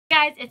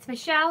guys, it's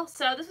Michelle.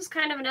 So this was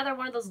kind of another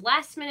one of those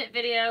last minute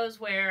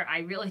videos where I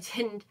really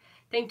didn't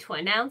think to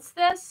announce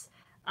this.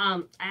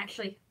 I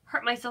actually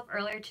hurt myself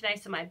earlier today,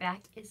 so my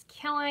back is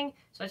killing.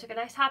 So I took a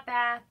nice hot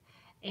bath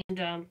and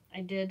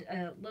I did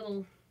a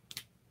little,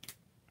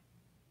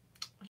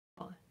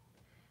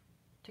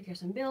 took care of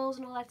some bills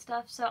and all that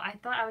stuff. So I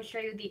thought I would show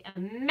you the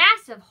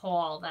massive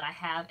haul that I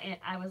have, and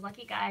I was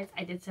lucky, guys.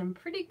 I did some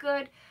pretty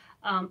good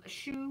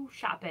shoe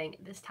shopping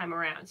this time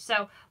around.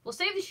 So we'll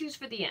save the shoes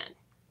for the end.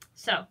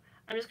 So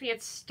I'm just gonna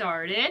get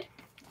started.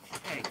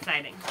 Very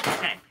exciting.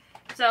 Okay,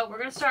 so we're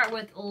gonna start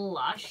with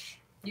Lush.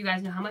 You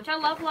guys know how much I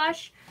love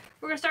Lush.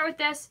 We're gonna start with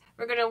this.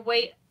 We're gonna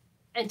wait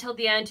until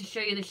the end to show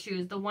you the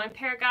shoes. The one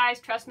pair,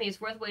 guys, trust me,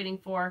 it's worth waiting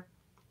for.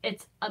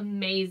 It's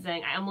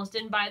amazing. I almost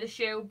didn't buy the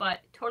shoe, but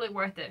totally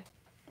worth it.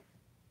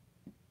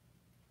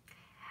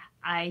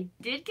 I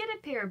did get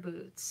a pair of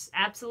boots.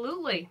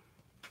 Absolutely.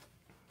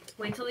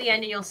 Wait till the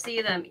end and you'll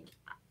see them.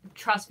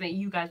 Trust me,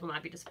 you guys will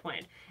not be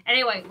disappointed.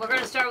 Anyway, we're going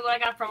to start with what I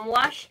got from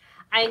Lush.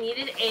 I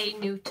needed a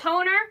new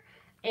toner,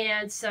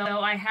 and so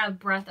I have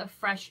Breath of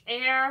Fresh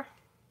Air.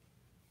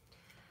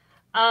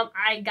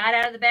 I got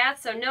out of the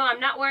bath, so no, I'm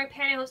not wearing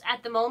pantyhose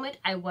at the moment.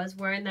 I was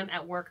wearing them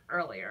at work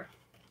earlier.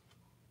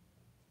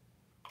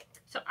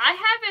 So I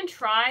haven't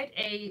tried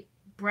a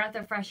Breath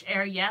of Fresh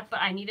Air yet, but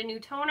I need a new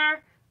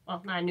toner.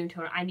 Well, not a new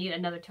toner. I need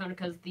another toner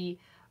because the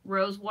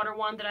rose water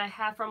one that I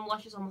have from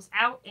Lush is almost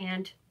out,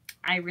 and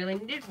I really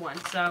needed one.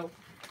 So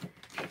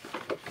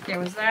there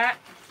was that.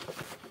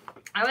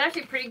 I was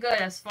actually pretty good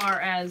as far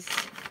as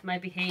my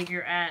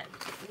behavior at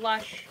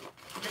Lush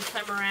this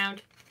time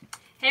around.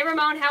 Hey,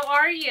 Ramon, how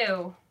are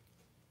you?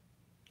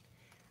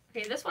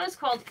 Okay, this one is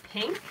called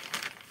Pink.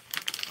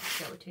 I'll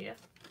show it to you.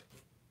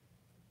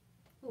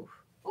 Ooh.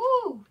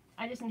 Ooh!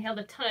 I just inhaled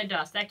a ton of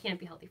dust. That can't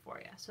be healthy for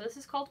you. So this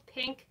is called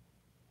Pink.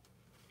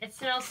 It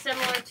smells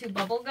similar to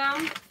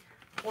bubblegum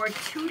or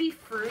Tutti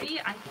Frutti.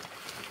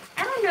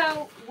 I don't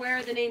know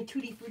where the name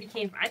Tutti Frutti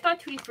came from. I thought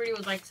Tutti Frutti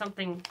was like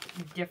something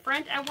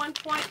different at one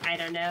point. I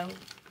don't know.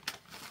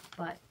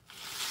 But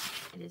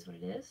it is what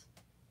it is.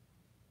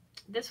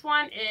 This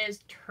one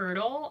is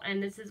Turtle,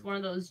 and this is one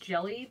of those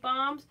jelly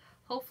bombs.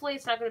 Hopefully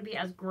it's not going to be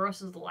as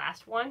gross as the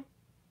last one.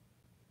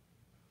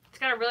 It's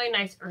got a really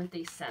nice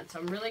earthy scent, so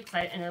I'm really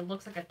excited. And it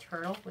looks like a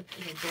turtle, which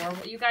is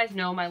adorable. You guys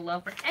know my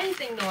love for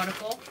anything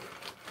nautical.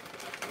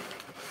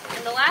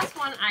 And the last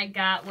one I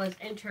got was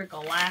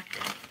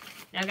Intergalactic.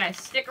 Now, guys,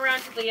 stick around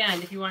to the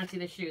end if you want to see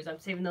the shoes. I'm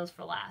saving those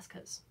for last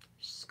because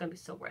it's just going to be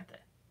so worth it.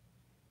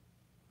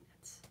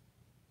 It's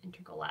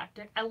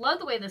Intergalactic. I love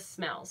the way this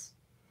smells.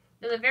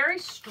 There's a very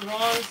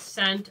strong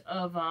scent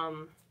of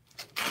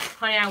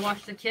Honey, I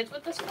Washed the Kids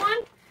with this one,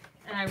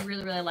 and I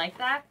really, really like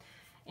that.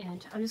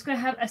 And I'm just going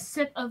to have a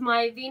sip of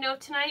my vino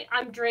tonight.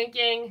 I'm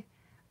drinking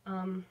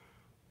Cabernet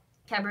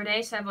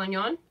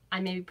Sauvignon.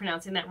 I may be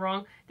pronouncing that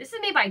wrong. This is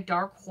made by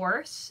Dark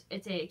Horse.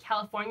 It's a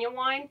California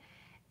wine,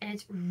 and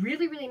it's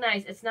really, really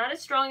nice. It's not as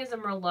strong as a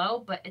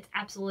Merlot, but it's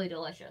absolutely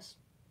delicious.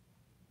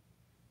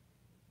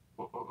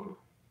 Ew.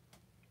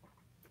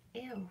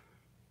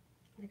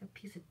 Like a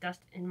piece of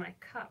dust in my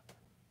cup.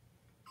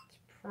 It's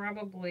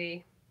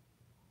probably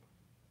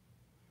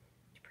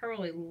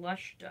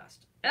Lush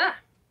dust. Ugh!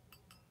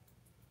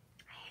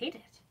 I hate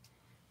it.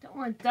 Don't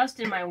want dust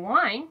in my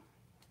wine.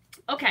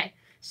 Okay,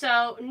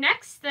 so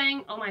next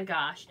thing, oh my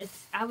gosh,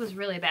 I was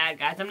really bad,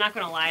 guys. I'm not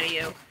gonna lie to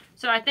you.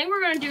 So I think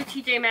we're gonna do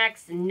TJ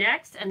Maxx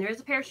next, and there's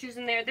a pair of shoes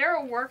in there. They're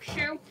a work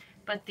shoe,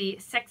 but the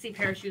sexy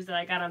pair of shoes that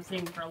I got, I'm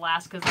saving for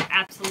last because they're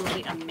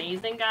absolutely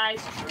amazing,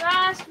 guys.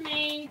 Trust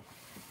me.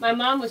 My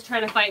mom was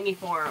trying to fight me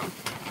for them.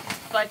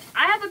 But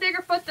I have a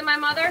bigger foot than my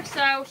mother,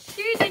 so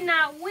she did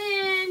not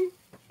win.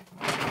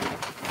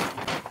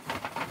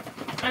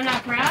 I'm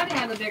not proud to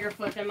have a bigger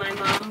foot than my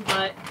mom,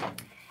 but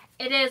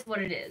it is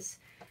what it is.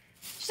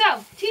 So,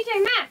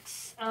 TJ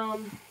Maxx.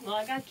 Well,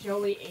 I got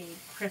Joey a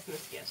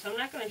Christmas gift, so I'm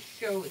not going to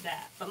show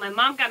that. But my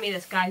mom got me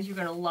this, guys. You're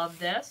going to love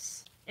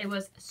this. It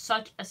was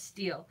such a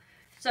steal.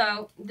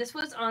 So, this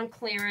was on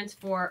clearance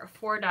for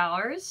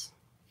 $4.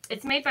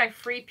 It's made by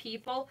Free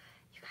People.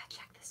 You got to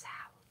check this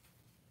out.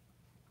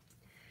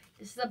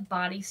 This is a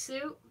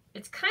bodysuit.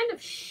 It's kind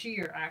of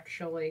sheer,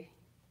 actually.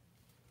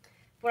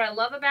 What I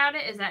love about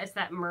it is that it's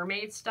that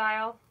mermaid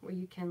style where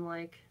you can,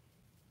 like,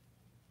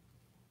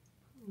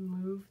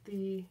 move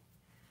the...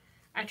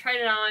 I tried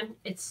it on.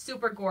 It's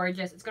super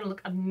gorgeous. It's going to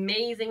look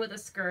amazing with a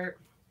skirt.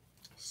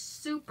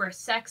 Super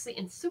sexy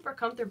and super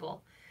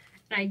comfortable.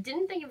 And I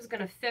didn't think it was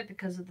going to fit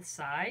because of the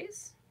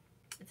size.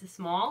 It's a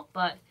small,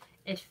 but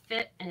it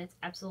fit and it's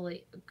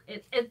absolutely...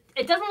 It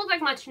doesn't look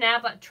like much now,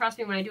 but trust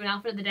me, when I do an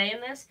outfit of the day in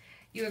this,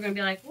 you are going to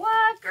be like,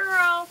 what,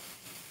 girl?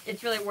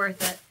 It's really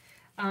worth it.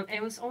 And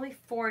it was only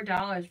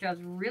 $4, which I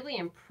was really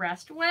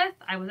impressed with.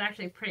 I was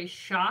actually pretty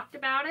shocked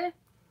about it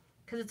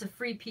because it's a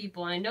Free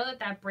People. And I know that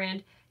that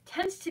brand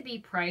tends to be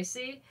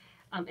pricey.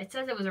 It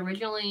says it was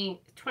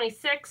originally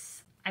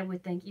 $26. I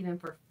would think even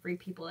for Free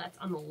People that's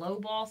on the low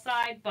ball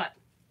side, but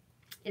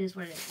it is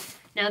what it is.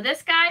 Now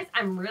this, guys,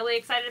 I'm really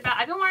excited about.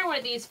 I've been wearing one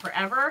of these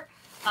forever.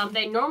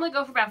 They normally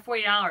go for about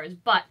 $40,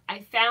 but I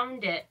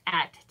found it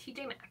at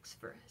TJ Maxx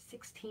for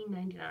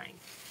 $16.99.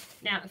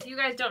 Now, if you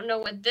guys don't know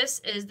what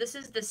this is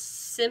the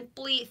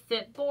Simply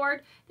Fit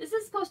board. This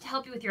is supposed to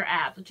help you with your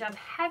abs, which I'm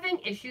having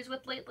issues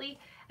with lately.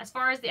 As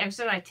far as the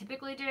exercise I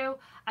typically do,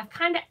 I've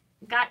kind of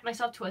got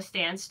myself to a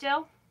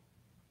standstill.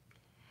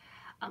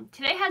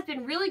 Today has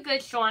been really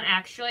good, Sean,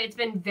 actually. It's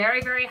been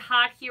very, very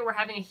hot here. We're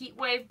having a heat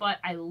wave, but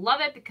I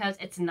love it because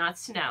it's not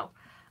snow.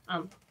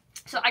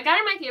 So I got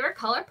in my favorite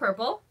color,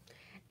 purple.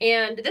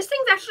 And this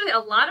thing's actually a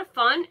lot of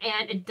fun,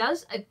 and it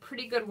does a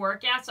pretty good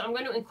workout. So I'm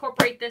going to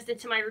incorporate this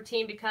into my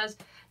routine because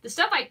the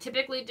stuff I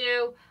typically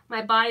do,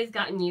 my body's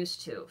gotten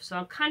used to. So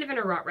I'm kind of in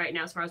a rut right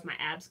now as far as my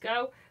abs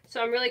go. So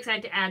I'm really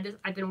excited to add this.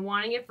 I've been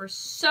wanting it for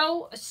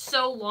so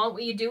long.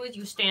 What you do is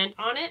you stand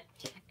on it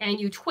and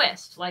you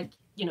twist, like,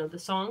 you know, the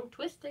song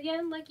Twist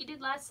Again, like you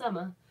did last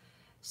summer.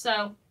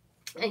 So,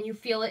 and you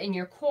feel it in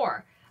your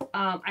core.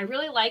 I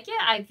really like it.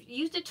 I've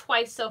used it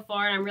twice so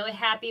far, and I'm really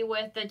happy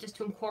with it just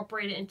to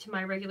incorporate it into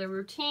my regular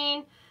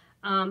routine.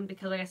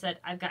 Because like I said,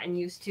 I've gotten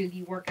used to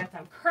the workouts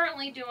I'm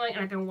currently doing,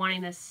 and I've been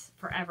wanting this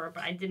forever,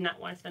 but I did not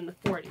want to spend the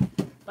 $40.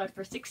 But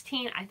for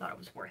 $16, I thought it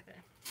was worth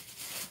it.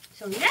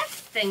 So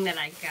next thing that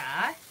I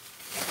got,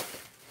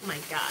 oh my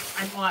gosh,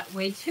 I bought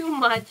way too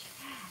much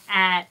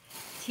at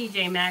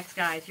TJ Maxx,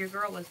 guys. Your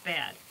girl was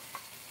bad.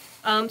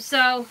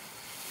 So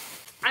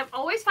I'm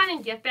always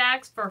finding gift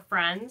bags for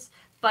friends,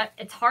 but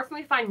it's hard for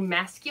me to find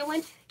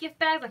masculine gift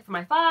bags, like for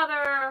my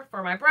father,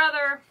 for my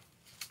brother.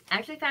 I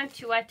actually found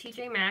two at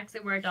TJ Maxx. They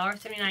were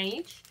 $1.79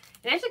 each.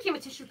 It actually came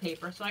with tissue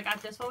paper, so I got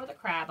this one with a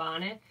crab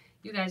on it.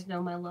 You guys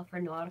know my love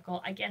for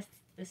nautical. I guess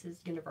this is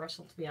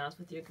universal, to be honest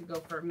with you. It could go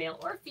for male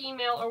or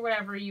female or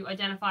whatever you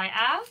identify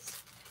as.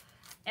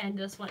 And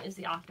this one is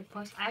the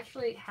octopus. I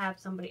actually have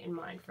somebody in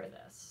mind for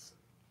this.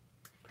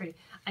 Pretty.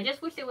 I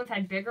just wish they would have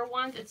had bigger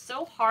ones. It's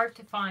so hard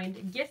to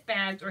find gift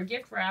bags or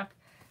gift wrap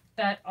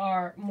that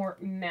are more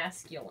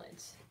masculine.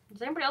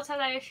 Does anybody else have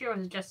that issue, or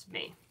is it just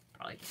me?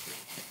 Probably just me.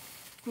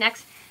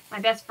 Next, my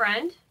best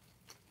friend.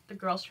 The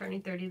girl's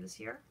turning 30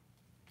 this year.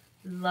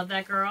 Love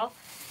that girl.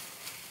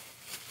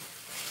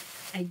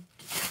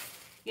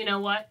 You know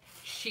what?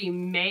 She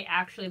may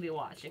actually be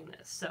watching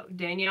this. So,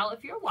 Danielle,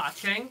 if you're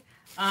watching,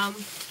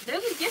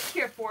 there's a gift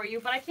here for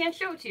you, but I can't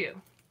show it to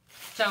you.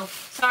 So,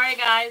 sorry,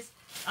 guys,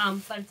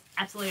 but it's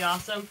absolutely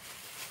awesome.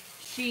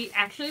 She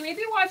actually may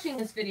be watching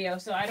this video,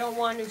 so I don't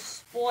want to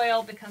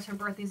spoil because her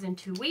birthday's in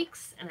 2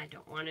 weeks, and I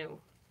don't want to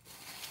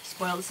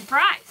spoil the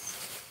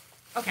surprise.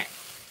 Okay,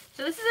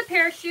 so this is a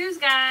pair of shoes,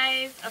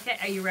 guys. Okay,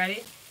 are you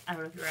ready? I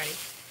don't know if you're ready.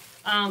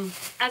 I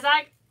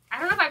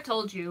don't know if I've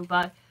told you,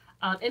 but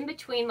in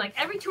between, like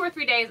every 2 or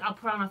 3 days, I'll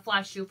put on a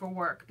flat shoe for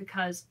work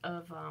because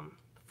of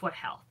foot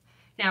health.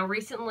 Now,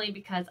 recently,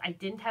 because I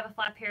didn't have a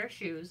flat pair of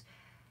shoes,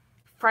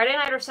 Friday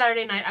night or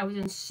Saturday night, I was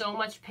in so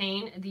much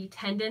pain. The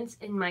tendons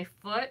in my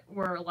foot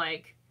were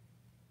like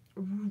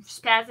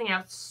spazzing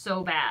out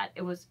so bad.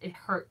 It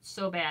hurt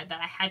so bad that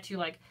I had to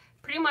like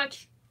pretty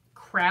much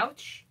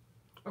crouch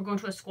or go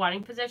into a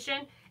squatting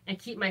position and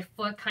keep my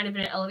foot kind of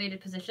in an elevated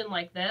position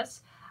like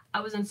this. I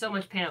was in so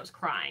much pain, I was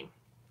crying.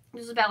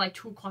 This was about like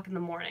 2 o'clock in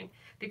the morning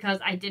because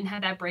I didn't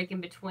have that break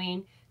in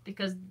between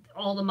because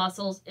all the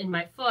muscles in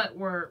my foot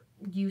were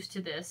used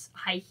to this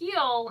high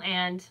heel,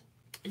 and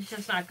it's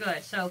just not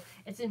good. So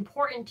it's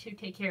important to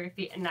take care of your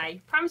feet. And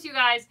I promise you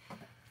guys,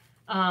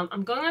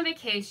 I'm going on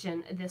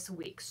vacation this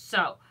week.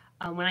 So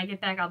when I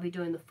get back, I'll be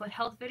doing the foot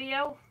health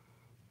video.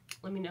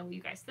 Let me know what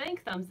you guys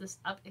think. Thumbs this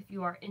up if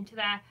you are into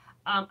that.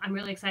 I'm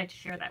really excited to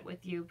share that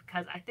with you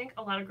because I think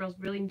a lot of girls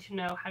really need to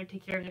know how to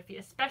take care of their feet,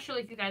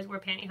 especially if you guys wear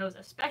pantyhose,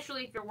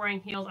 especially if you're wearing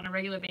heels on a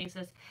regular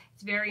basis.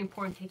 It's very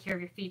important to take care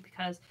of your feet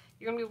because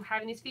you're going to be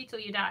having these feet till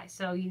you die.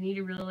 So you need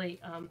to really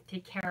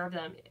take care of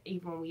them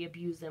even when we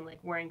abuse them, like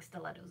wearing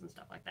stilettos and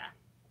stuff like that.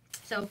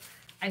 So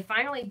I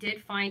finally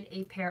did find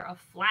a pair of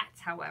flats,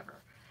 however.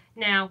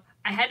 Now,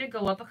 I had to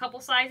go up a couple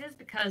sizes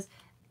because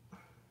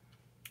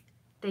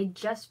they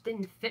just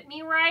didn't fit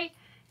me right.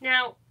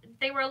 Now,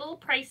 they were a little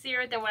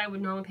pricier than what I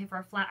would normally pay for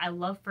a flat. I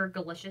love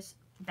Fergalicious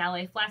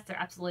ballet flats. They're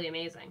absolutely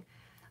amazing.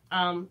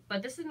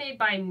 But this is made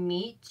by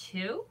Me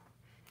Too,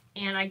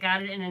 and I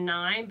got it in a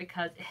 9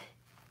 because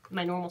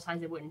my normal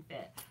size it wouldn't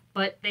fit.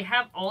 But they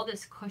have all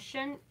this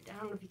cushion. I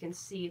don't know if you can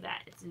see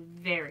that. It's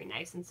very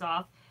nice and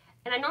soft.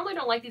 And I normally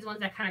don't like these ones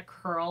that kind of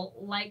curl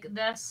like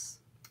this.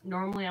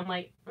 Normally I'm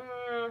like,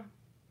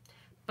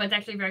 but it's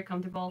actually very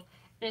comfortable.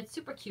 And it's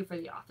super cute for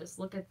the office.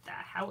 Look at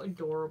that. How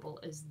adorable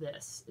is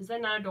this? Is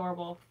that not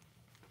adorable?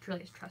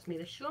 Truly, trust me,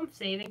 the shoe I'm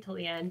saving till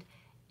the end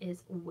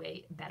is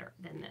way better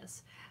than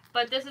this.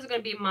 But this is going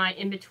to be my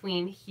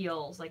in-between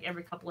heels, like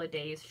every couple of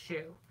days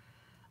shoe.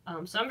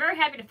 So I'm very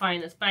happy to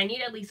find this, but I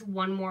need at least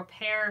one more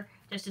pair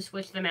just to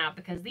switch them out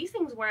because these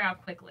things wear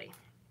out quickly.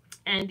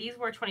 And these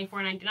were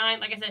 $24.99.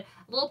 Like I said,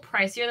 a little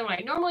pricier than what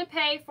I normally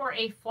pay for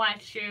a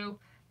flat shoe,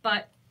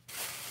 but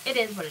it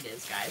is what it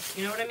is, guys.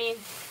 You know what I mean?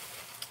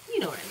 You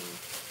know what I mean.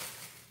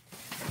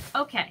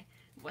 Okay,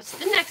 what's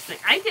the next thing?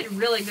 I did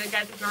really good,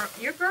 guys.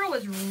 Your girl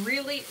was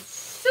really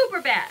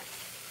super bad.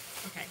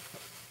 Okay,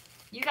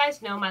 you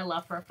guys know my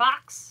love for a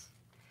fox.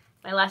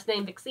 My last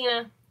name,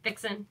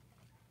 Vixen.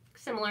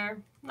 Similar,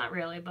 not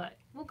really, but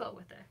we'll go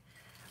with it.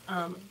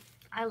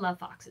 I love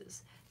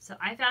foxes. So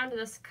I found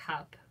this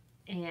cup,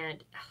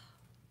 and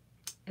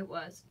it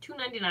was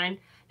 $2.99.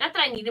 Not that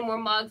I needed more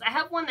mugs. I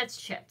have one that's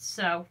chipped,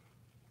 so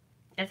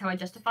that's how I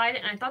justified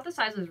it. And I thought the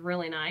size was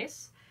really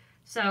nice.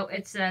 So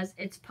it says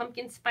it's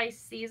pumpkin spice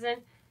season,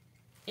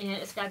 and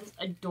it's got this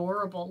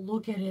adorable,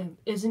 look at him.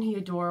 Isn't he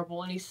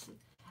adorable? And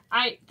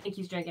I think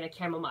he's drinking a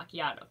caramel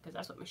macchiato because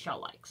that's what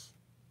Michelle likes.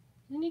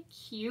 Isn't he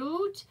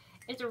cute?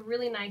 It's a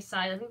really nice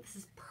size. I think this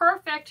is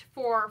perfect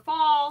for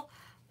fall,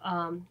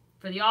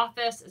 for the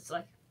office. It's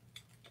like,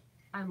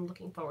 I'm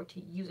looking forward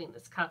to using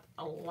this cup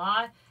a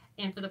lot.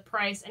 And for the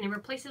price, and it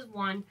replaces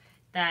one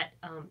that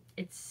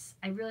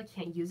I really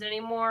can't use it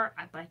anymore,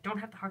 but I don't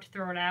have the heart to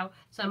throw it out.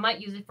 So I might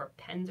use it for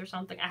pens or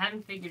something. I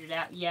haven't figured it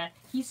out yet.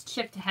 He's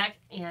chipped to heck,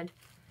 and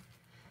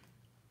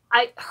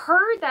I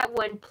heard that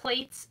when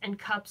plates and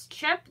cups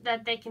chip,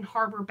 that they can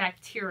harbor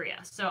bacteria.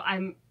 So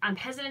I'm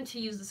hesitant to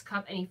use this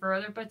cup any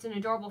further, but it's an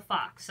adorable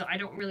fox, so I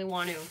don't really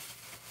want to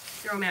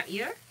throw him out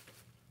either.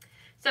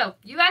 So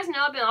you guys know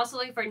I've been also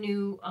looking for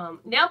new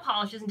nail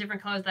polishes in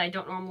different colors that I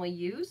don't normally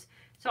use.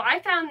 So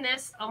I found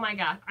this, oh my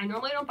god, I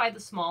normally don't buy the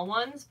small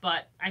ones,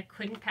 but I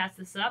couldn't pass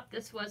this up.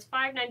 This was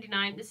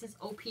 $5.99. This is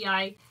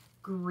OPI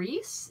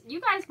Grease.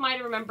 You guys might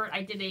have remembered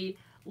I did a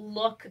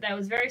look that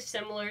was very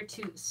similar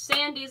to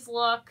Sandy's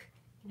look.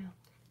 You know,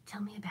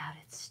 tell me about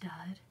it,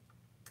 stud.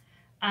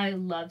 I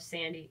love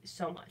Sandy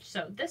so much.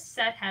 So this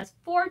set has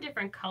 4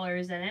 different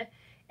colors in it.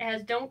 It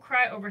has Don't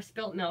Cry Over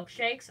Spilt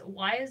Milkshakes,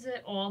 Why Is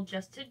It All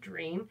Just a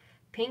Dream,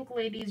 Pink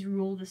Ladies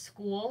Rule the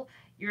School,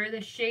 You're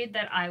the Shade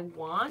That I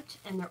Want,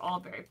 and they're all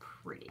very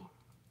pretty.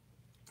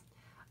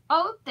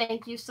 Oh,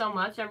 thank you so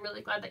much. I'm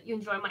really glad that you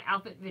enjoy my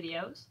outfit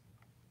videos.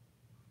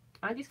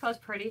 Aren't these colors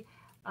pretty?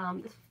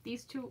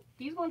 These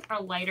ones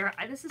are lighter.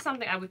 This is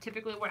something I would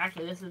typically wear.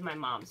 Actually, this is my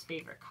mom's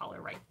favorite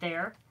color right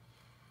there.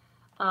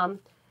 You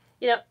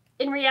know,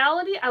 in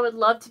reality, I would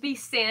love to be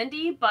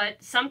Sandy,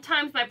 but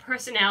sometimes my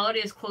personality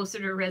is closer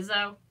to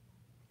Rizzo.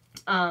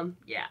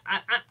 Yeah,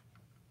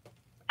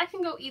 I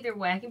can go either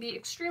way. I can be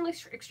extremely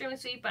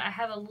sweet, but I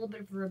have a little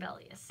bit of a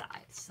rebellious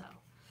side. So,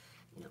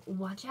 you know,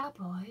 watch out,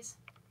 boys.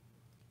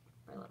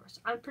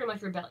 I'm pretty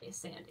much rebellious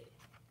Sandy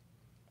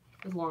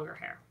with longer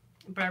hair.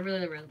 But I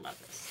really, really love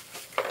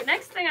this. The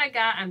next thing I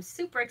got, I'm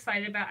super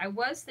excited about. I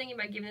was thinking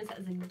about giving this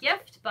as a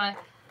gift, but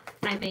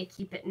I may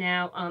keep it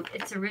now.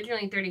 It's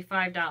originally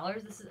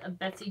 $35. This is a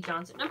Betsey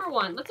Johnson. Number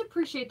one, let's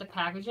appreciate the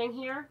packaging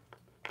here.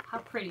 How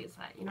pretty is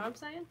that? You know what I'm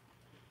saying?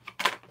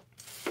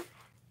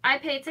 I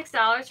paid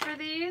 $6 for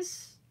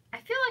these. I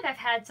feel like I've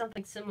had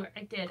something similar.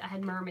 I did. I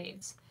had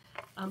mermaids.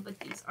 But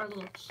these are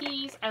little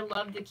keys. I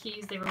love the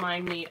keys. They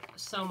remind me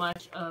so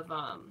much of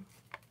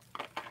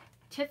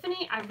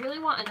Tiffany. I really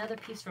want another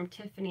piece from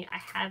Tiffany. I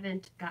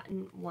haven't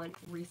gotten one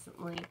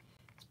recently.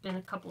 It's been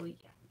a couple of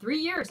 3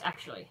 years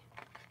actually.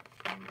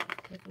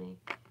 Tiffany.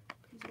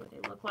 These are what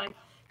they look like.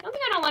 The only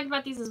thing I don't like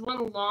about these is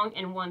one's long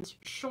and one's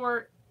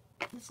short.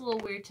 It's a little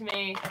weird to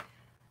me.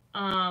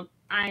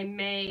 I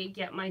may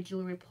get my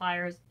jewelry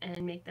pliers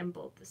and make them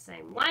both the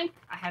same length.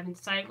 I haven't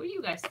decided. What do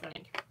you guys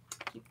think?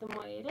 Keep them the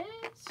way it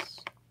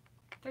is.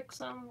 Fix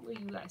them. What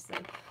do you guys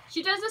think?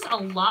 She does this a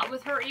lot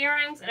with her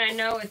earrings, and I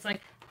know it's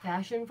like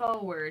fashion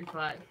forward,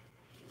 but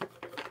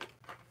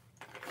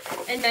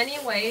in many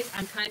ways,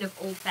 I'm kind of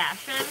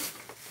old-fashioned.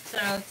 So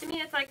to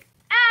me, it's like,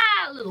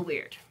 a little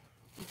weird.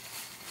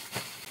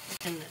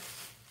 What's in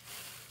this?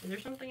 Is there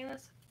something in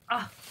this?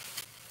 Oh.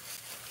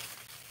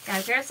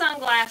 Got a pair of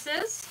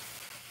sunglasses.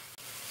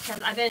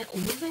 Because I've been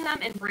losing them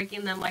and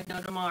breaking them like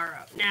no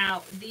tomorrow.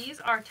 Now, these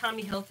are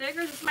Tommy Hilfiger.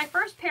 This is my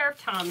first pair of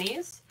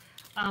Tommies.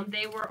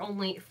 They were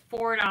only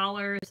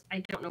 $4. I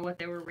don't know what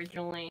they were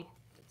originally.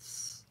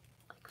 It's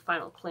like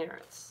final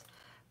clearance.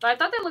 But I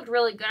thought they looked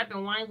really good. I've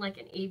been wanting like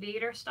an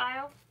aviator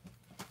style.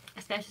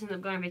 Especially since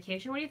I'm going on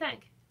vacation. What do you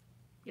think?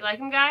 You like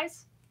them,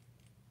 guys?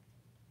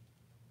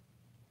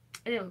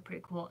 They look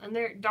pretty cool. And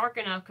they're dark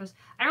enough because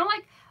I don't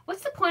like...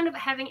 What's the point of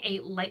having a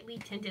lightly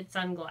tinted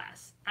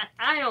sunglass?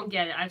 I don't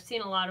get it. I've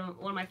seen a lot of...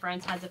 One of my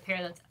friends has a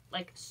pair that's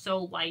like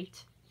so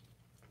light.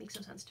 Makes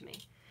no sense to me.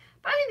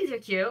 But I think these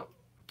are cute.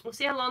 We'll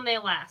see how long they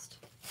last.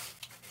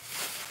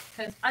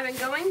 Because I've been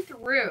going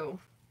through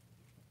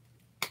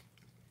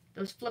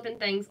those flipping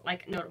things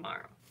like no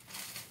tomorrow.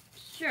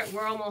 Sure,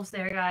 we're almost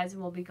there, guys.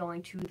 And we'll be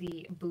going to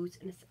the boots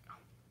in a second.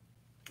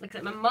 Like I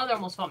said, my mother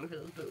almost fought me for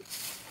those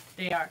boots.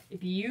 They are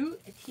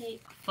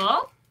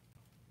beautiful.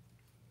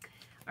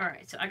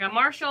 Alright, so I got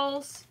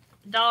Marshalls,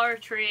 Dollar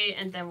Tree,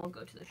 and then we'll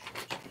go to the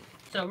shoes.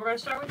 So we're going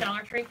to start with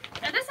Dollar Tree.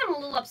 Now this I'm a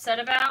little upset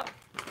about.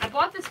 I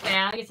bought this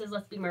bag. It says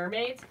Let's Be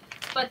Mermaids.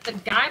 But the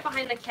guy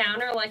behind the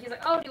counter, like, he's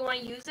like, oh, do you want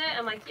to use it?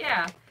 I'm like,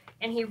 yeah.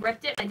 And he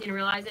ripped it. I didn't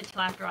realize it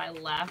till after I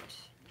left.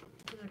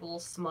 It was like a little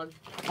smug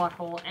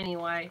butthole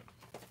anyway.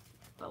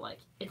 But, like,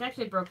 it's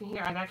actually broken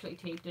here. I've actually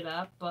taped it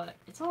up. But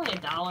it's only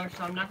 $1,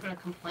 so I'm not going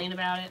to complain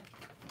about it.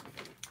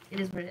 It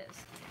is what it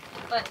is.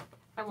 But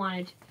I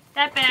wanted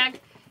that bag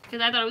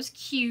because I thought it was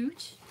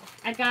cute.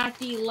 I got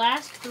the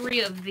last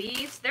 3 of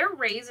these. Their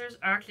razors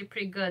are actually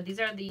pretty good. These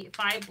are the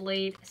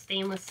 5-blade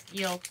stainless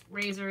steel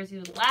razors.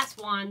 These are the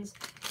last ones.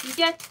 You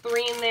get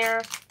 3 in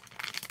there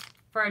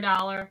for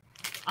 $1.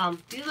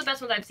 These are the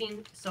best ones I've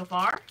seen so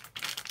far.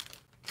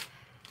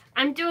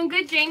 I'm doing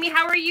good, Jamie.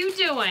 How are you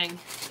doing?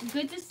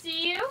 Good to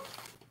see you.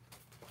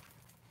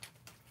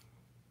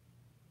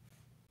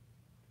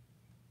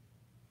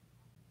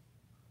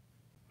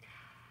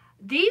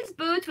 These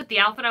boots with the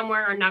outfit I'm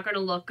wearing are not going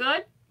to look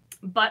good,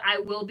 but I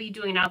will be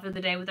doing an outfit of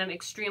the day with them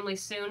extremely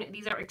soon.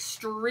 These are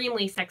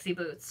extremely sexy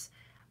boots.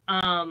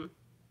 And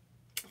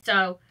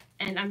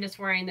I'm just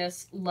wearing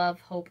this Love,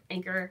 Hope,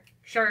 Anchor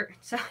shirt,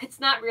 so it's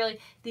not really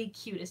the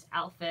cutest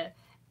outfit.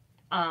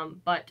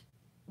 But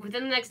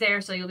within the next day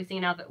or so, you'll be seeing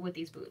an outfit with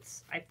these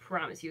boots. I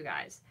promise you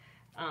guys.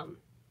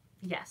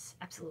 Yes,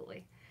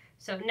 absolutely.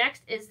 So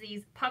next is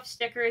these puff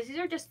stickers. These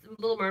are just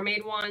Little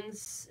Mermaid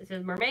ones. It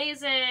says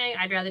Mermazing,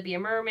 I'd rather be a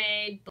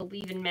mermaid,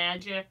 believe in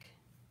magic.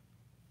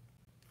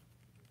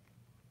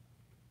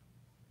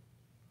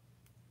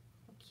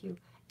 So cute.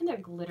 And they're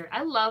glitter.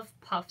 I love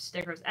puff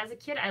stickers. As a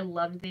kid, I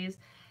loved these.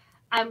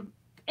 I'm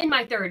in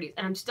my 30s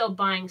and I'm still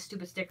buying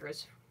stupid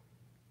stickers.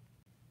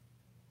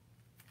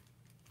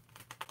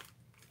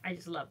 I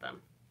just love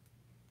them.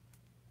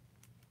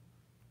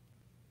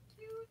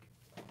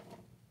 Cute.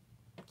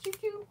 Cute,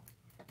 cute.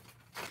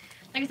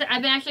 Like I said,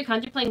 I've been actually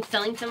contemplating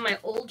selling some of my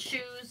old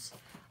shoes.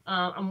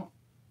 I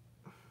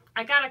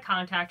gotta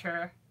contact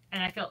her,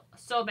 and I feel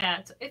so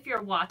bad. So if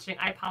you're watching,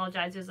 I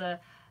apologize. There's a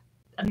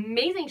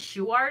amazing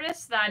shoe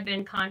artist that I've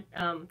been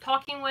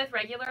talking with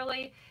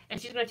regularly,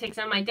 and she's gonna take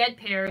some of my dead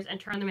pairs and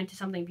turn them into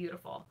something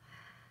beautiful.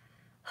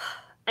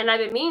 And I've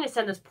been meaning to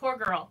send this poor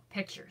girl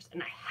pictures,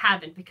 and I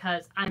haven't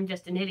because I'm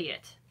just an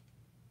idiot.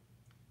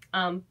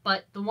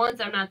 But the ones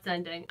I'm not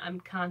sending, I'm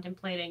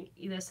contemplating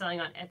either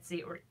selling on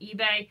Etsy or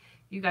eBay.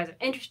 If you guys are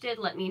interested,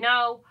 let me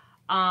know.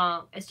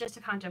 It's just a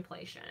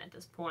contemplation at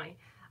this point.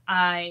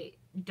 I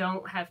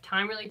don't have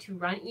time really to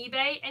run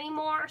eBay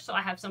anymore, so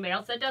I have somebody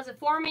else that does it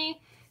for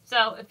me.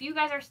 So if you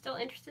guys are still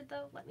interested,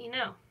 though, let me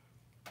know.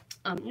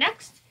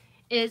 Next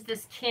is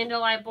this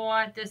candle I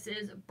bought. This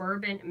is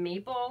Bourbon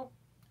Maple.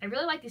 I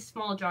really like these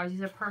small jars.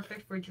 These are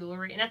perfect for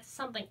jewelry, and that's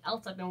something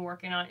else I've been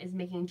working on, is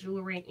making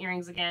jewelry and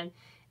earrings again,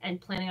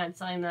 and planning on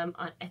selling them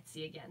on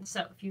Etsy again.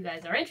 So if you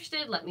guys are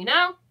interested, let me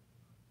know.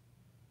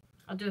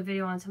 I'll do a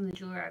video on some of the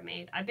jewelry I've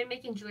made. I've been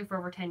making jewelry for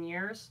over 10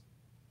 years,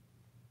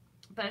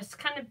 but it's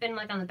kind of been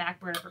like on the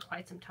back burner for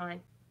quite some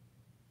time.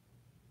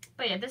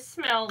 But yeah, this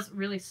smells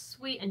really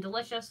sweet and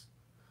delicious.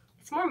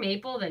 It's more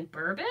maple than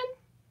bourbon.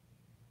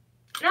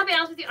 And I'll be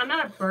honest with you, I'm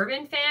not a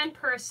bourbon fan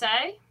per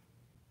se,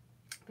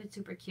 but it's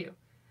super cute.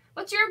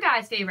 What's your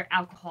guys' favorite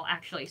alcohol,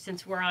 actually,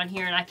 since we're on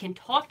here and I can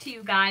talk to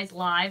you guys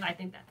live? I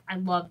think that I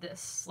love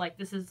this. Like,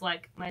 this is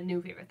like my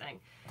new favorite thing.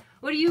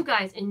 What do you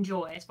guys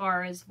enjoy as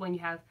far as when you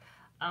have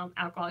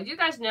alcohol? You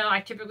guys know I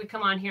typically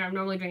come on here, I'm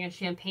normally drinking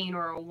champagne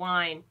or a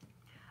wine.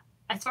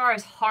 As far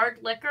as hard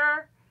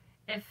liquor,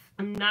 if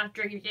I'm not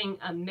drinking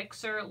a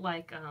mixer,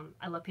 like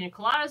I love pina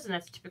coladas, and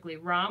that's typically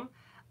rum.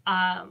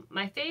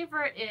 My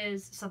favorite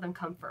is Southern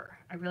Comfort.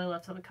 I really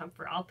love Southern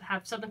Comfort. I'll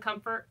have Southern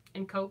Comfort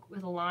and Coke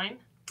with a lime.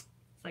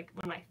 It's like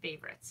one of my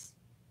favorites.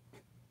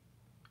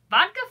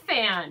 Vodka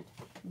fan.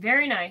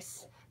 Very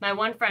nice. My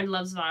one friend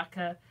loves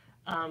vodka.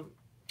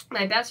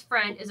 My best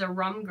friend is a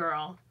rum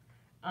girl.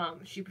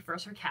 She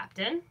prefers her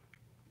Captain.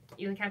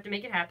 You and Captain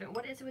make it happen.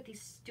 What is it with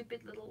these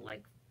stupid little,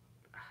 like,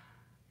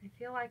 I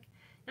feel like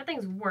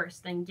nothing's worse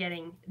than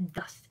getting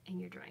dust in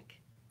your drink.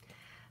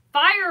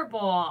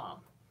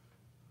 Fireball.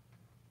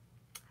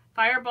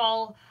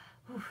 Fireball,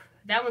 whew,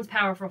 that one's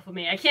powerful for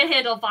me. I can't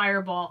handle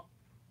Fireball.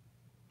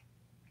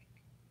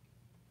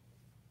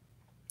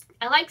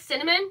 I like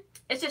cinnamon.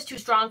 It's just too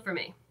strong for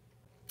me.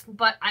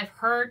 But I've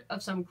heard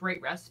of some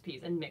great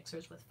recipes and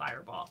mixers with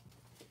Fireball.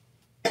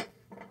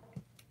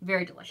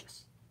 Very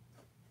delicious.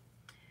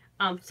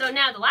 So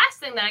now the last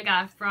thing that I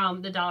got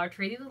from the Dollar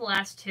Tree, these are the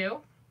last 2.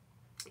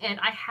 And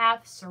I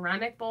have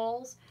ceramic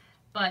bowls,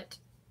 but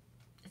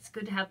it's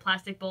good to have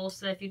plastic bowls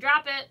so that if you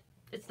drop it,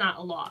 it's not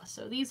a loss.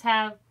 So these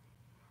have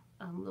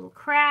little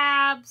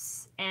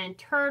crabs and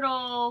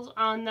turtles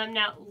on them.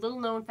 Now, little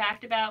known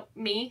fact about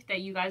me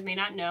that you guys may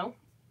not know.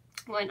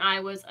 When I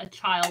was a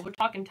child, we're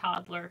talking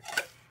toddler,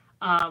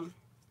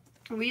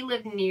 we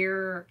lived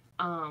near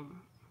a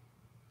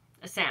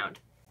sound.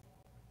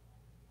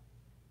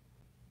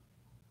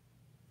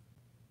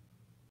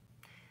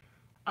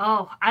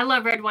 Oh, I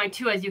love red wine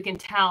too, as you can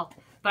tell.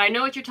 But I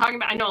know what you're talking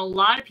about. I know a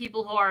lot of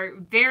people who are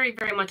very,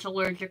 very much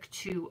allergic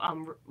to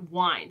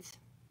wines.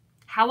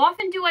 How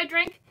often do I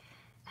drink?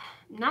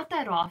 Not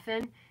that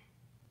often.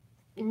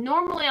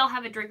 Normally, I'll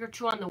have a drink or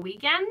 2 on the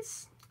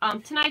weekends.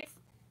 Tonight's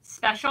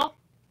special.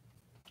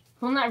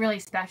 Well, not really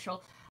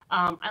special.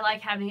 I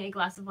like having a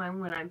glass of wine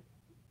when I'm,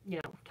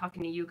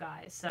 talking to you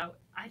guys. So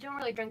I don't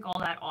really drink all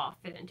that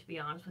often, to be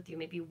honest with you.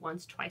 Maybe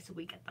once, twice a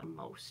week at the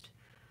most.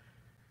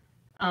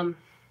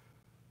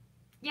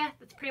 Yeah,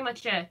 that's pretty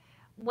much it.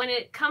 When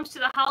it comes to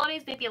the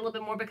holidays, maybe a little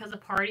bit more because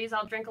of parties,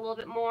 I'll drink a little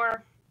bit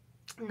more.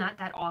 not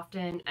that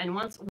often. And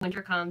once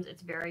winter comes,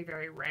 it's very,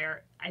 very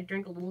rare. I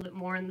drink a little bit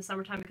more in the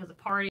summertime because of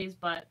parties,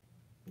 but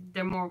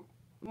they're more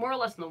or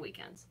less on the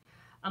weekends.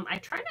 I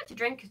try not to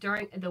drink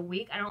during the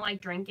week. I don't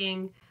like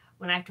drinking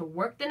when I have to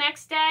work the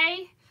next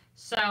day.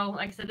 So,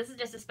 like I said, this is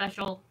just a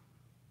special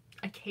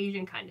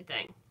occasion kind of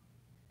thing.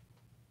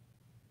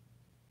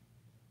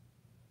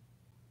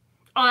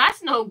 Oh,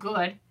 that's no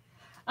good.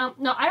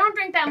 No, I don't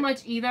drink that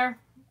much either.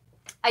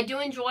 I do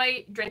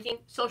enjoy drinking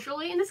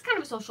socially, and this is kind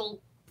of a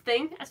social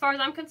thing as far as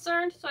I'm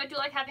concerned. So I do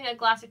like having a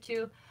glass or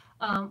two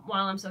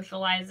while I'm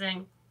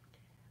socializing.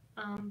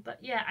 But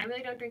yeah, I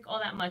really don't drink all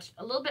that much.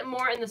 A little bit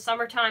more in the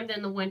summertime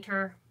than the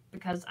winter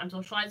because I'm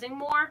socializing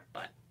more,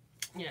 but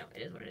you know,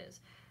 it is what it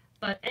is.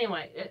 But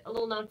anyway, a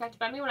little known fact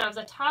about me: when I was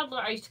a toddler,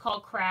 I used to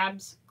call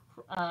crabs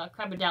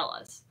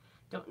crabadellas.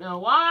 Don't know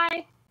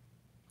why,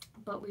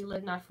 but we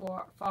lived not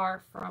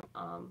far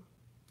from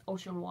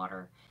ocean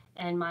water,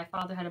 and my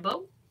father had a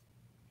boat,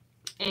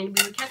 and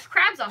we would catch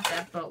crabs off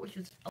that boat, which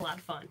was a lot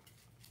of fun.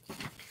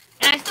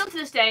 And I still to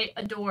this day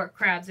adore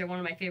crabs. They're one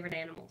of my favorite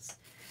animals.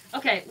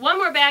 Okay, one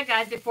more bag,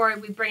 guys, before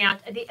we bring out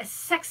the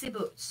sexy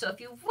boots. So if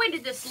you've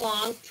waited this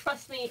long,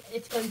 trust me,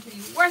 it's going to be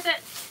worth it.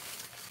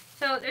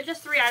 So there's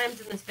just 3 items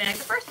in this bag.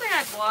 The first thing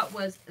I bought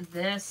was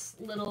this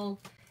little,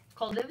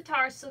 called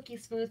Vivitar Silky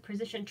Smooth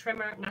Precision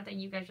Trimmer. Not that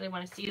you guys really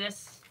want to see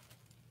this.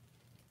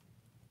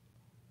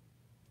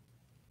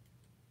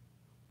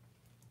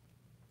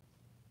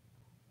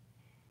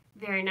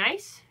 Very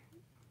nice.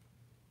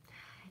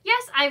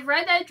 Yes, I've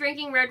read that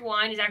drinking red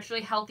wine is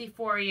actually healthy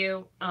for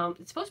you.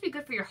 It's supposed to be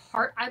good for your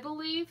heart, I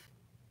believe.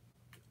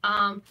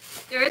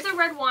 There is a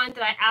red wine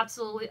that I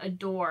absolutely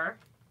adore.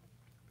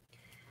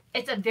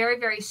 It's a very,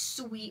 very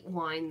sweet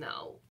wine,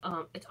 though.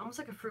 It's almost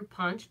like a fruit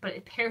punch, but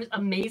it pairs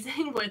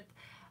amazing with,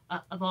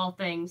 of all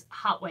things,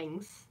 hot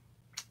wings.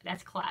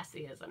 That's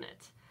classy, isn't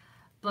it?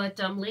 But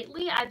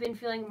lately, I've been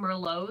feeling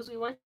Merlots. We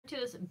went to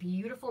this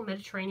beautiful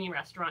Mediterranean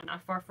restaurant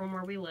not far from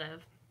where we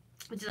live,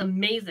 which is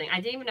amazing. I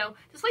didn't even know.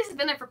 This place has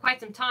been there for quite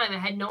some time. I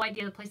had no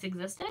idea the place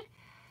existed.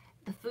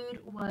 The food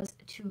was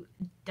to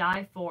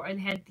die for, and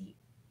had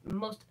the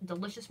most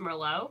delicious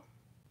Merlot.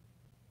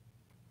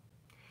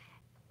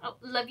 Oh,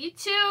 love you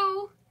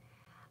too.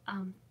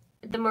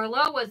 The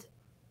Merlot was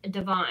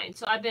divine.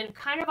 So I've been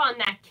kind of on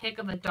that kick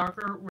of a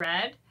darker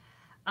red.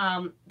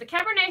 The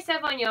Cabernet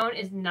Sauvignon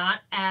is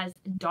not as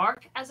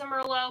dark as a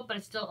Merlot, but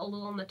it's still a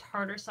little on the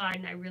tartar side,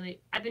 and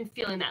I've been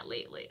feeling that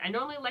lately. I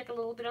normally like a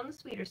little bit on the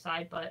sweeter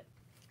side, but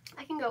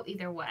I can go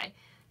either way.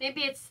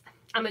 Maybe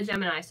I'm a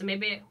Gemini, so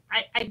maybe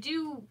I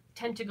do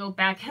tend to go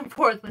back and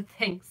forth with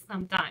things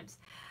sometimes.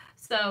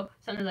 So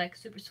sometimes I like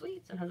super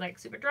sweet, sometimes I like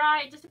super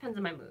dry. It just depends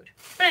on my mood.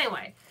 But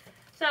anyway,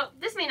 so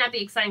this may not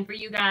be exciting for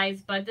you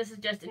guys, but this is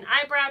just an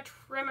eyebrow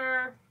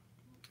trimmer.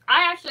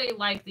 I actually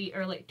like the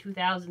early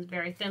 2000s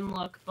very thin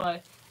look,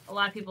 but a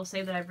lot of people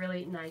say that I have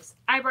really nice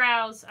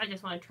eyebrows. I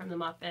just want to trim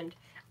them up, and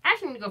I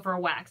actually need to go for a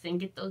wax and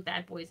get those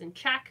bad boys in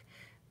check.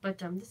 But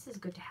this is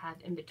good to have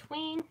in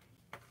between.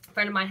 A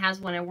friend of mine has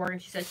one at work,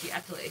 and she says she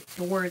absolutely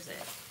adores it.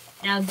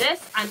 Now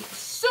this, I'm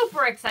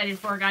super excited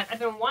for, guys. I've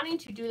been wanting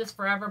to do this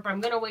forever, but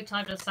I'm going to wait till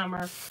after the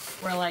summer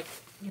where, like,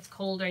 it gets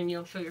colder and you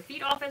don't show your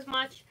feet off as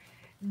much.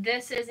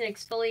 This is an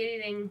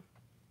exfoliant.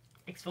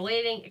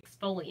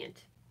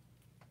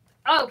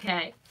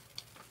 Okay.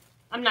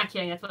 I'm not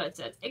kidding. That's what it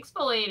says.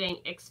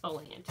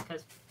 Exfoliant,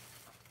 because,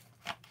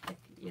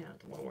 you know,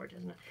 the one word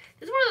isn't it?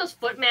 This is one of those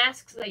foot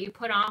masks that you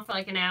put on for,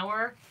 like, an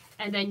hour,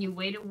 and then you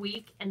wait a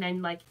week, and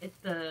then, like,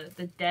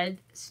 the dead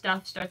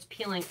stuff starts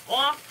peeling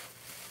off.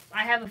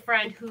 I have a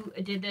friend who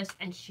did this,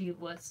 and she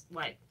was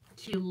like,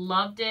 she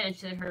loved it, and she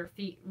said her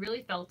feet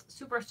really felt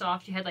super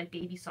soft. She had like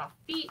baby soft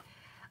feet,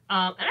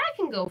 and I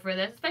can go for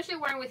this, especially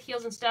wearing with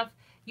heels and stuff.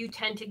 You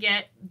tend to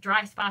get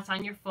dry spots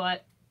on your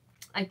foot.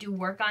 I do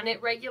work on it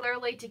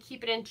regularly to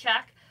keep it in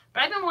check,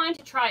 but I've been wanting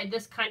to try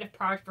this kind of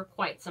product for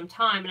quite some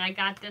time, and I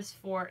got this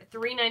for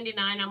 $3.99.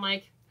 I'm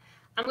like,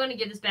 I'm going to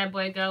give this bad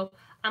boy a go.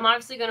 I'm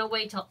obviously going to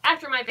wait till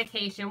after my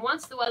vacation,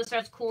 once the weather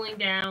starts cooling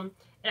down,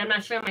 and I'm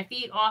not showing my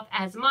feet off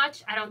as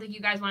much. I don't think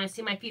you guys want to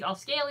see my feet all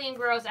scaly and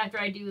gross after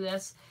I do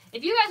this.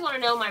 If you guys want to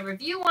know my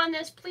review on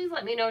this, please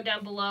let me know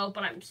down below.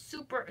 But I'm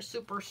super,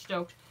 super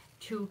stoked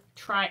to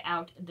try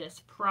out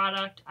this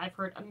product. I've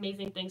heard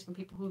amazing things from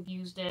people who've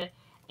used it,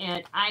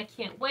 and I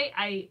can't wait.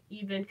 I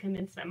even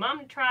convinced my mom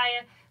to try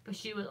it, but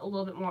she was a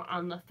little bit more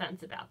on the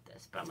fence about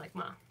this. But I'm like,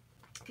 Mom,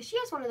 because she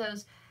has one of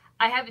those,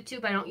 I have it too,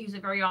 but I don't use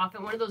it very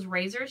often, one of those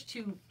razors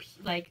to,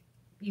 like,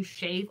 you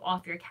shave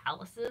off your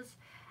calluses.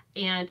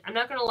 And I'm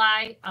not going to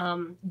lie,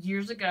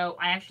 years ago,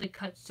 I actually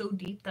cut so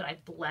deep that I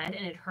bled,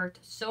 and it hurt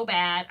so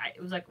bad.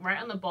 It was like right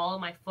on the ball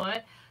of my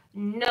foot.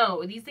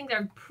 No, these things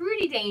are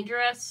pretty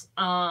dangerous.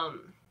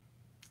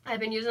 I've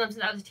been using them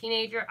since I was a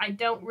teenager. I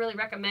don't really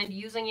recommend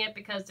using it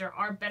because there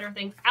are better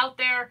things out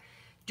there.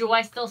 Do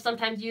I still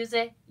sometimes use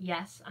it?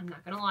 Yes, I'm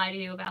not going to lie to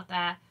you about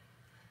that.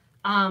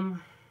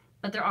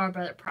 But there are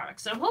better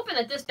products. So I'm hoping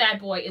that this bad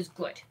boy is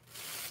good.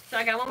 So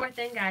I got one more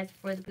thing, guys,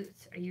 before the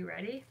boots. Are you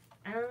ready?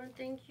 I don't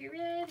think you're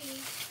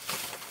ready.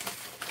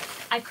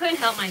 I couldn't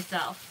help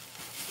myself.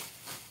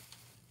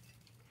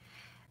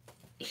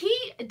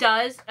 he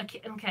does,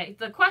 okay,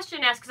 the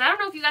question asked, because I don't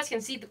know if you guys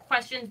can see the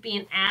questions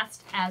being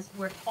asked as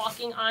we're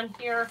talking on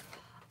here.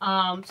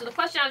 So the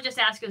question I was just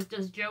asked is,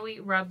 does Joey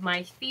rub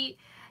my feet?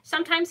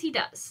 Sometimes he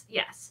does,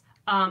 yes.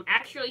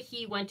 Actually,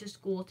 he went to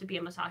school to be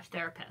a massage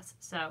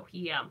therapist, so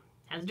he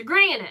has a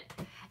degree in it.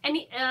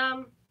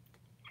 And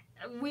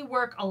we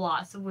work a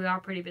lot, so we are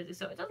pretty busy,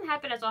 so it doesn't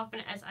happen as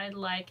often as I'd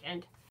like,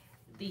 and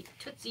the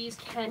Tootsies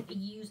can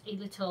use a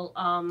little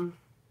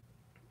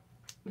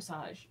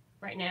massage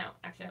right now.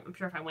 Actually, I'm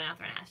sure if I went out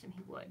there and asked him,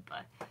 he would,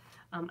 but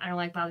I don't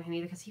like bothering him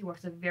either because he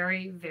works a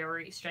very,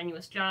 very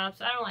strenuous job,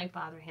 so I don't like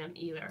bothering him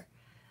either.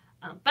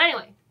 But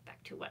anyway,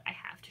 back to what I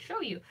have to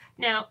show you.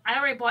 Now, I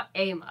already bought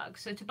a mug,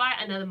 so to buy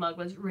another mug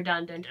was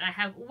redundant, and I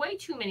have way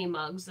too many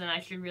mugs than I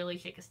should really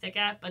shake a stick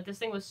at, but this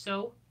thing was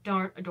so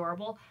darn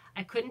adorable.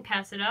 I couldn't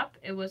pass it up.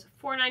 It was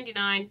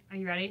 $4.99. Are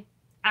you ready?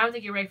 I don't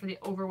think you're ready for the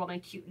overwhelming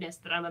cuteness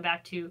that I'm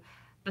about to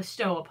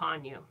bestow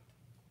upon you.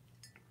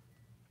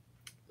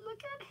 Look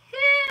at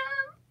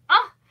him!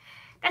 Oh,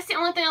 that's the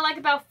only thing I like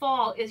about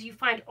fall is you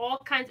find all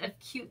kinds of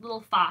cute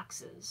little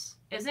foxes.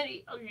 Isn't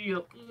he?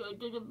 Look,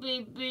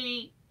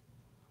 baby.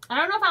 I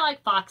don't know if I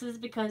like foxes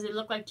because they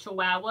look like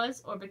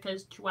chihuahuas or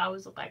because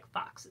chihuahuas look like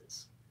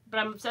foxes. But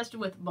I'm obsessed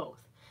with both.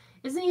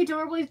 Isn't he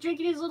adorable? He's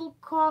drinking his little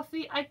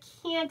coffee. I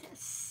can't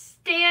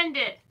stand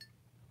it.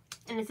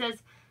 And it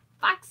says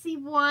Foxy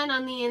 1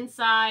 on the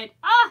inside.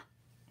 Ah!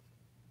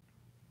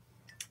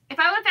 If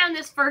I would have found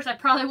this first, I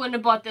probably wouldn't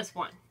have bought this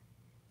one.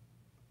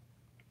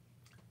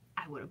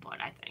 I would have bought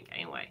it, I think,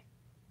 anyway.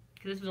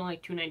 Because this was only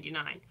 $2.99. This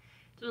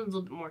one's a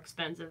little bit more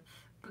expensive.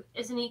 But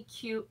isn't he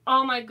cute?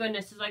 Oh my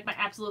goodness, this is like my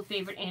absolute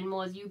favorite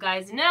animal. As you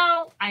guys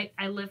know, I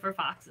live for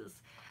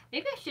foxes.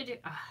 Maybe I should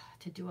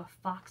do a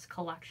fox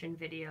collection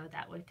video.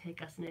 That would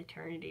take us an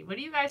eternity. What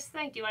do you guys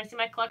think? Do you want to see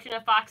my collection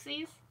of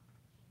foxies?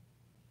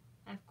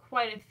 I have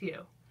quite a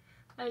few.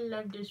 I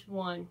love this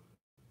one.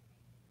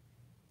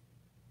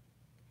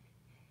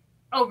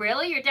 Oh,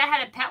 really? Your dad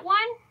had a pet one?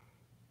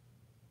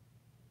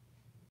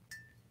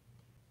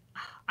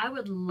 I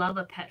would love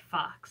a pet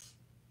fox.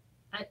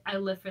 I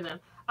live for them.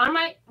 On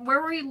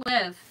where we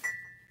live,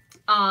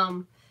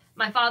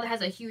 my father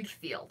has a huge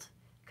field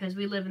because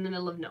we live in the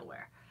middle of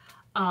nowhere.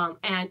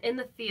 And in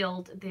the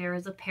field, there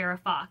is a pair of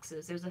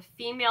foxes. There's a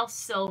female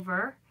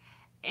silver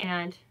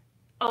and,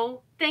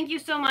 oh, thank you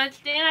so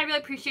much, Dan. I really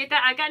appreciate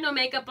that. I got no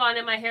makeup on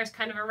and my hair's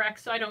kind of a wreck,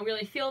 so I don't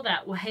really feel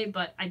that way,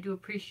 but I do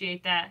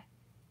appreciate that.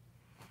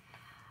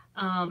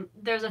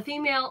 There's a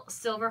female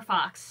silver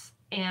fox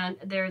and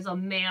there's a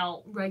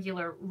male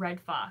regular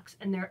red fox,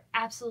 and they're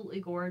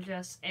absolutely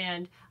gorgeous,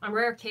 and on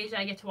rare occasion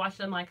I get to watch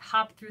them like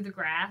hop through the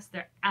grass.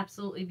 They're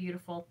absolutely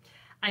beautiful.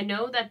 I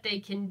know that they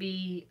can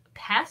be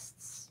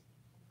pests.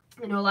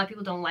 I know a lot of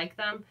people don't like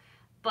them,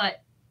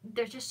 but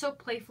they're just so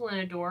playful and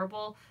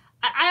adorable.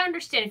 I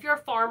understand if you're a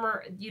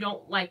farmer, you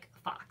don't like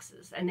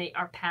foxes, and they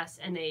are pests,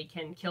 and they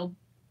can kill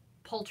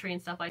poultry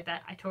and stuff like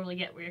that. I totally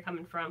get where you're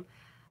coming from.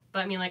 But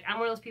I mean, like, I'm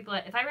one of those people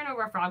that if I ran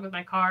over a frog with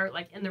my car,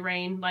 like in the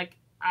rain, like,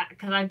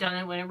 because I've done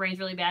it when it rains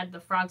really bad, the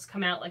frogs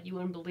come out like you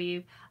wouldn't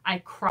believe. I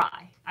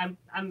cry.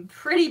 I'm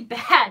pretty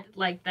bad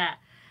like that.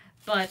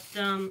 But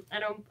I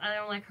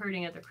don't like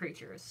hurting other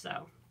creatures,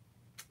 so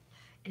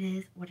it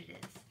is what it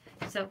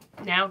is. So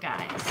now,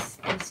 guys,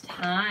 it's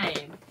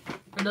time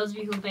for those of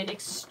you who've been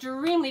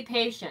extremely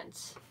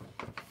patient.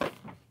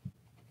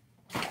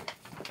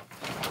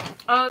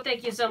 Oh,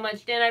 thank you so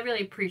much, Dan. I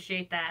really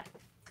appreciate that.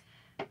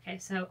 Okay,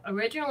 so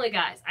originally,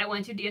 guys, I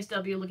went to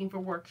DSW looking for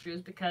work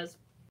shoes because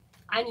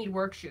I need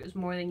work shoes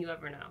more than you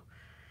ever know.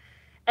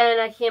 And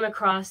I came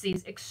across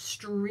these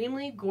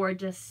extremely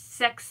gorgeous,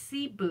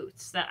 sexy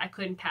boots that I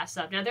couldn't pass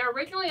up. Now, they're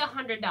originally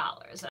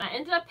 $100, and I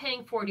ended up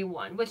paying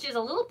 $41, which is a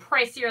little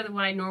pricier than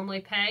what I normally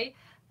pay,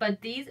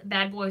 but these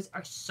bad boys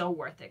are so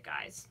worth it,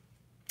 guys.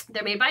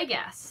 They're made by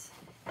Guess.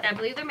 And I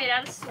believe they're made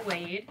out of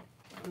suede.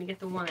 Let me get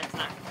the one that's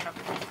not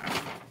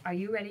covered. Are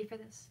you ready for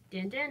this?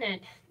 Dun, dun, dun.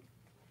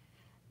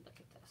 Look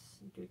at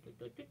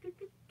this.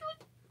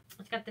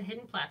 It's got the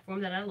hidden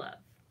platform that I love.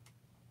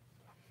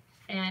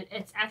 And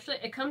it's actually,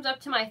 it comes up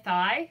to my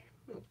thigh,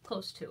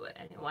 close to it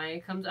anyway.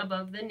 It comes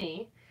above the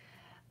knee.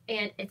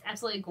 And it's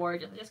absolutely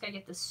gorgeous. I just gotta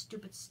get the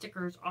stupid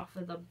stickers off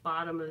of the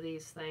bottom of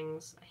these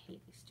things. I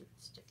hate these stupid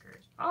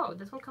stickers. Oh,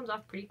 this one comes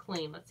off pretty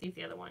clean. Let's see if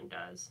the other one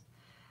does.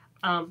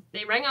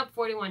 They rang up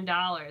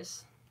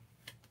 $41.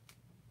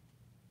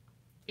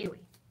 Ew.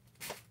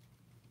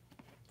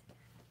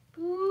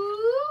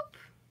 Boop.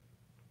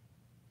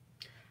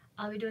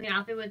 I'll be doing an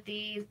outfit with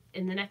these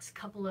in the next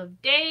couple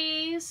of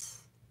days.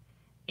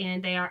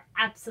 And they are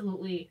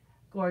absolutely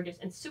gorgeous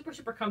and super,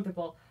 super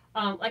comfortable.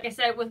 Like I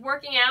said, with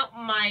working out,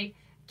 my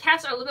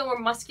calves are a little bit more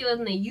muscular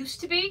than they used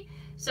to be.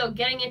 So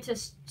getting into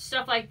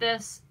stuff like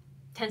this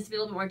tends to be a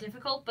little bit more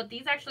difficult. But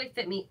these actually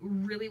fit me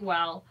really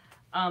well.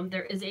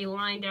 There is a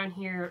line down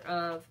here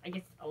of, I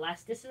guess,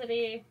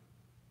 elasticity.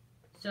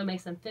 So it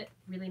makes them fit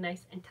really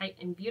nice and tight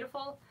and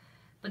beautiful.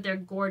 But they're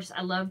gorgeous.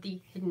 I love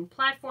the hidden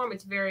platform.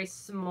 It's very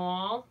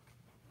small.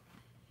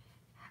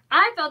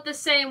 I felt the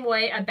same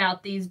way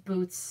about these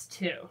boots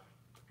too.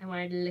 I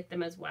wanted to lick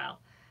them as well.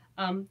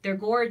 They're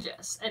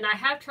gorgeous. And I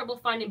have trouble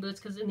finding boots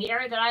because in the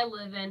area that I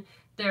live in,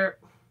 they're,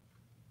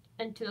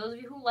 and to those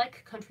of you who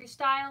like country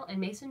style and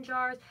mason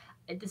jars,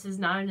 this is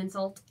not an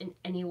insult in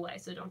any way,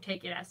 so don't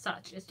take it as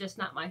such. It's just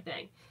not my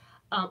thing.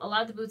 A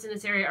lot of the boots in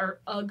this area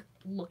are UGG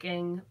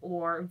looking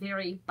or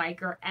very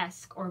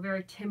biker-esque or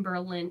very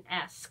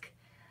Timberland-esque.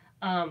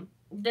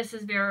 This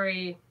is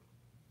very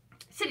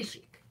city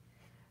chic.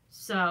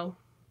 So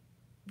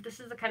this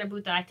is the kind of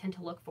boot that I tend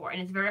to look for.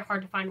 And it's very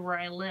hard to find where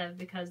I live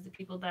because the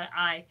people that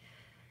I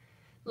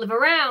live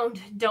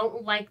around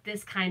don't like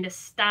this kind of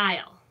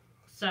style.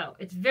 So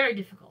it's very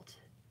difficult.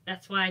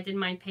 That's why I didn't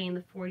mind paying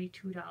the $42,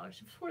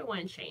 $41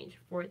 and change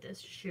for this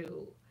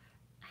shoe.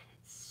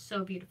 It's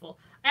so beautiful.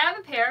 I have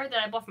a pair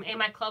that I bought from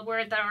AMI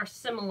Clubwear that are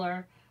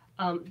similar.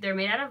 They're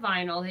made out of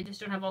vinyl. They just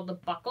don't have all the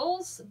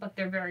buckles, but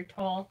they're very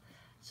tall.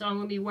 So I'm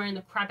going to be wearing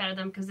the crap out of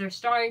them because they're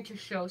starting to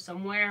show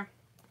some wear.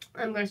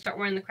 I'm going to start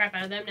wearing the crap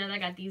out of them now that I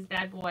got these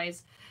bad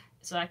boys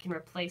so I can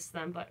replace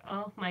them. But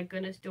oh my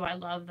goodness, do I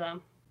love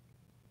them.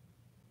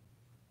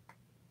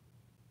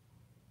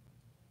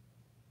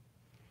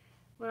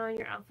 What on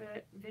your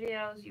outfit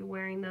videos? You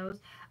wearing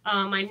those?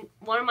 One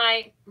of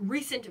my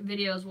recent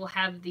videos will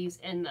have these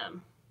in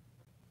them.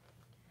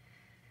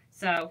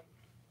 So,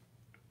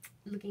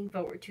 looking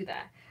forward to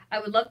that. I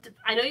would love to,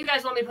 I know you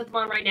guys want me to put them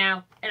on right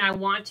now, and I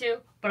want to,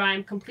 but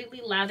I'm completely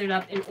lathered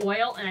up in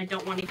oil, and I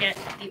don't want to get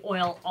the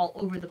oil all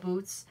over the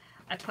boots.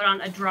 I put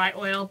on a dry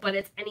oil, but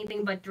it's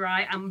anything but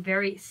dry. I'm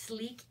very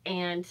sleek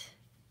and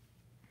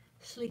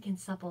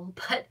supple,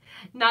 but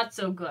not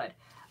so good.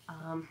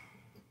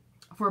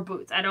 For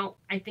boots.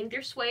 I think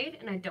they're suede,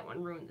 and I don't want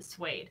to ruin the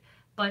suede.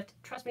 But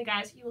trust me,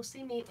 guys, you will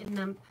see me in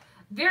them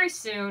very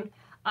soon.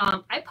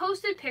 I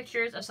posted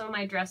pictures of some of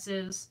my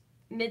dresses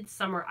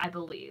midsummer, I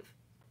believe.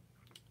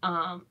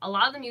 A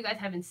lot of them you guys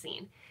haven't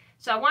seen.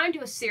 So I want to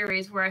do a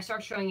series where I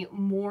start showing you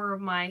more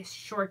of my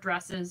short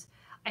dresses.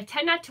 I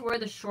tend not to wear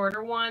the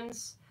shorter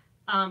ones.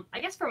 I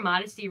guess for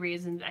modesty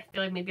reasons. I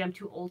feel like maybe I'm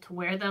too old to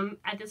wear them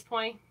at this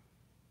point.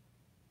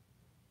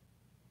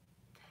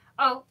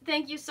 Oh,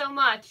 thank you so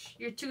much.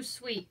 You're too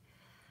sweet.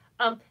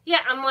 Yeah,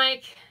 I'm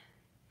like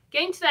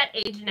getting to that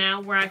age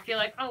now where I feel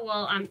like, oh,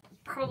 well, I'm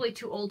probably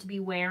too old to be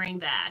wearing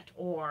that.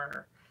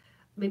 Or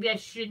maybe I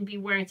shouldn't be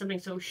wearing something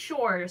so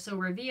short or so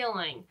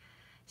revealing.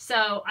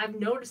 So I've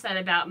noticed that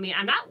about me.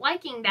 I'm not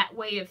liking that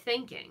way of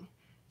thinking.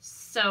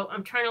 So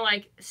I'm trying to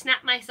like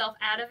snap myself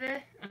out of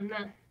it. I'm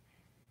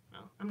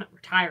not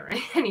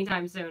retiring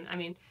anytime soon. I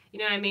mean, you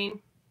know what I mean?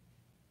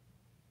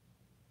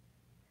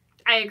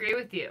 I agree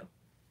with you.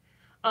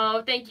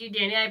 Oh, thank you,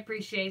 Danny. I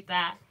appreciate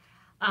that.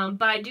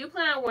 But I do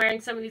plan on wearing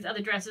some of these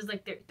other dresses.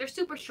 Like they're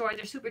super short,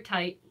 they're super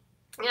tight.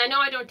 And I know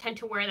I don't tend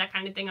to wear that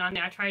kind of thing on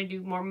there. I try to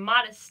do more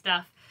modest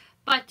stuff.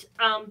 But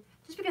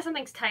just because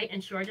something's tight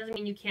and short doesn't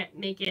mean you can't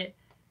make it,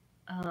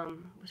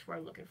 what's what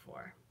I'm looking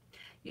for?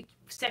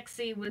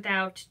 Sexy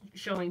without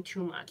showing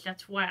too much.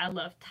 That's why I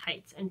love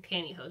tights and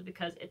pantyhose,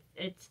 because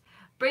it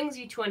brings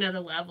you to another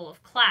level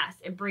of class.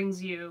 It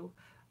brings you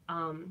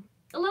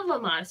a level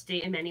of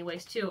modesty in many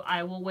ways too.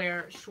 I will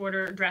wear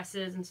shorter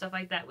dresses and stuff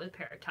like that with a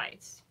pair of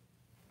tights.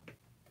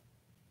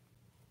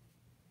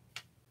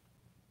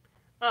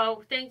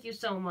 Oh, thank you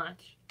so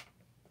much.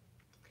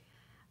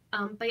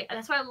 But yeah,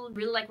 that's why I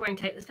really like wearing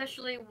tights,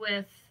 especially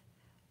with,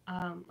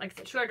 like I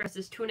said, short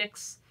dresses,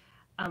 tunics,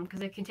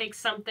 because it can take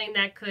something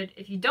that could,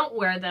 if you don't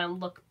wear them,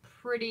 look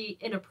pretty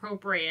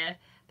inappropriate.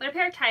 But a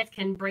pair of tights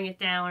can bring it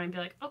down and be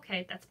like,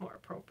 okay, that's more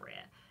appropriate.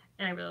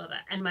 And I really love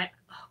that. And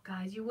oh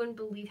guys, you wouldn't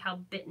believe how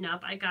bitten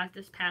up I got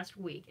this past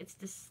week. It's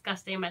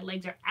disgusting. My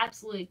legs are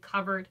absolutely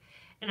covered.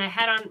 And I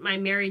had on my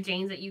Mary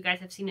Janes that you guys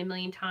have seen a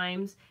million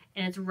times.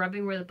 And it's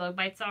rubbing where the bug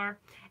bites are.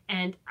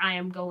 And I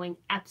am going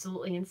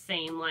absolutely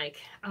insane. Like,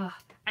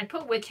 I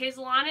put witch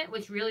hazel on it,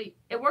 which really,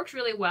 it works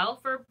really well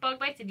for bug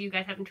bites if you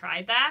guys haven't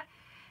tried that.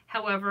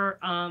 However,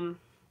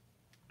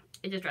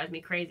 it just drives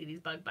me crazy, these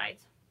bug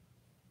bites.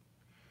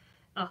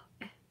 Oh,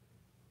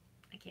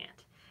 I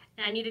can't.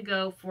 And I need to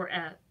go for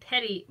a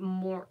pedi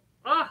more.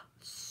 Oh,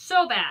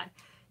 so bad.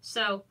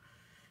 So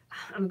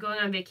I'm going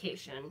on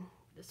vacation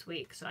this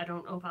week, so I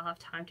don't know if I'll have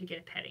time to get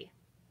a pedi.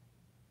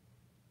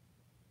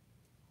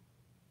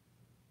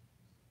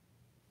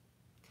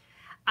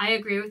 I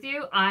agree with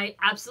you. I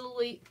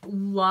absolutely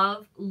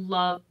love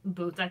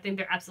boots. I think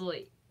they're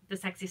absolutely the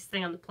sexiest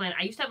thing on the planet.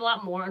 I used to have a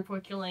lot more.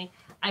 Unfortunately,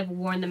 I've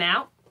worn them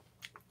out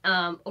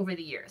over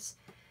the years.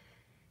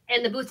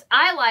 And the boots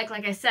I like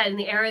I said, in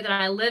the area that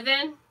I live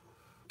in,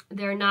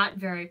 they're not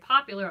very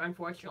popular,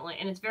 unfortunately.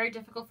 And it's very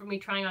difficult for me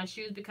trying on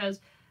shoes because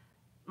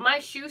my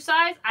shoe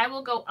size, I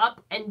will go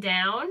up and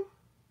down.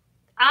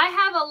 I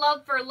have a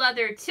love for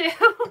leather, too.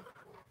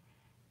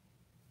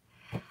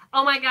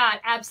 Oh, my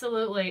God.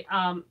 Absolutely.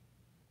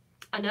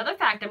 Another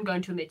fact I'm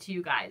going to admit to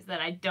you guys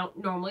that I don't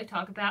normally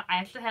talk about, I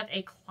actually have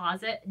a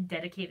closet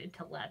dedicated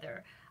to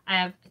leather. I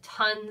have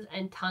tons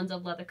and tons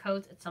of leather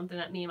coats. It's something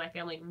that me and my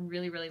family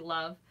really, really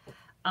love.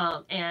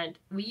 And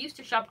we used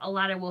to shop a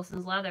lot at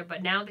Wilson's Leather,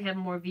 but now they have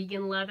more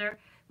vegan leather,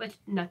 which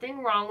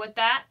nothing wrong with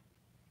that.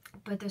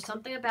 But there's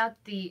something about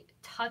the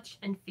touch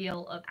and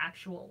feel of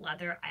actual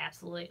leather. I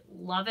absolutely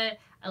love it.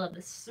 I love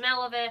the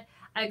smell of it.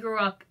 I grew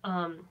up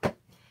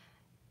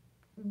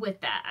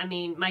with that. I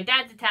mean, my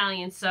dad's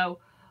Italian, so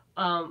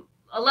a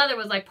leather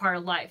was like part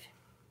of life.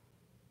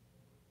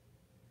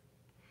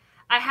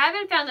 I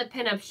haven't found the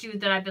pinup shoe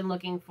that I've been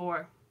looking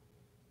for.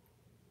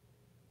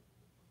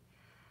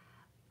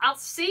 I'll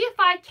see if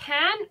I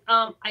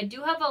can. I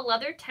do have a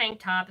leather tank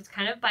top. It's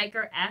kind of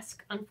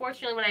biker-esque.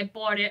 Unfortunately, when I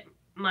bought it,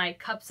 my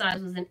cup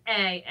size was an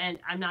A, and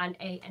I'm not an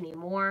A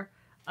anymore.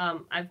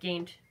 I've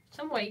gained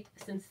some weight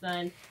since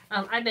then.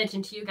 I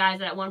mentioned to you guys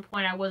that at one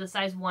point I was a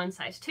size 1,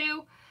 size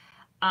 2.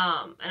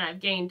 And I've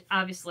gained,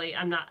 obviously,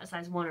 I'm not a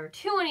size 1 or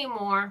 2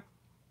 anymore.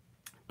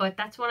 But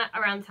that's when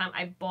around the time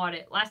I bought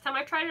it. Last time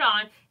I tried it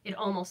on, it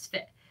almost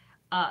fit.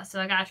 So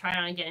I gotta try it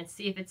on again and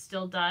see if it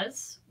still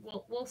does.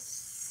 We'll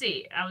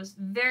see. I was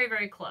very,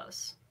 very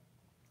close.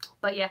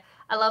 But yeah,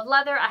 I love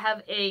leather. I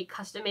have a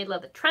custom-made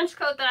leather trench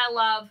coat that I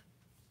love.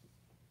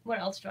 What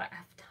else do I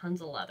have?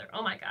 Tons of leather.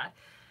 Oh my god.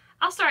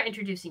 I'll start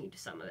introducing you to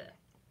some of it.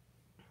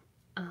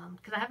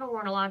 Because I haven't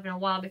worn a lot of it in a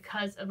while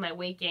because of my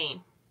weight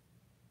gain.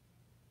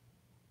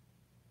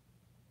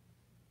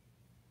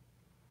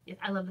 Yes,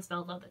 I love the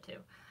smell of leather too.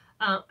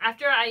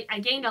 After I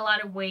gained a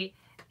lot of weight,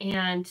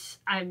 and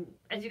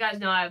as you guys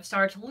know, I've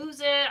started to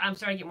lose it. I'm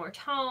starting to get more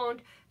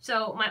toned.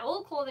 So my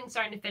old clothing's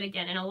starting to fit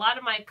again. And a lot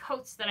of my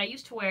coats that I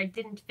used to wear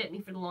didn't fit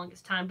me for the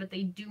longest time, but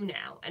they do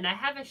now. And I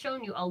haven't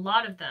shown you a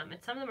lot of them.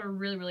 And some of them are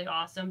really, really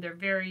awesome. They're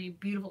very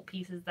beautiful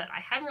pieces that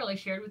I haven't really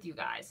shared with you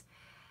guys.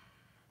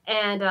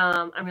 And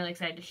I'm really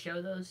excited to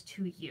show those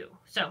to you.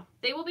 So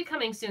they will be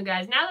coming soon,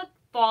 guys. Now that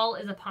fall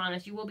is upon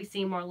us, you will be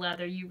seeing more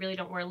leather. You really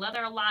don't wear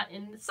leather a lot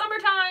in the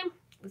summertime.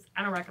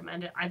 I don't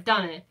recommend it. I've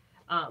done it.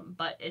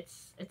 But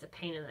it's a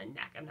pain in the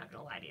neck. I'm not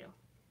going to lie to you.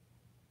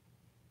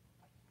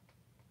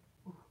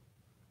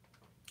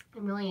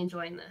 I'm really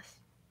enjoying this.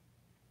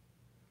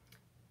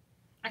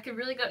 I could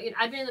really go,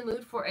 I've been in the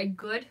mood for a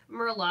good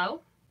Merlot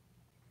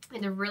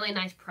and a really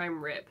nice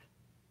prime rib.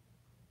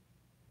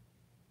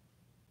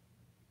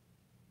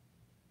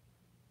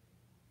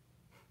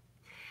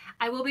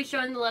 I will be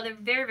showing the leather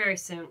very, very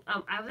soon.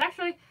 I was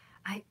actually,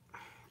 I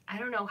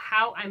don't know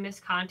how I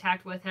missed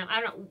contact with him.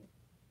 I don't know.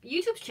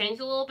 YouTube's changed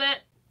a little bit,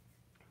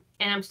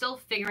 and I'm still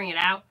figuring it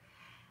out.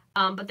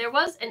 But there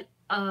was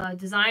a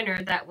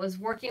designer that was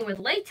working with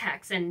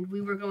latex, and we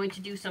were going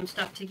to do some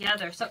stuff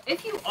together. So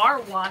if you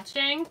are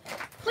watching,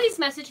 please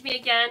message me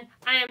again.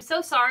 I am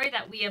so sorry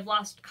that we have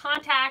lost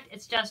contact.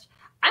 It's just,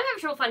 I'm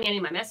having trouble finding any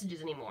of my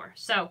messages anymore.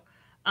 So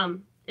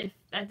if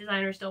that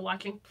designer is still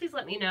watching, please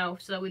let me know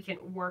so that we can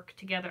work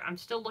together. I'm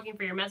still looking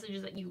for your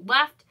messages that you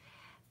left,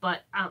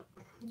 but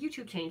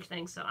YouTube changed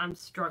things, so I'm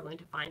struggling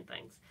to find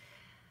things.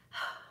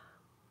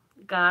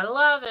 Gotta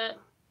love it.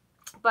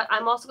 But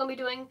I'm also going to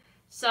be doing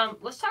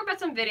let's talk about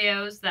some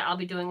videos that I'll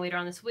be doing later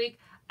on this week.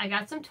 I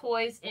got some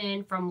toys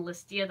in from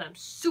Listia that I'm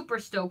super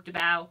stoked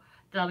about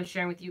that I'll be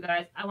sharing with you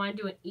guys. I want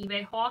to do an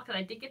eBay haul because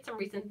I did get some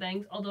recent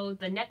things, although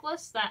the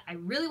necklace that I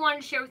really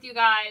wanted to share with you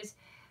guys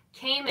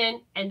came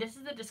in, and this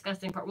is the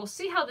disgusting part. We'll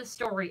see how this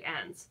story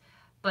ends.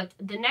 But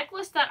the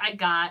necklace that I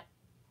got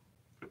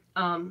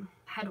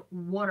had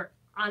water.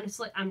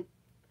 Honestly, I'm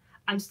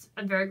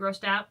very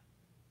grossed out.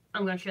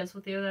 I'm going to share this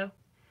with you, though.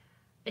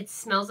 It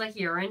smells like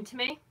urine to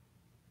me.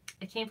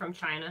 It came from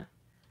China.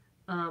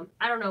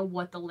 I don't know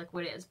what the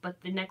liquid is, but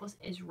the necklace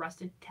is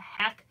rusted to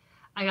heck.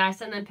 I gotta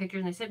send them pictures,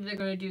 and they said they're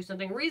going to do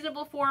something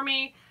reasonable for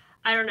me.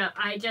 I don't know.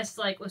 I just,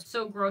 was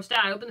so grossed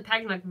out. I opened the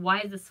package, I'm like,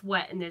 why is this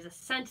wet? And there's a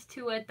scent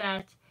to it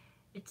that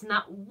it's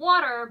not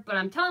water, but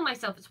I'm telling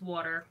myself it's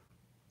water.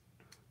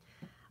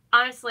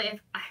 Honestly,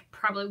 I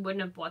probably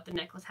wouldn't have bought the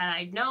necklace had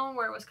I known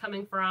where it was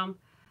coming from.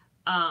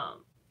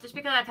 Just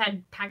because I've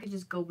had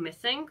packages go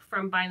missing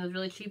from buying those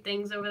really cheap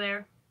things over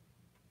there.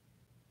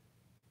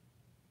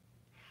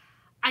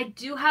 I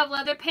do have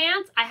leather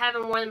pants. I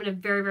haven't worn them in a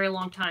very, very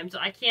long time, so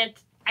I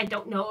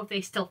don't know if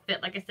they still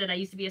fit. Like I said, I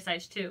used to be a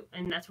size 2,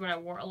 and that's when I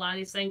wore a lot of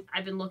these things.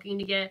 I've been looking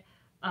to get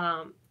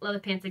leather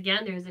pants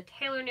again. There's a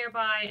tailor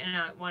nearby, and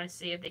I want to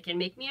see if they can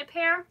make me a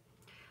pair,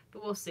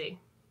 but we'll see.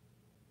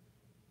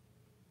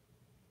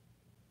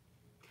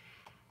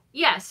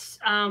 Yes,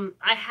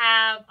 I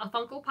have a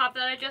Funko Pop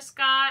that I just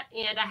got,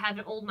 and I have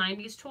an old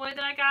 90s toy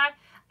that I got.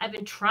 I've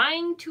been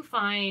trying to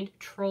find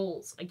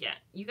Trolls again.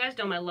 You guys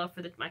know my love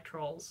for my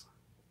Trolls.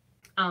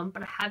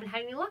 But I haven't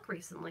had any luck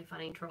recently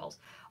finding Trolls.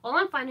 All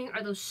I'm finding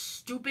are those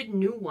stupid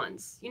new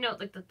ones. You know,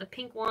 like the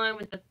pink one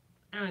with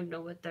I don't even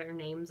know what their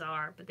names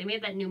are, but they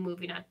made that new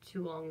movie not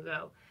too long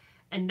ago.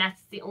 And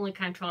that's the only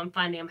kind of troll I'm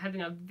finding. I'm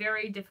having a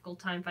very difficult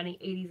time finding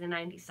 80s and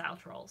 90s style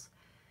Trolls.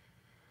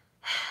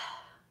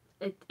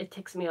 It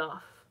ticks me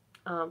off.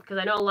 Because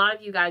I know a lot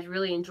of you guys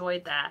really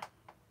enjoyed that.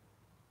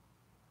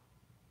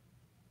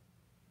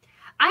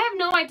 I have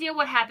no idea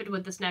what happened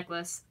with this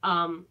necklace.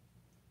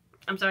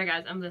 I'm sorry,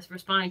 guys. I'm just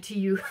responding to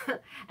you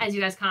as you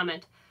guys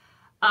comment.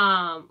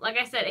 Like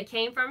I said, it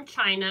came from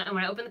China, and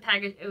when I opened the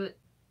package,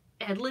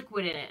 it had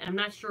liquid in it. And I'm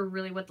not sure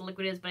really what the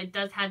liquid is, but it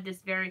does have this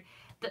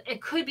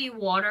it could be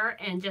water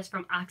and just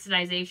from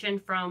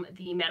oxidization from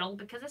the metal,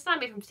 because it's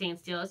not made from stainless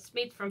steel. It's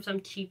made from some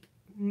cheap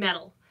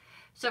metal.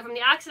 So from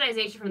the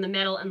oxidization from the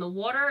metal and the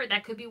water,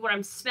 that could be what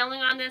I'm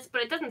smelling on this,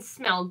 but it doesn't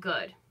smell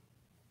good.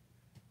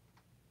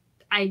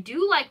 I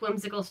do like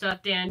whimsical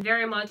stuff, Dan,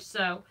 very much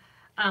so.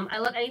 I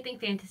love anything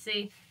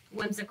fantasy,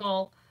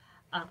 whimsical.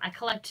 I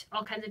collect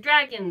all kinds of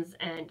dragons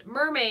and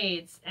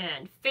mermaids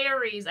and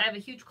fairies. I have a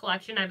huge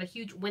collection. I have a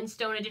huge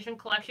Windstone edition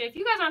collection. If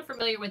you guys aren't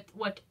familiar with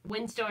what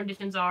Windstone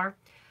editions are,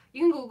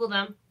 you can Google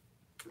them.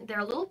 They're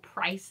a little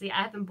pricey.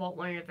 I haven't bought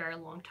one in a very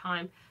long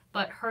time,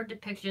 but her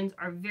depictions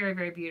are very,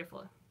 very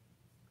beautiful.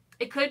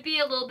 It could be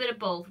a little bit of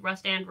both,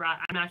 rust and rot.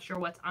 I'm not sure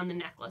what's on the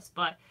necklace,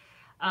 but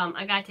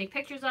I gotta take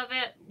pictures of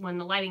it when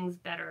the lighting's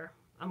better.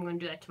 I'm going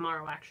to do that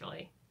tomorrow,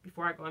 actually,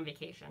 before I go on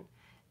vacation.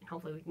 And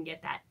hopefully we can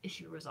get that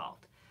issue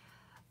resolved.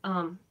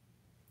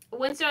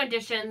 Windstone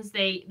editions,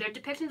 their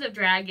depictions of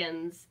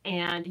dragons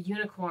and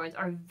unicorns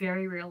are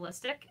very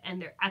realistic,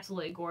 and they're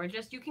absolutely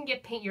gorgeous. You can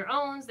paint your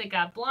own. They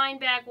got blind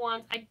bag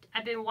ones.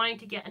 I've been wanting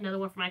to get another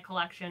one for my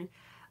collection.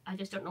 I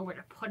just don't know where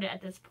to put it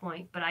at this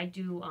point, but I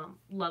do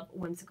love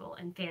whimsical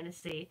and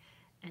fantasy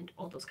and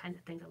all those kinds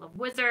of things. I love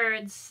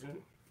wizards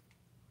and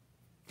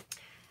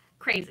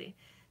crazy.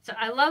 So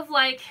I love,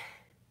 like,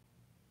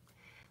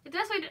 the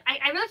best way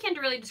I really can't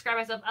really describe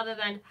myself other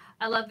than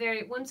I love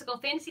very whimsical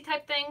fantasy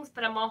type things,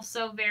 but I'm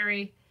also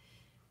very,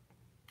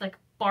 like,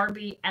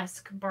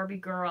 Barbie-esque, Barbie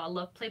girl. I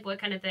love Playboy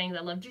kind of things.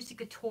 I love Juicy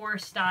Couture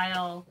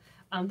style.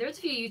 There's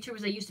a few YouTubers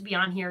that used to be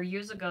on here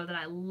years ago that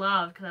I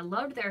loved because I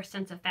loved their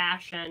sense of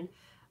fashion.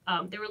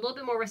 They were a little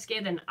bit more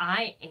risque than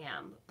I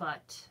am,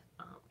 but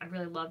I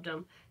really loved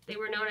them. They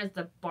were known as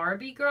the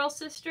Barbie Girl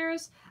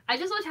Sisters. I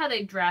just loved how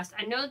they dressed.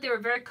 I know that they were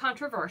very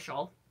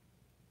controversial,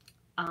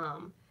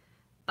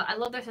 but I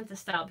love their sense of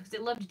style because they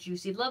loved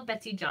Juicy, they loved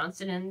Betsey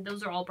Johnson, and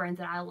those are all brands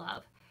that I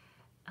love.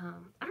 I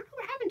don't know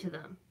what happened to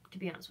them, to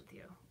be honest with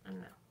you. I don't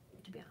know,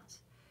 to be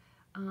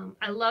honest.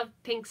 I love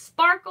Pink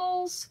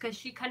Sparkles because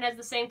she kind of has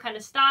the same kind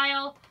of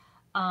style.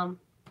 I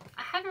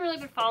haven't really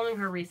been following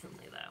her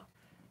recently, though.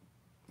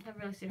 I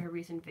haven't really seen her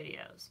recent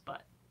videos,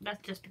 but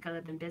that's just because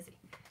I've been busy.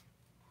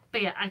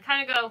 But yeah, I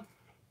kind of go,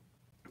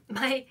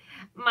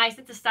 my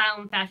sense of style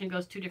and fashion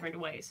goes two different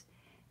ways.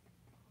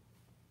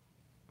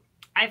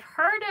 I've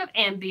heard of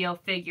Ambio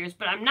figures,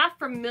 but I'm not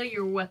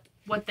familiar with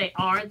what they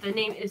are. The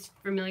name is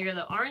familiar,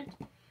 though, aren't?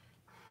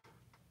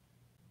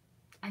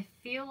 I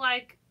feel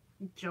like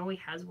Joey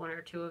has one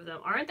or two of them.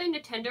 Aren't they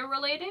Nintendo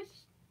related?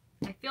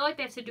 I feel like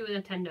they have to do with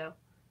Nintendo.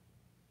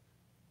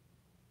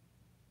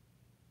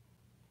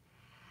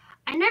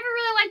 I never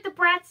really liked the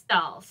Bratz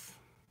dolls.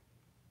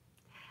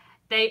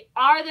 They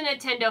are the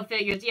Nintendo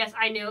figures. Yes,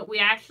 I knew it. We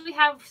actually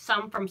have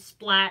some from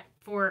Splat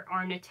for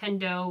our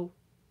Nintendo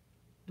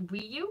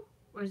Wii U.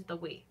 Or is it the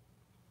Wii?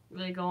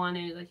 Really go on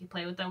and like you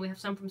play with them. We have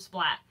some from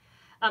Splat.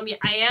 Yeah,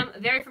 I am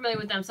very familiar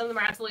with them. Some of them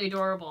are absolutely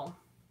adorable.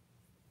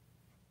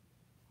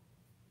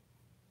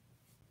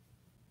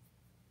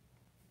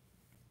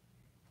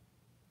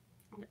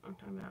 I'm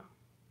talking about.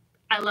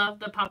 I love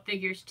the pop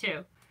figures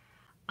too.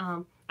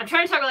 I'm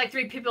trying to talk about like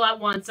 3 people at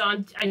once, so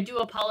I do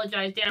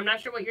apologize, Dan. I'm not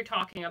sure what you're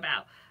talking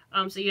about.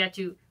 So you have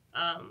to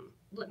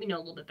let me know a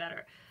little bit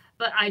better.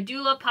 But I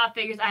do love pop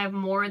figures. I have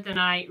more than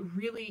I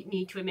really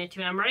need to admit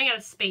to, and I'm running out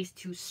of space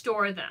to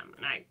store them.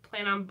 And I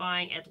plan on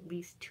buying at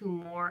least 3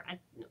 more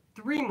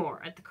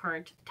at the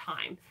current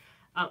time.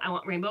 I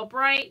want Rainbow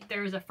Bright.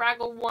 There's a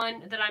Fraggle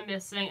one that I'm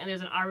missing, and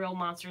there's an Ariel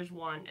Monsters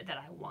one that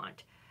I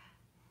want.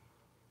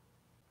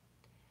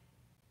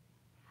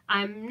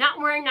 I'm not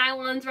wearing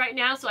nylons right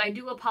now, so I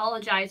do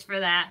apologize for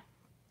that.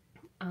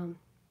 And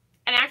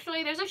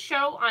actually, there's a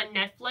show on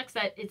Netflix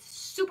that it's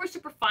super,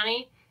 super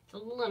funny. It's a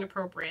little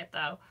inappropriate,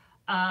 though.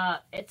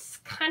 It's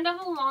kind of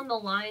along the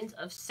lines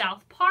of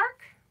South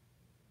Park.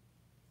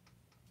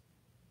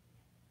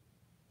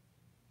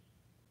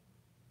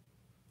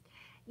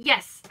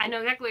 Yes, I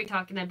know exactly what you're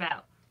talking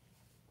about.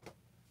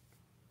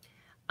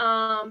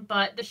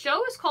 But the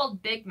show is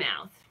called Big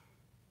Mouth.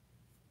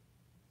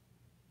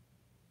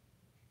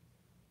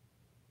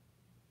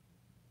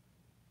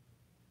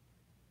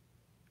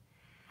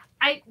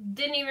 I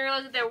didn't even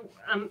realize that there,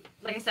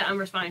 like I said, I'm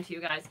responding to you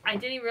guys. I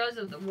didn't even realize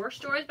that there were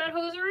stories about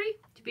hosiery,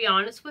 to be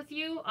honest with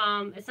you.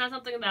 It's not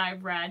something that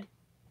I've read.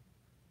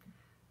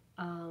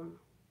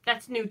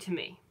 That's new to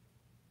me.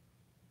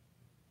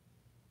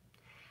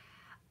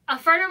 A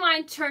friend of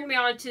mine turned me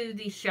on to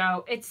the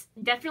show. It's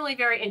definitely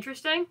very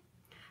interesting,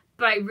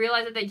 but I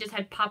realized that they just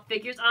had pop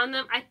figures on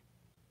them.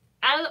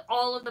 Out of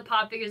all of the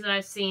pop figures that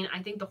I've seen,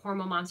 I think the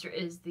Hormone Monster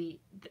is the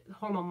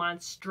Hormone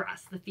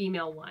Monstress, the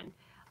female one.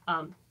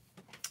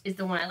 Is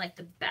the one I like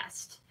the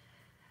best.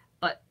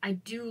 But I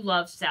do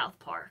love South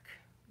Park.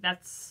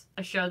 That's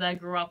a show that I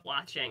grew up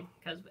watching.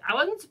 Because I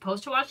wasn't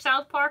supposed to watch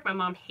South Park. My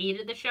mom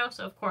hated the show,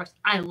 so of course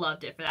I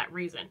loved it for that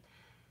reason.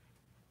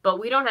 But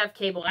we don't have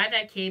cable. I've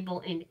had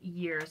cable in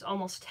years.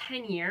 Almost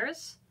 10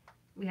 years.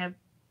 We have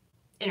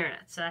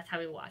internet, so that's how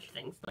we watch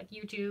things. Like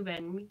YouTube,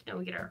 and we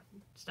get our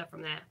stuff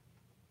from that.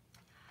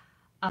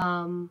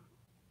 I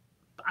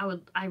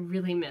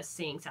really miss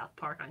seeing South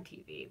Park on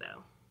TV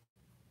though.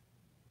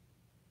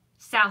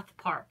 South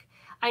Park.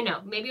 I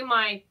know, maybe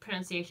my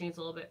pronunciation is a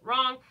little bit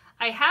wrong.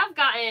 I have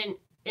gotten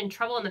in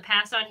trouble in the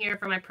past on here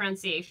for my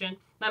pronunciation.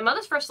 My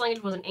mother's first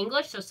language wasn't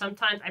English, so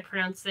sometimes I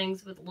pronounce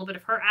things with a little bit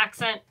of her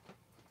accent.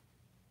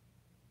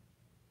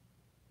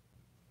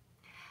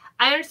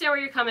 I understand where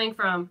you're coming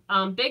from.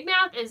 Big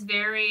Mouth is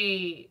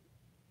very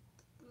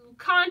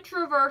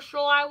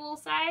controversial, I will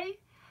say.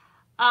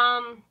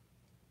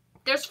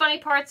 There's funny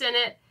parts in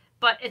it,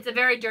 but it's a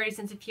very dirty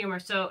sense of humor.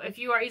 So if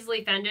you are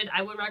easily offended,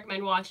 I wouldn't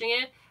recommend watching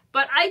it.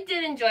 But I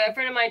did enjoy it. A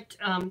friend of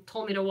mine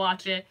told me to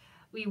watch it.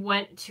 We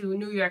went to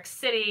New York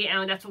City,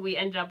 and that's what we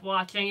ended up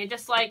watching. It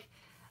just like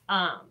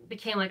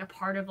became like a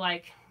part of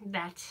like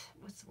that.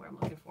 What's the word I'm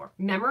looking for?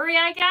 Memory,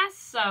 I guess.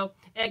 So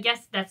I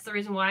guess that's the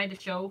reason why the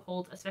show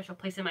holds a special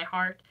place in my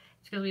heart.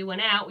 It's because we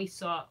went out, we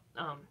saw,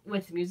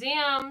 went to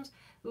museums,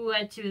 we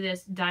went to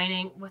this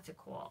dining. What's it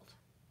called?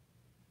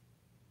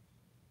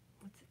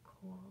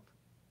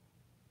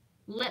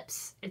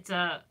 Lips. It's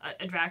a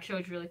drag show.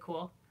 It's really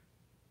cool.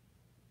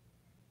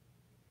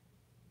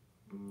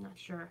 I'm not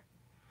sure.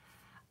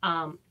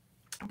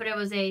 But it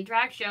was a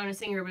drag show and a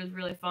singer. It was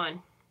really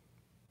fun.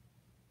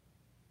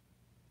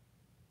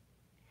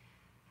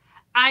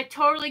 I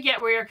totally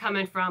get where you're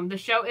coming from. The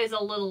show is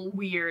a little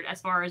weird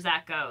as far as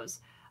that goes.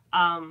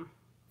 I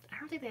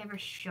don't think they ever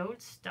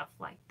showed stuff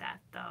like that,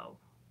 though.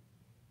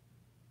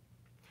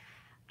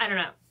 I don't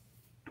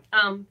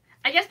know.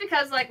 I guess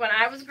because, like, when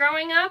I was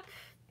growing up,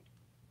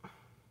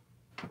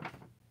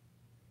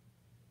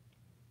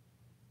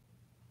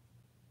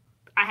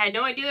 I had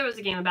no idea there was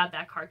a game about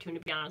that cartoon, to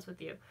be honest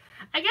with you.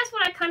 I guess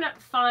what I kind of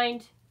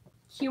find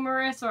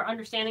humorous or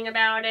understanding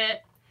about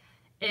it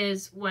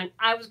is when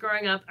I was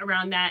growing up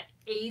around that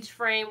age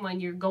frame when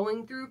you're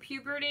going through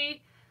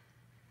puberty,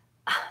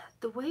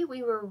 the way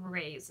we were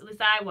raised, at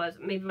least I was,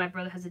 maybe my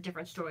brother has a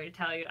different story to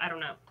tell you, I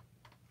don't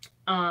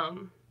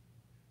know,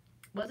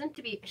 wasn't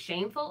to be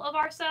shameful of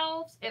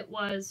ourselves. It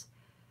was,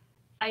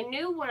 I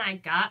knew when I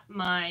got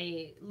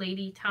my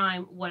lady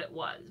time what it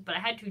was, but I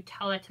had to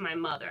tell that to my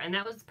mother, and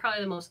that was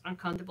probably the most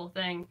uncomfortable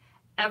thing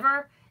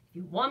ever. If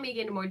you want me to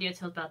get into more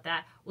details about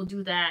that, we'll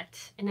do that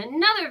in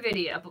another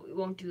video, but we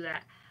won't do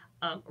that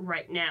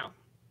right now.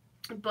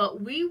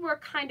 But we were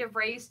kind of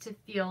raised to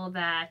feel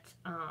that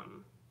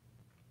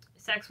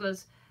sex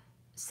was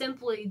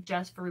simply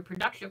just for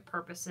reproductive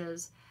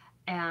purposes,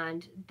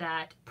 and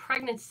that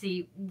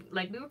pregnancy,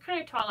 like, we were kind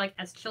of taught, like,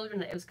 as children,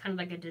 that it was kind of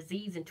like a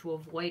disease and to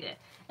avoid it.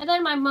 And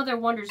then my mother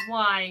wonders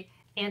why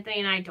Anthony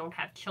and I don't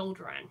have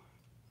children.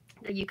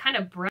 That you kind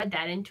of bred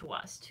that into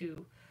us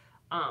to,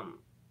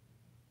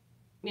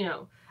 you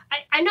know,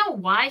 I know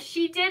why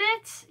she did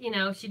it. You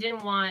know, she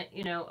didn't want,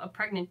 you know, a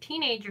pregnant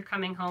teenager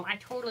coming home. I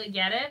totally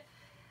get it.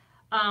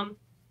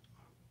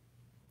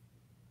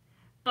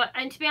 But,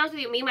 and to be honest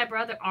with you, me and my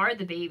brother are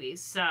the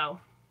babies,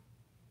 so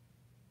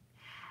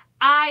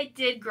I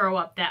did grow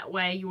up that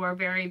way. You are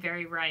very,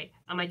 very right.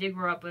 I did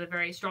grow up with a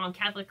very strong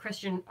Catholic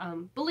Christian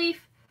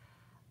belief.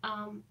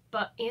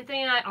 But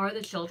Anthony and I are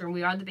the children.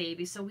 We are the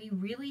babies. So we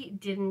really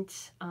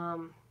didn't,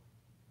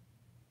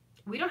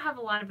 we don't have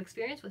a lot of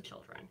experience with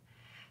children.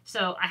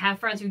 So I have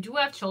friends who do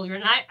have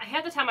children. And I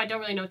had the time I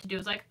don't really know what to do.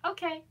 It's like,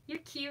 okay, you're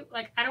cute.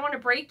 Like, I don't want to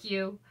break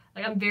you.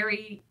 Like,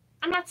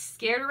 I'm not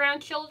scared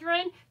around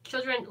children.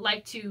 Children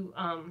like to,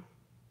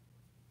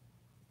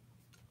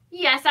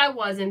 yes, I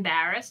was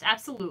embarrassed.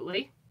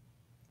 Absolutely.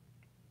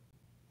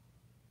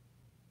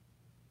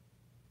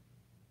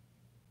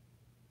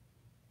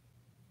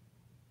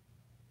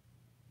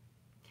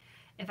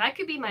 If I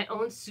could be my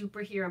own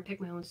superhero and pick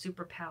my own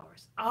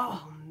superpowers.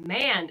 Oh,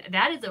 man,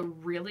 that is a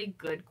really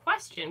good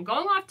question.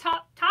 Going off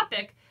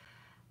topic,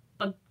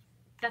 but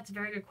that's a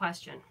very good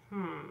question.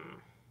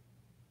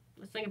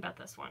 Let's think about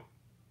this one.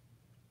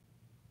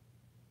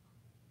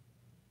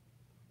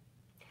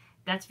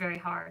 That's very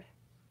hard.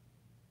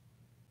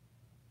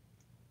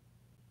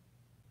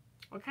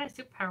 What kind of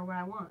superpower would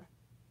I want?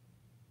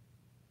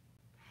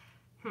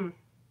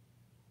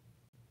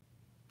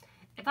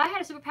 If I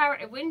had a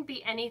superpower, it wouldn't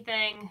be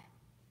anything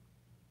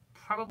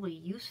probably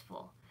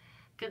useful.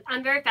 Because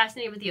I'm very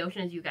fascinated with the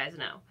ocean, as you guys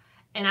know.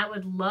 And I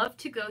would love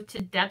to go to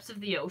depths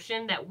of the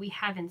ocean that we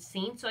haven't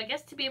seen. So I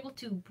guess to be able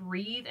to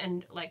breathe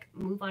and, like,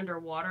 move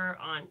underwater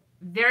on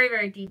very,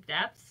 very deep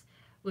depths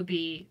would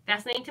be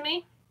fascinating to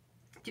me.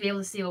 To be able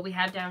to see what we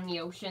have down in the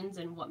oceans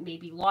and what may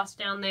be lost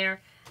down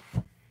there.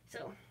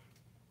 So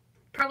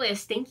probably a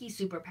stinky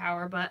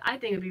superpower, but I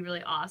think it would be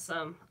really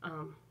awesome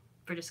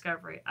for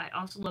discovery. I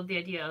also love the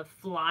idea of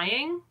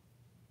flying,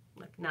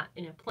 like not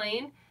in a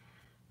plane.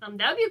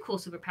 That would be a cool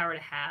superpower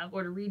to have,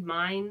 or to read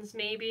minds,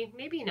 maybe.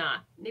 Maybe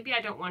not. Maybe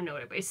I don't want to know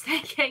what everybody's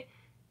thinking.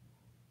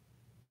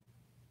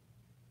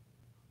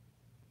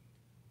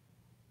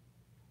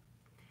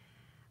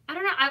 I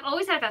don't know. I've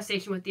always had a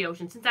fascination with the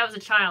ocean since I was a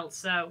child,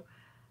 so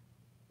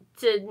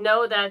to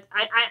know that,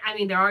 I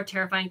mean, there are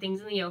terrifying things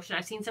in the ocean.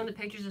 I've seen some of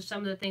the pictures of some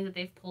of the things that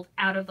they've pulled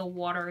out of the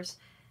waters.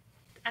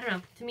 I don't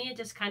know. To me, it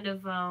just kind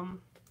of, what's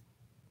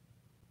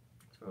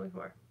really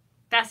for?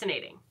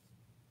 Fascinating.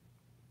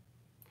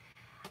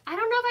 I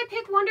don't know if I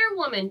pick Wonder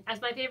Woman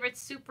as my favorite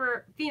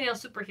female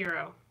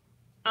superhero.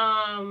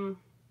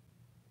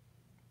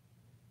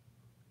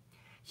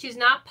 She's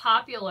not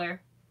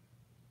popular,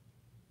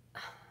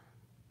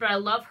 but I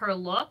love her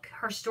look.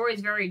 Her story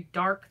is very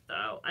dark,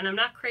 though, and I'm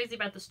not crazy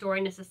about the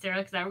story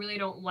necessarily because I really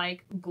don't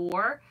like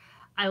gore.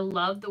 I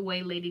love the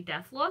way Lady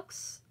Death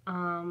looks.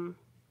 Not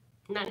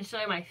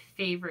necessarily my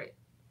favorite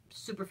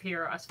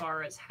superhero as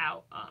far as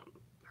how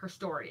her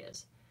story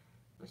is.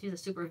 She's a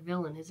super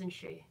villain, isn't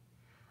she?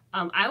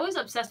 I was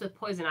obsessed with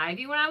Poison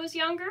Ivy when I was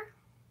younger.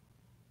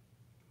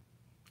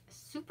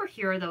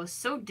 Superhero, though, is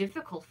so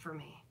difficult for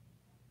me.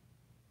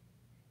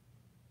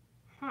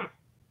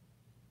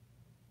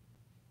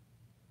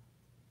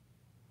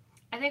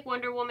 I think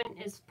Wonder Woman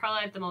is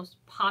probably like the most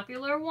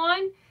popular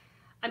one.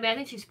 I mean, I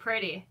think she's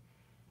pretty.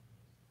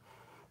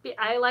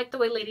 I like the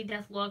way Lady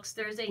Death looks.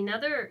 There's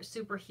another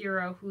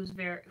superhero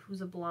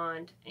who's a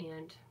blonde,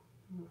 and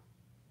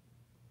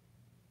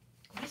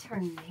what is her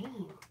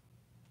name?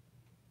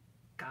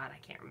 God, I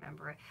can't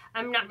remember it.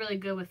 I'm not really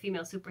good with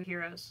female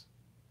superheroes.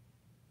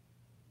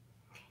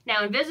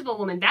 Now, Invisible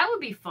Woman, that would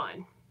be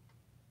fun.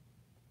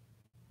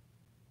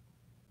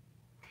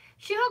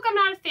 She-Hulk I'm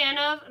not a fan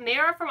of.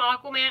 Mera from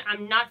Aquaman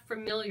I'm not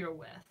familiar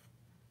with.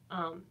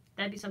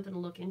 That'd be something to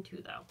look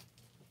into, though.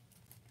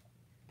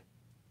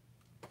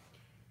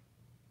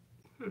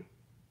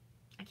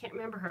 I can't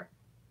remember her.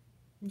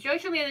 Joe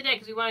showed me the other day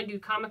because we wanted to do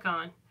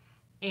Comic-Con.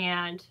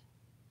 And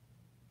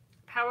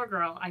Power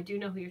Girl, I do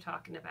know who you're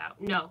talking about.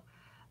 No.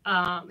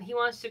 He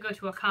wants to go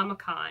to a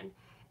Comic-Con.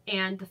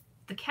 And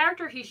the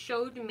character he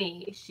showed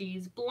me,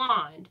 she's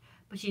blonde,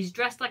 but she's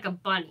dressed like a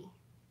bunny.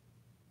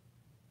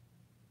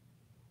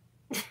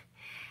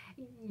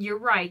 You're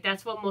right.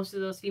 That's what most of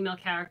those female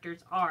characters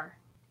are.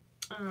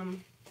 Now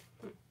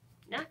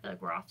I feel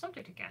like we're off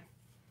subject again.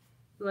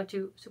 We went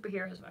to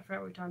superheroes. I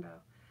forgot what we were talking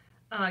about.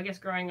 I guess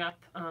growing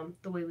up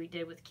the way we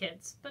did with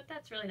kids. But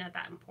that's really not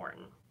that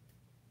important.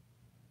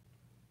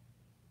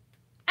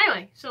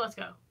 Anyway, so let's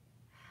go.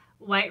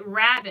 White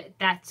Rabbit.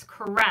 That's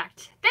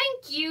correct.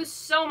 Thank you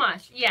so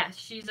much. Yes,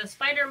 she's a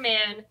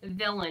Spider-Man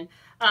villain.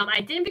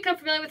 I didn't become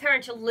familiar with her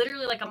until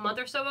literally like a month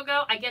or so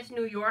ago. I guess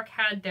New York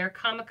had their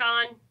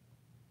Comic-Con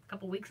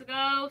couple weeks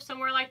ago,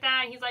 somewhere like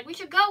that. And he's like, we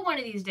should go one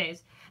of these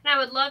days. And I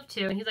would love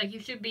to. And he's like, you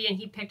should be. And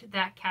he picked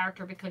that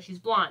character because she's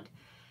blonde.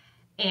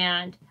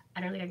 And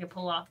I don't think I can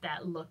pull off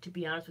that look, to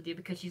be honest with you,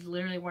 because she's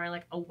literally wearing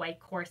like a white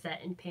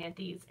corset and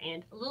panties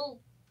and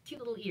cute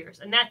little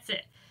ears. And that's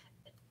it.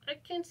 I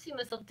can't see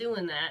myself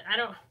doing that.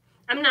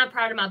 I'm not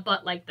proud of my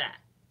butt like that.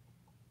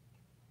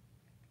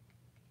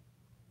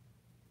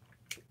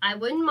 I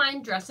wouldn't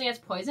mind dressing as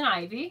Poison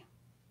Ivy,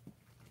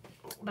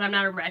 but I'm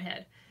not a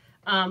redhead.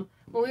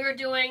 When we were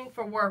doing,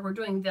 for work, we're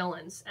doing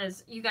villains.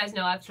 As you guys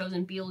know, I've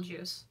chosen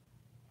Beetlejuice.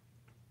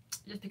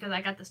 Just because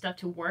I got the stuff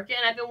to work in.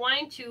 I've been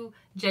wanting to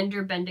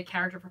gender bend a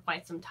character for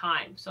quite some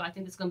time. So I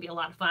think it's going to be a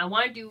lot of fun. I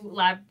want to do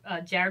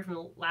Jared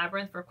from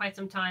Labyrinth for quite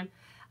some time.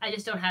 I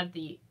just don't have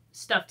the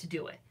stuff to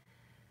do it.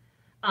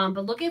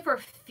 But looking for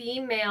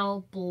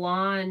female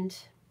blonde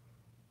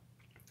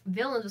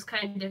villains was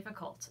kind of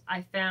difficult.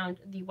 I found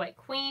the White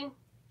Queen.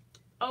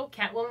 Oh,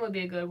 Catwoman would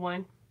be a good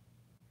one.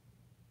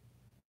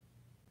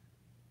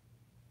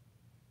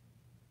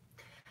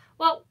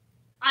 Well,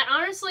 I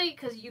honestly,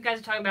 because you guys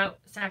are talking about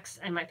sex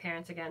and my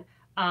parents again,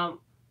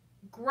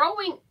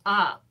 growing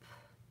up,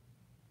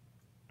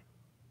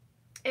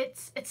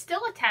 it's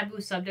still a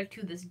taboo subject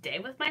to this day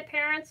with my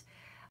parents.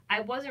 I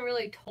wasn't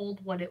really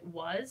told what it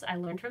was. I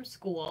learned from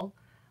school.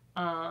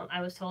 I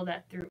was told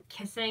that through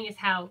kissing is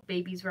how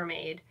babies were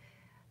made.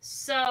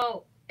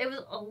 So it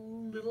was a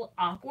little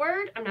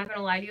awkward. I'm not going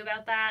to lie to you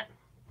about that.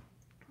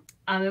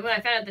 And when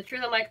I found out the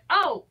truth, I'm like,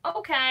 oh,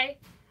 okay.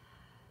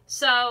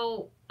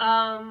 So, me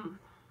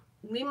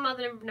and my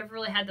mother never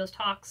really had those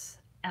talks.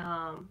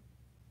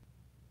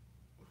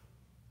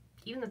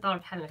 Even the thought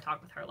of having a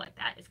talk with her like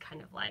that is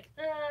kind of like,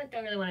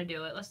 don't really want to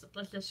do it. Let's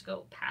just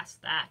go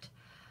past that.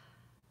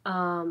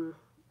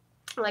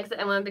 Like I said,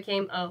 and when I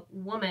became a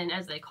woman,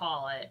 as they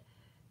call it,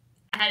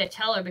 I had to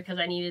tell her because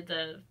I needed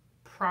the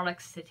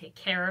products to take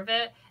care of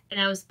it. And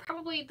that was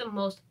probably the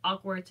most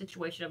awkward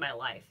situation of my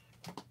life.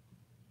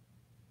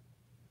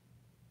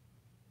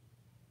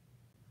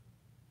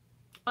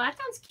 Well, that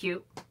sounds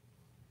cute.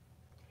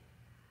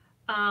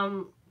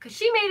 Because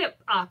she made it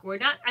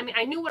awkward.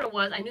 I knew what it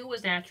was. I knew it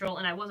was natural,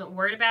 and I wasn't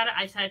worried about it.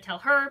 I just had to tell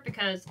her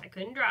because I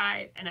couldn't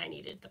drive, and I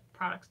needed the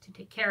products to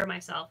take care of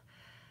myself.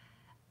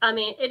 I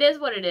mean, it is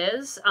what it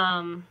is.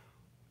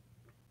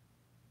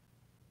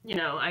 You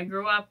know, I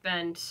grew up,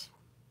 and,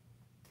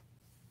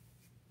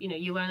 you know,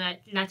 you learn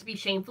that not to be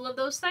shameful of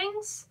those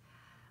things.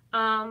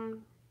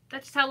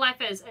 That's just how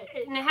life is.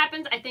 And it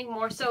happens, I think,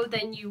 more so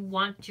than you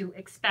want to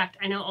expect.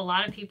 I know a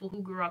lot of people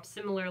who grew up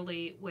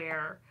similarly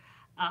where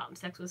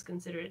sex was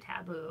considered a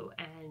taboo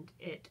and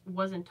it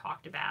wasn't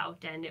talked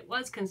about and it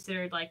was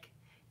considered like,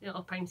 you know,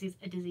 pregnancy is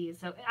a disease.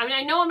 So, I mean,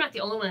 I know I'm not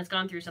the only one that's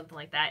gone through something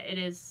like that. It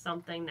is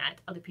something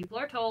that other people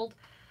are told.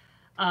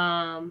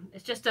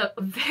 It's just a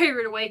very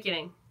rude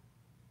awakening.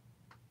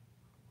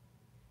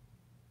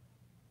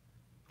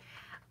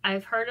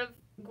 I've heard of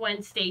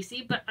Gwen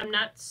Stacy, but I'm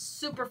not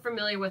super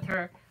familiar with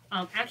her.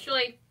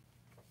 Actually,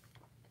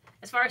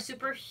 as far as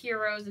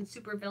superheroes and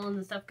supervillains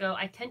and stuff go,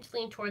 I tend to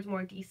lean towards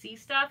more DC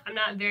stuff. I'm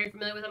not very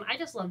familiar with them. I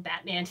just love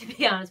Batman, to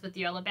be honest with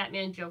you. I love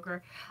Batman and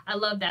Joker. I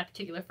love that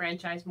particular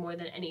franchise more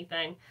than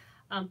anything.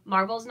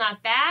 Marvel's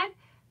not bad,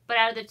 but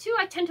out of the two,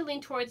 I tend to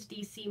lean towards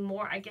DC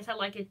more. I guess I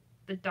like it,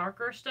 the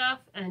darker stuff,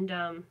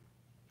 and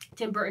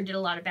Tim Burton did a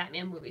lot of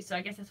Batman movies, so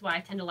I guess that's why I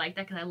tend to like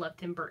that, because I love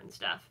Tim Burton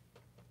stuff.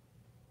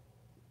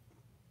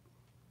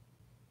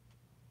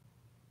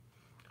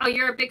 Oh,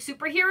 you're a big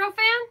superhero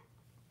fan?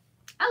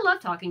 I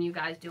love talking to you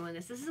guys doing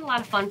this. This is a lot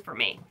of fun for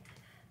me.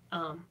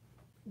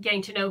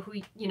 Getting to know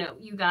who,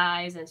 you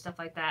guys and stuff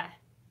like that.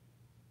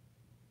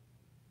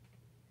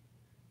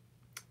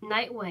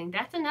 Nightwing.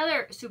 That's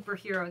another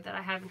superhero that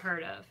I haven't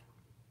heard of.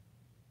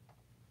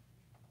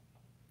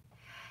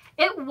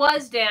 It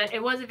was, Dan.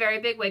 It was a very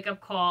big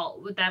wake-up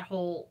call with that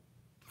whole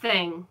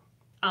thing.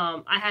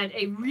 I had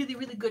a really,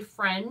 really good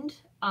friend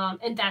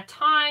in that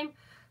time.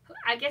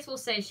 I guess we'll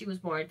say she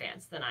was more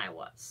advanced than I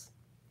was.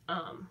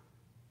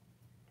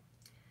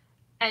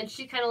 And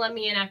she kind of let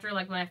me in after,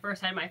 like, when I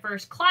first had my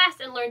first class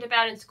and learned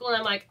about it in school. And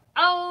I'm like,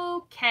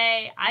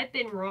 okay, I've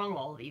been wrong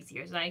all these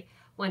years. I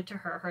went to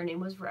her. Her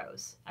name was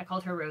Rose. I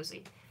called her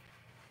Rosie.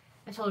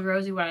 I told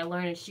Rosie what I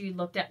learned, and she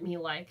looked at me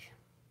like,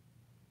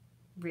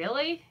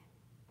 really?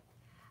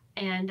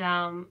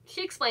 And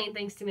she explained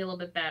things to me a little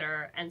bit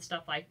better and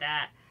stuff like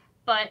that.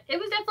 But it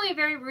was definitely a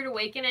very rude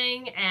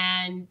awakening,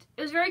 and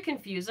it was very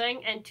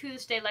confusing. And to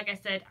this day, like I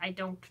said, I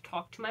don't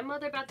talk to my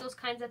mother about those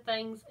kinds of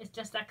things. It's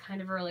just that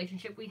kind of a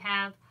relationship we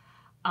have.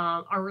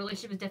 Our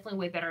relationship is definitely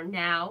way better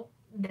now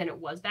than it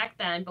was back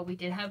then, but we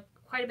did have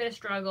quite a bit of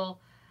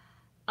struggle.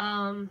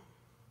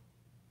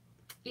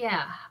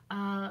 Yeah.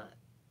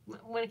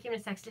 When it came to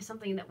sex, just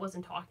something that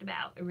wasn't talked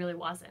about. It really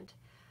wasn't.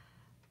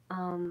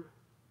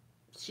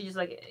 She just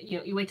like,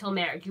 you wait till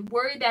marriage. You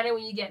worry about it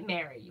when you get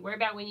married. You worry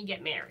about it when you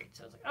get married.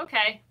 So I was like,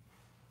 okay.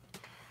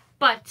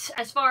 But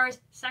as far as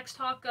sex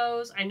talk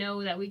goes, I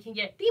know that we can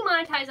get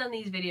demonetized on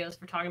these videos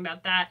for talking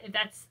about that. If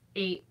that's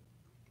a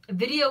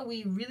video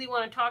we really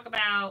want to talk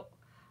about,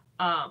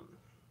 I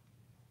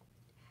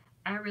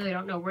really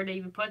don't know where to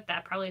even put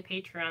that. Probably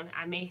Patreon.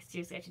 I may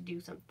seriously have to do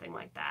something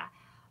like that.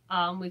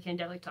 We can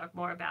definitely talk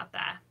more about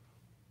that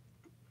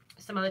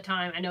some other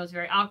time. I know it's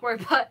very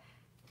awkward, but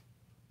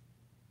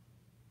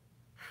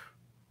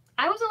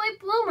I was a late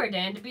bloomer,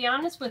 Dan, to be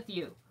honest with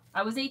you.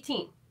 I was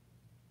 18.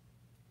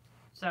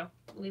 So,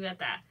 leave it at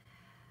that.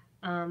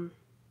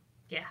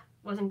 Yeah,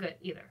 wasn't good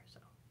either. So,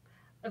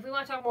 if we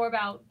want to talk more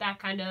about that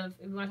kind of,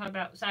 if we want to talk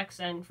about sex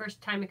and first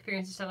time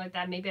experience and stuff like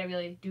that, maybe I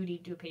really do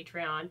need to do a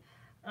Patreon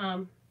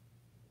and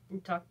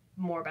talk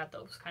more about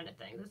those kind of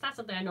things. It's not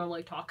something I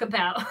normally talk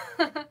about.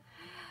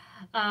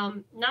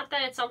 Not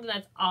that it's something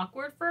that's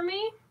awkward for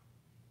me.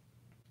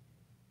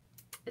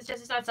 It's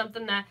just, it's not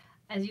something that,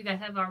 as you guys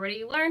have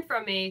already learned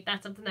from me,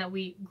 that's something that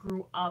we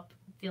grew up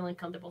feeling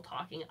comfortable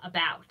talking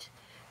about.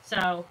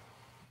 So,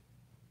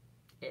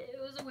 it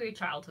was a weird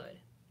childhood.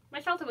 My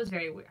childhood was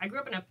very weird. I grew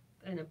up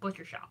in a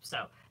butcher shop,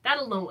 so that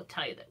alone will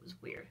tell you that it was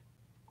weird.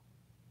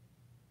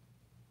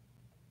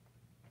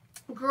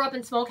 Grew up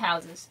in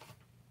smokehouses.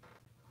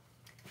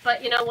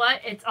 But you know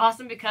what? It's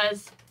awesome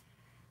because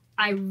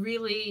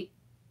growing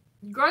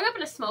up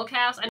in a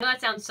smokehouse, I know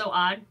that sounds so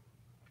odd.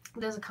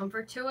 There's a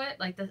comfort to it.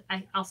 Like,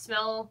 I'll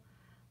smell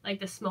like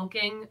the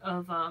smoking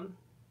of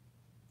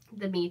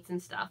the meats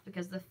and stuff,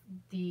 because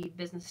the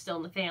business is still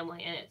in the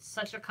family, and it's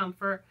such a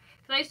comfort.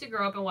 Because I used to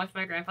grow up and watch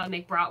my grandfather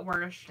make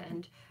bratwurst,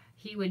 and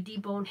he would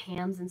debone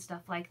hams and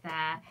stuff like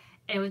that.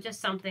 And it was just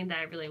something that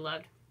I really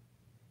loved.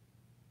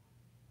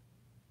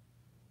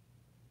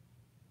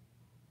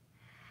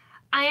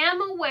 I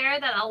am aware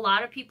that a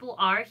lot of people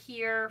are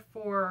here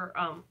for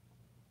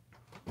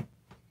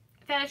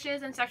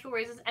fetishes and sexual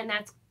reasons, and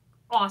that's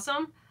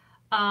awesome.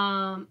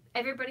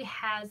 Everybody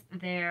has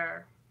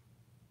their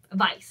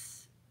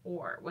vice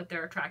or what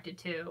they're attracted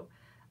to.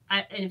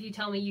 And if you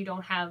tell me you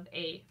don't have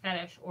a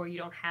fetish or you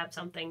don't have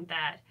something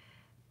that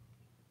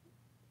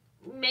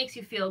makes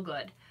you feel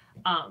good,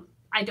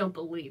 I don't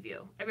believe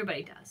you.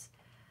 Everybody does.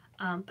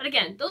 But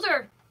again, those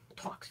are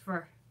talks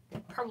for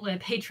probably a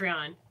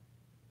Patreon.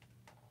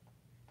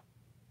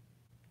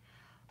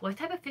 What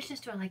type of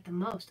fishnets do I like the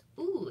most?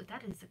 Ooh,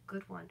 that is a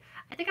good one.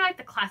 I think I like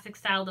the classic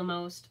style the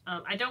most.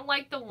 I don't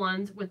like the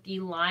ones with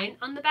the line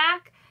on the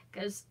back,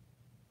 because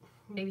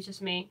maybe it's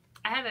just me.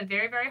 I have a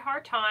very, very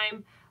hard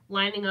time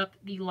lining up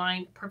the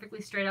line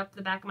perfectly straight up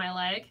the back of my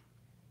leg.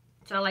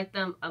 So I like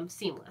them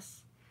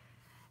seamless.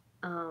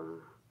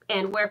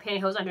 And wear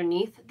pantyhose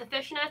underneath the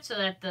fishnet so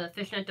that the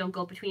fishnet don't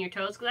go between your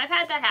toes. Because I've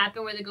had that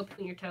happen where they go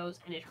between your toes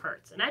and it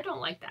hurts. And I don't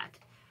like that.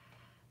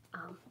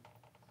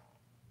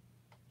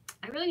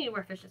 I really need to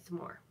wear fishnets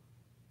more.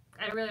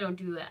 I really don't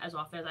do that as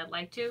often as I'd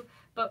like to.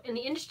 But in the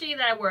industry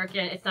that I work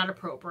in, it's not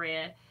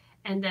appropriate.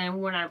 And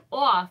then when I'm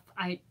off,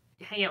 I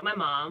hang out with my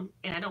mom.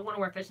 And I don't want to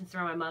wear fishnets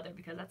around my mother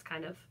because that's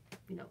kind of,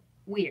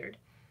 weird.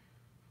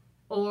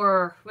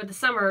 Or with the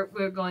summer,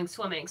 we're going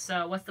swimming,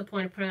 so what's the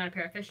point of putting on a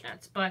pair of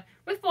fishnets? But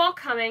with fall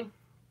coming,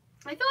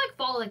 I feel like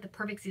fall is like the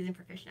perfect season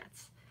for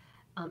fishnets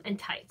and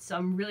tights. So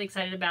I'm really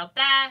excited about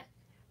that.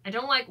 I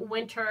don't like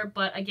winter,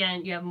 but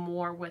again, you have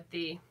more with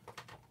the...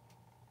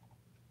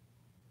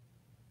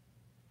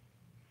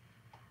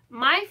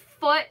 My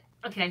foot...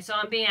 Okay, so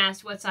I'm being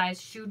asked what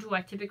size shoe do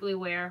I typically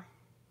wear.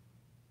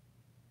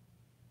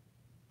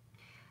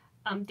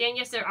 Dan,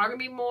 yes, there are going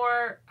to be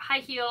more high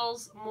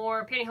heels,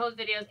 more pantyhose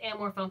videos, and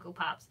more Funko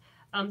Pops.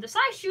 The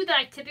size shoe that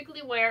I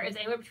typically wear is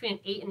anywhere between an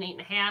 8 and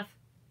 8.5.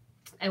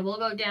 I will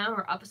go down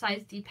or up a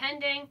size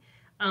depending.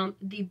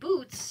 The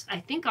boots, I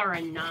think, are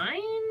a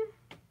 9.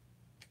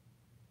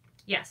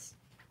 Yes,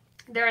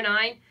 they're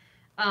a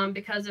 9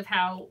 because of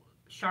how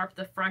sharp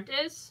the front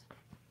is.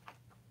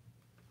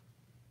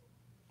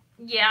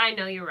 Yeah, I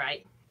know, you're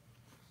right.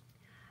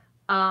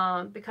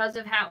 Because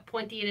of how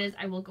pointy it is,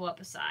 I will go up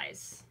a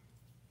size.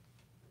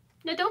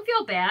 No, don't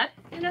feel bad.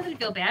 There's nothing to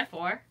feel bad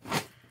for.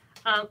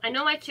 I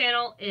know my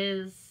channel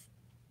is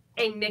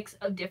a mix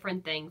of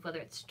different things, whether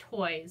it's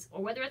toys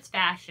or whether it's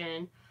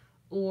fashion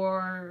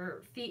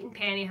or feet and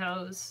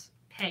pantyhose.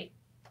 Hey,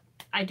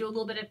 I do a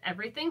little bit of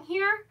everything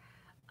here,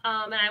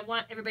 and I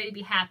want everybody to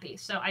be happy.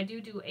 So I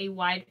do a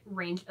wide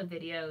range of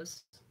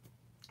videos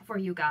for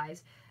you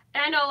guys.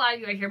 And I know a lot of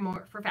you are here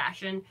more for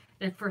fashion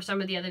than for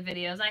some of the other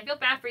videos. And I feel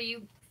bad for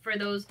you, for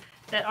those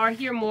that are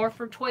here more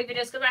for toy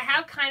videos, because I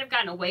have kind of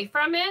gotten away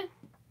from it.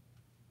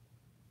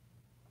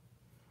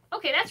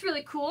 Okay, that's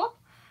really cool.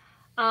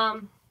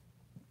 Yeah,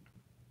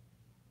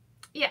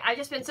 I've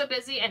just been so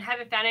busy and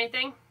haven't found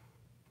anything.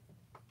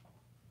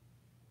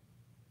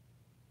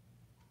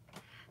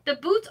 The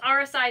boots are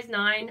a size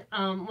 9.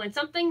 When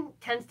something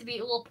tends to be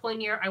a little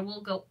pointier, I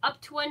will go up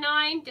to a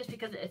 9 just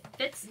because it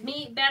fits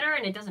me better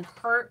and it doesn't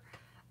hurt.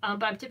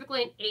 But I'm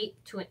typically an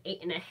 8 to an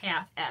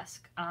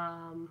 8.5-esque.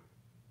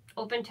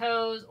 Open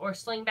toes or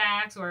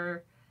slingbacks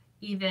or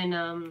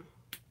even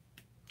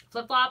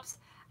flip-flops,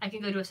 I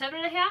can go to a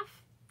 7.5.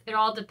 It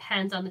all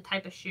depends on the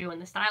type of shoe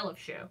and the style of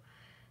shoe.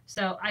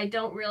 So I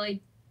don't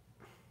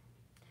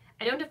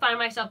define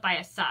myself by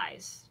a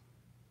size.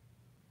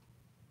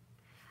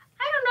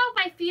 I don't know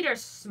if my feet are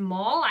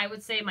small. I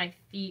would say my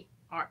feet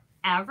are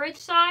average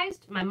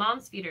sized. My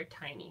mom's feet are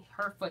tiny.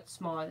 Her foot's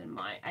smaller than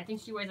mine. I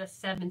think she wears a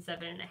 7,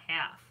 7.5.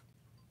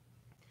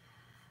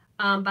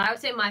 But I would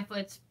say my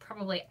foot's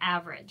probably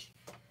average.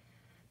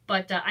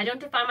 But I don't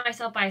define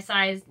myself by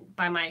size,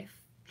 by my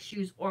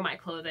shoes or my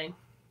clothing.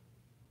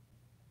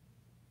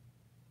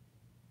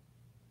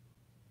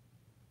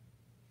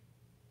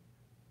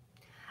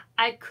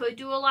 I could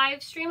do a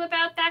live stream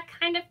about that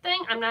kind of thing.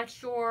 I'm not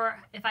sure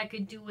if I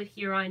could do it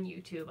here on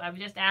YouTube. I've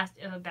just asked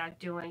about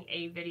doing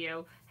a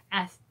video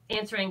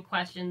answering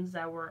questions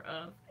that were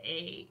of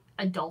a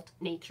adult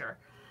nature.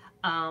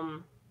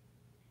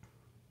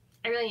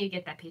 I really need to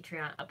get that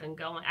Patreon up and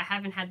going. I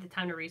haven't had the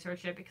time to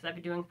research it because I've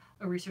been doing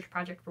a research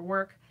project for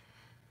work.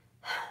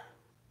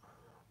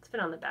 It's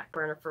been on the back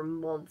burner for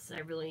months, and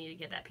I really need to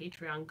get that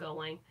Patreon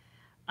going.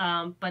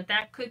 But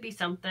that could be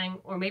something,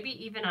 or maybe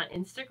even on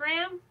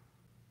Instagram,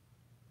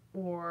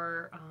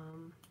 or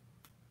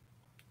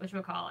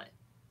whatchamacallit.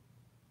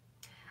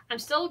 I'm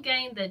still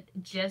getting the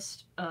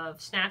gist of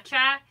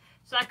Snapchat,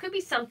 so that could be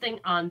something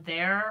on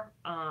there.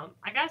 I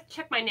gotta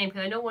check my name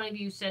because I know one of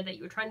you said that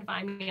you were trying to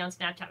find me on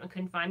Snapchat and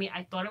couldn't find me.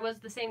 I thought it was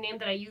the same name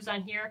that I use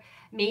on here.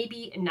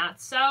 Maybe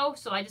not so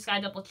I just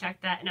gotta double check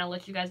that, and I'll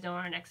let you guys know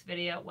in our next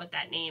video what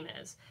that name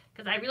is,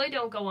 because I really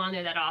don't go on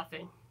there that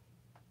often.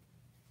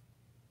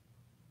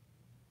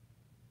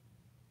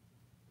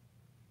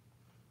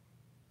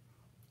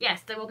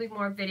 Yes, there will be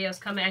more videos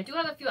coming. I do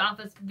have a few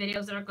office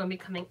videos that are going to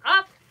be coming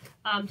up.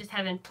 Just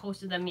haven't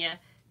posted them yet.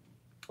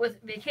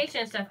 With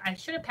vacation and stuff, I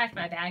should have packed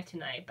my bag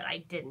tonight, but I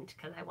didn't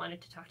because I wanted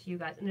to talk to you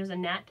guys. And there's a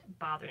gnat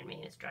bothering me,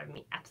 and it's driving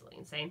me absolutely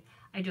insane.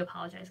 I do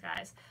apologize,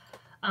 guys.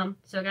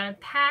 So I got to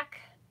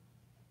pack.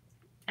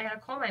 I got to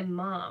call my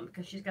mom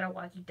because she's got to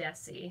watch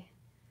Desi.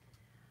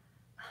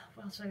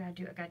 What else do I got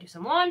to do? I got to do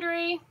some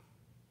laundry.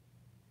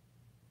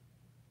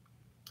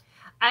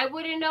 I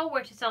wouldn't know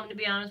where to sell them, to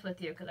be honest with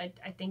you, because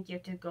I think you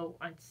have to go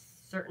on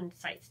certain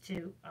sites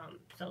to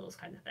sell those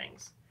kinds of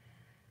things.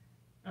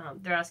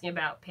 They're asking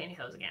about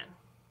pantyhose again.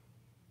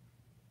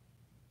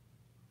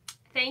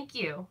 Thank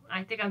you.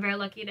 I think I'm very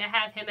lucky to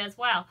have him as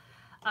well.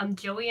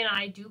 Joey and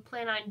I do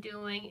plan on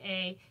doing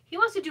he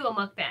wants to do a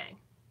mukbang.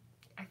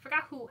 I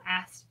forgot who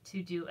asked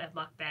to do a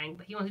mukbang,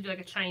 but he wants to do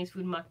like a Chinese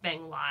food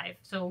mukbang live.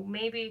 So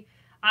maybe,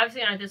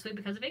 obviously not this week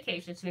because of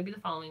vacation, so maybe the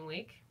following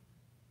week.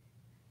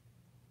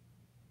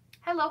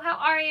 Hello, how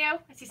are you?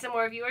 I see some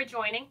more of you are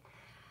joining.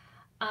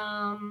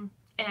 And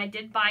I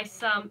did buy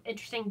some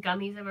interesting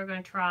gummies that we're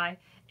going to try.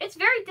 It's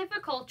very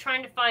difficult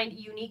trying to find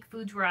unique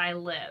foods where I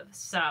live.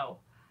 So,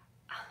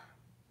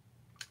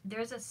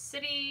 there's a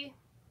city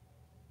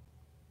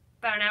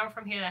about an hour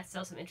from here that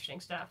sells some interesting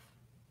stuff.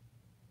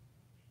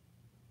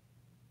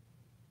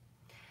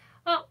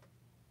 Well,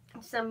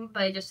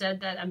 somebody just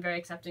said that I'm very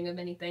accepting of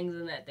many things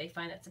and that they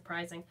find it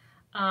surprising.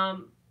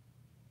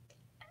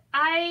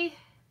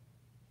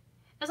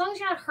 as long as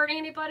you're not hurting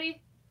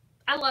anybody,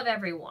 I love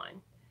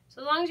everyone.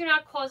 So as long as you're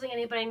not causing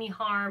anybody any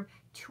harm,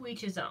 to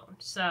each his own.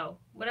 So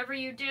whatever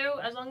you do,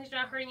 as long as you're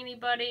not hurting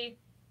anybody,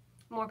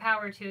 more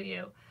power to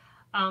you.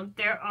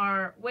 There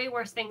are way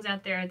worse things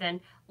out there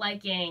than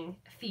liking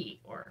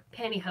feet or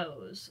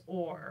pantyhose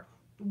or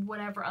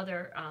whatever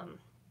other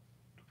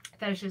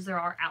fetishes there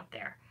are out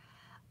there.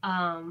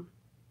 I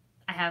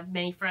have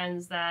many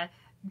friends that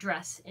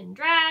dress in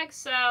drag,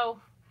 so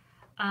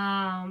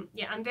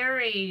yeah, I'm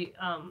very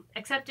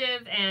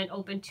acceptive and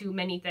open to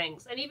many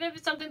things. And even if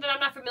it's something that I'm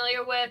not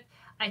familiar with,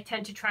 I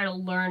tend to try to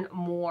learn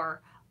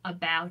more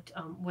about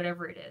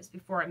whatever it is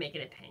before I make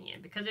an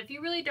opinion. Because if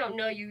you really don't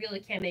know, you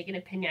really can't make an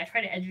opinion. I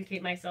try to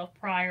educate myself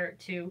prior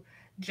to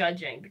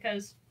judging.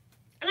 Because,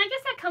 and I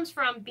guess that comes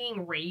from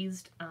being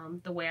raised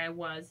the way I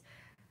was.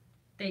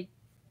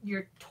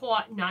 You're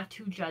taught not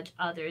to judge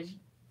others,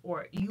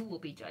 or you will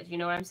be judged. You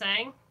know what I'm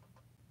saying?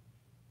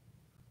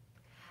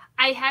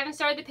 I haven't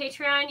started the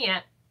Patreon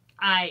yet.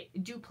 I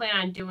do plan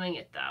on doing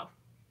it though.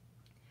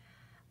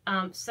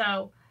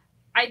 So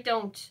I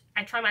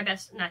try my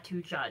best not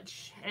to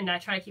judge, and I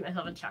try to keep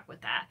myself in check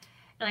with that.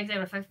 And like I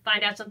said, if I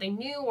find out something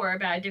new or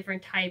about a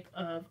different type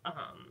of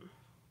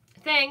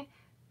thing,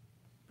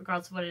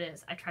 regardless of what it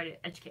is, I try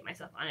to educate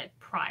myself on it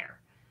prior.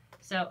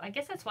 So I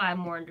guess that's why I'm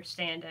more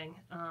understanding.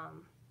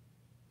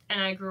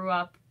 And I grew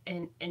up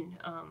in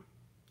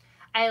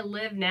I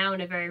live now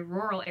in a very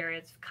rural area.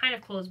 It's kind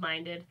of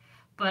closed-minded,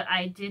 but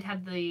I did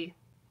have the,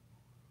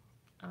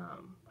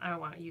 I don't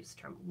want to use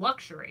the term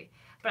luxury,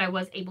 but I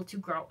was able to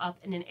grow up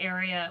in an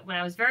area when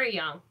I was very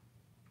young,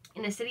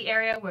 in a city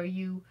area where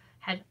you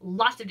had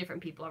lots of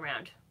different people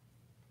around.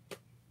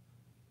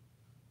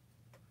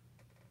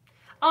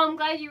 Oh, I'm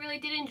glad you really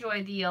did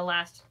enjoy the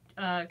last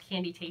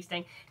candy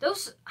tasting.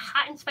 Those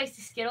hot and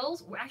spicy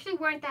Skittles actually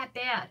weren't that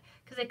bad,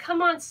 because they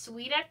come on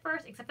sweet at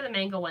first, except for the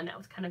mango one. That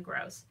was kind of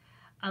gross.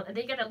 And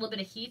they get a little bit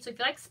of heat, so if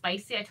you like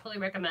spicy, I totally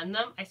recommend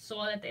them. I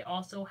saw that they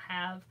also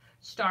have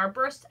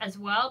Starburst as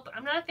well, but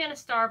I'm not a fan of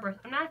Starburst.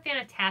 I'm not a fan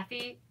of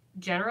taffy,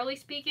 generally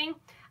speaking.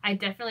 I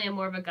definitely am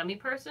more of a gummy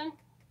person.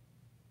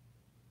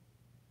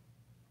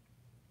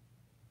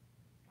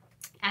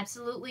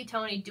 Absolutely,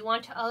 Tony. Do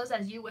unto others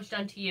as you wish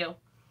done to you.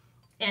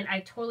 And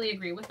I totally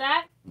agree with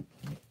that.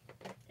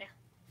 Yeah.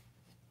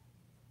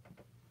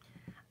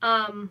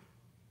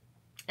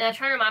 And I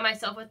try to remind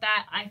myself with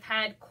that. I've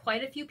had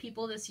quite a few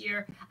people this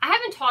year. I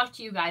haven't talked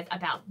to you guys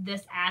about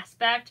this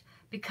aspect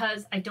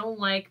because I don't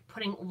like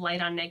putting light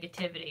on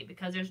negativity,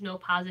 because there's no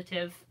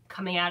positive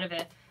coming out of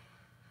it.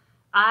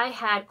 I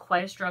had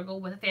quite a struggle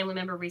with a family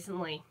member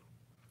recently.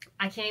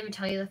 I can't even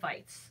tell you the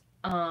fights.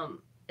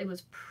 It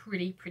was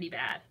pretty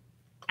bad.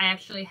 I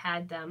actually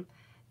had them.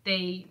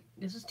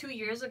 This was 2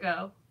 years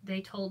ago. They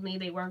told me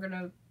they weren't going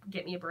to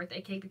get me a birthday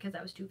cake because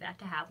I was too fat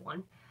to have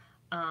one.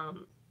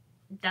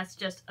 That's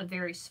just a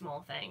very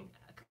small thing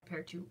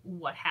compared to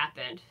what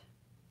happened.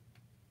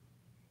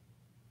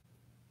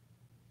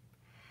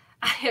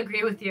 I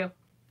agree with you.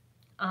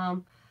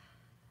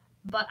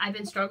 But I've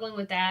been struggling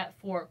with that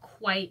for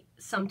quite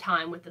some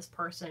time with this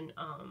person.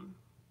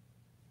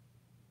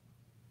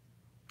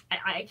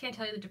 I can't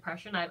tell you the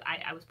depression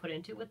I was put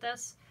into with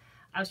this.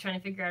 I was trying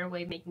to figure out a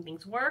way of making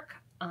things work.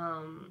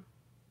 To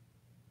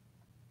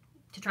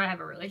try to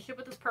have a relationship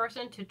with this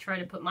person, to try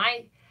to put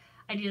my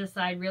ideas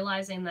aside,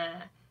 realizing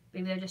that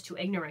maybe they're just too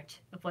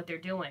ignorant of what they're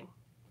doing.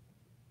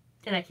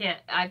 And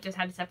I've just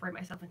had to separate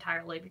myself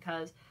entirely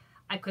because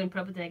I couldn't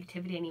put up with the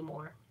negativity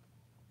anymore.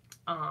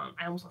 I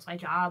almost lost my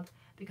job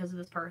because of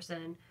this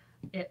person.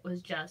 It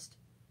was just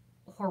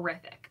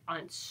horrific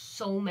on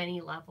so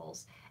many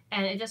levels.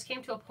 And it just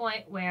came to a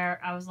point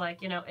where I was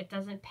like, it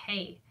doesn't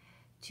pay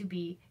to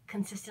be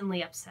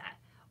consistently upset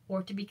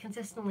or to be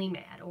consistently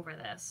mad over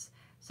this.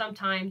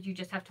 Sometimes you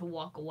just have to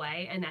walk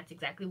away, and that's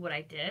exactly what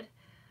I did.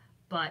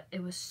 But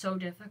it was so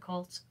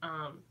difficult.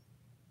 And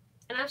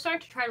I was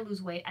starting to try to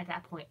lose weight at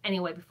that point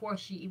anyway, before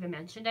she even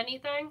mentioned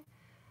anything.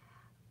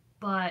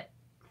 But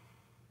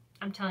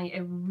I'm telling you,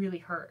 it really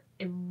hurt.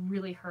 It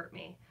really hurt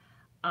me.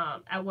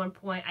 At one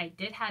point, I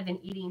did have an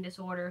eating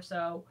disorder,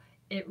 so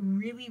it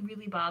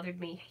really bothered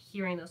me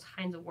hearing those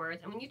kinds of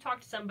words. And when you talk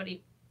to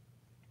somebody,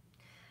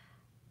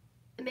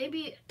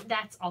 maybe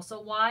that's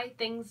also why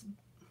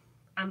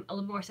I'm a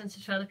little more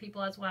sensitive to other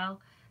people as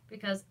well,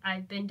 because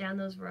I've been down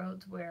those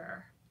roads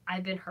where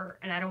I've been hurt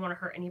and I don't want to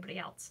hurt anybody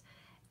else.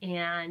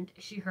 And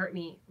she hurt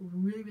me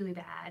really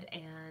bad,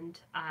 and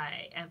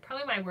I am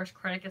probably my worst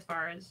critic as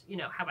far as,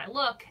 how I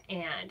look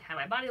and how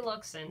my body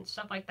looks and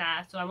stuff like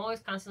that. So I'm always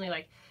constantly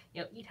like,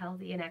 eat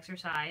healthy and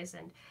exercise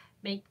and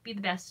be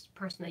the best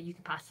person that you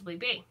can possibly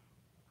be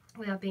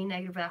without being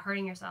negative, without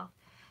hurting yourself.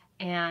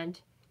 And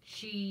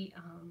she,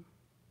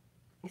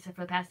 except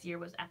for the past year,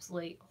 was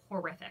absolutely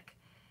horrific.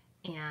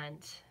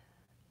 And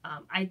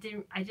I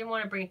didn't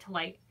want to bring it to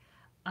light.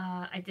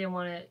 I didn't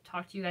want to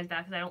talk to you guys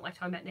about it because I don't like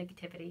talking about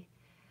negativity.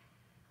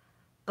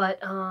 But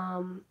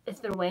it's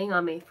been weighing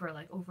on me for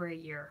like over a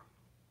year.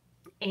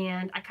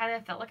 And I kind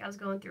of felt like I was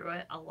going through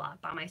it a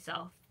lot by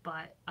myself.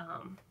 But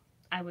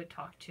I would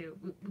talk to,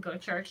 we go to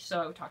church,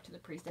 so I would talk to the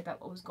priest about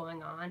what was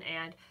going on,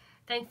 and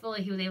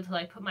thankfully he was able to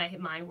like put my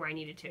mind where I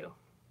needed to.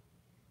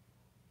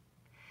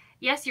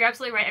 Yes, you're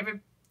absolutely right. Every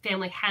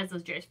family has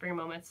those Jerry Springer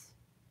moments.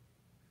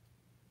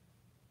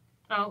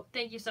 Oh,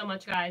 thank you so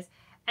much, guys.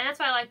 And that's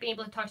why I like being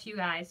able to talk to you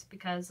guys,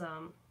 because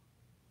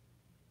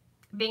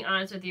being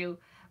honest with you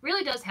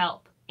really does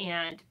help.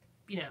 And,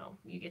 you know,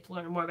 you get to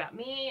learn more about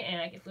me,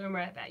 and I get to learn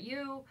more about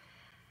you.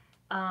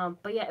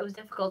 But yeah, it was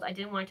difficult. I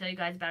didn't want to tell you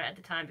guys about it at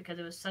the time because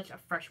it was such a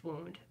fresh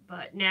wound.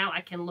 But now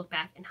I can look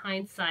back in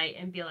hindsight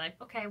and be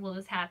like, okay, well,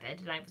 this happened,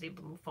 and I was able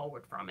to move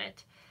forward from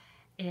it.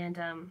 And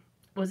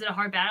was it a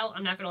hard battle?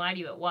 I'm not going to lie to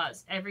you, it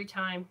was. Every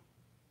time.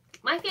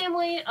 My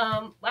family,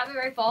 I have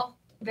a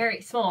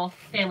very small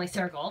family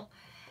circle,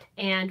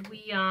 and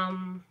we, you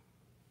know,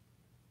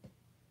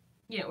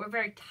 we're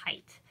very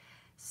tight.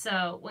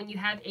 So when you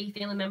have a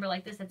family member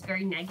like this that's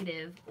very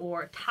negative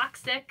or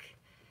toxic,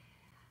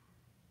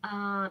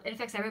 it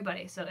affects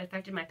everybody. So it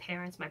affected my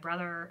parents, my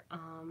brother,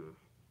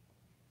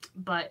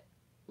 but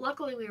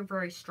luckily we were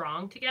very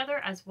strong together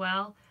as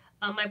well.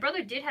 My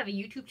brother did have a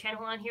YouTube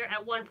channel on here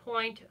at one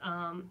point.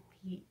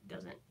 He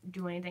doesn't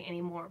do anything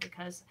anymore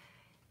because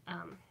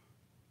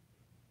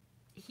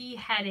he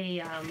had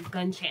a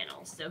gun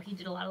channel, so he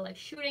did a lot of like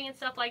shooting and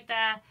stuff like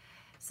that.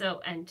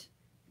 So, and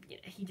you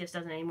know, he just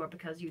doesn't anymore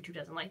because YouTube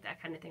doesn't like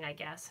that kind of thing, I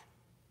guess.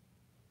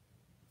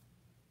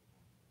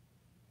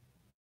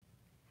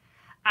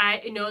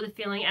 I know the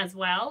feeling as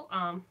well.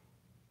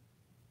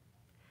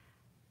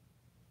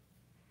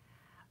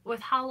 With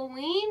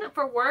Halloween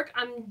for work,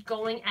 I'm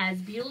going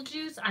as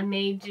Beetlejuice. I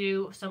may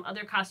do some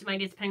other costume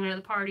ideas depending on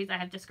other parties. I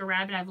have Jessica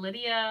Rabbit, I have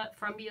Lydia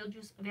from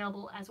Beetlejuice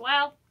available as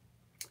well.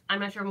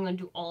 I'm not sure if I'm going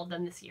to do all of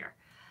them this year,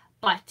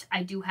 but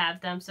I do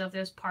have them. So if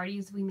there's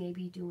parties, we may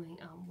be doing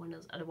one of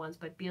those other ones.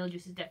 But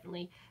Beetlejuice is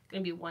definitely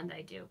going to be one that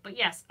I do. But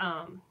yes,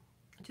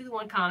 to the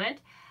one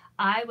comment,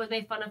 I was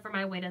made fun of for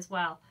my weight as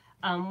well.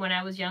 When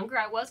I was younger,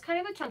 I was kind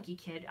of a chunky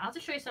kid. I'll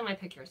just show you some of my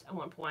pictures at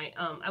one point.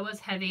 I was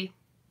heavy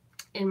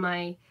in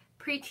my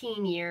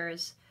preteen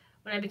years.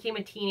 When I became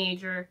a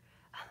teenager,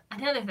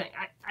 another thing,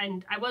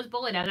 I was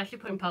bullied. I was actually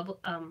put in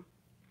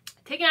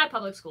taken out of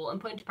public school and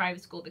put into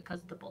private school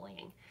because of the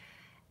bullying.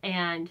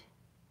 And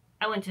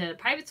I went to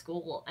private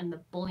school and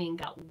the bullying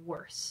got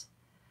worse.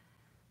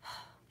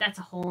 That's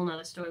a whole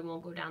nother story. We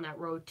won't go down that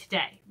road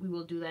today. We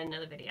will do that in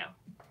another video.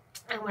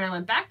 And when I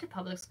went back to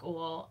public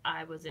school,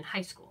 I was in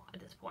high school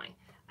at this point.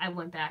 I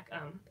went back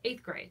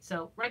 8th grade,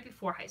 so right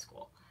before high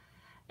school.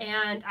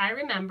 And I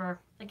remember,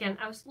 again,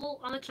 I was a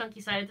little on the chunky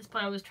side at this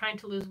point. I was trying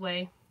to lose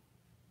weight.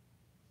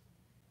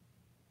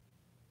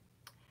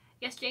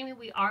 Yes, Jamie,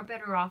 we are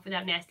better off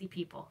without nasty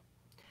people.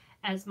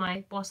 As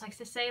my boss likes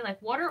to say,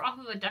 like water off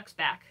of a duck's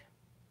back.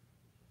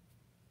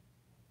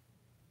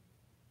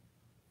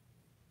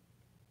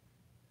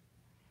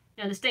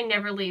 Now, this thing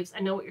never leaves.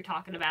 I know what you're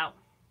talking about.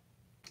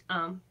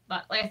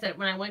 But like I said,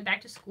 when I went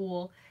back to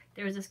school,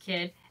 there was this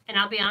kid, and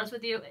I'll be honest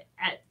with you,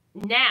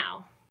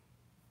 now,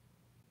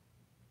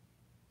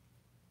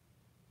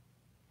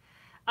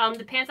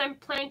 the pants I'm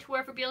planning to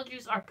wear for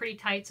Beetlejuice are pretty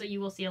tight, so you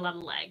will see a lot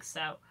of legs.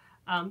 So,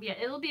 yeah,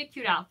 it'll be a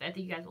cute outfit. I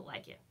think you guys will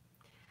like it.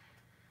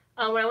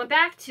 When I went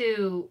back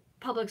to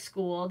public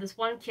school, this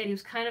one kid, he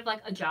was kind of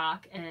like a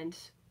jock and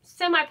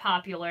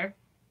semi-popular.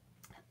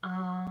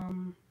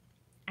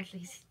 Actually,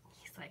 he's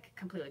like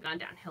completely gone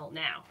downhill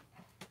now.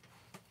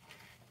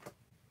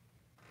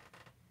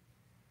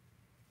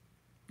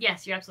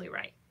 Yes, you're absolutely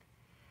right.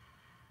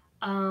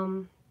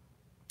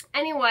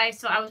 Anyway,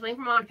 so I was waiting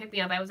for Mom to pick me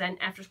up. I was at an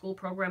after-school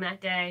program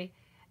that day,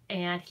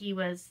 and he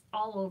was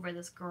all over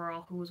this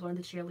girl who was one of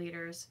the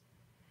cheerleaders.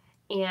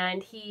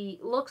 And he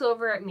looks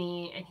over at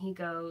me and he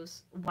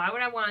goes, "Why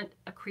would I want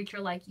a creature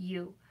like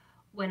you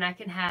when I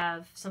can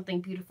have something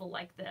beautiful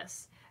like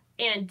this?"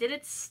 And did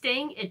it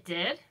sting? It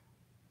did.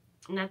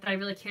 Not that I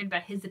really cared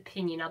about his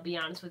opinion, I'll be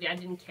honest with you. I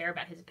didn't care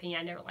about his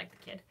opinion. I never liked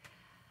the kid.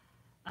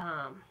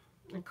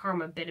 And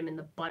karma bit him in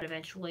the butt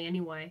eventually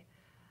anyway.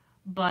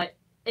 But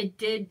it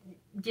did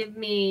give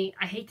me,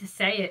 I hate to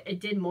say it, it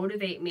did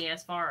motivate me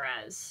as far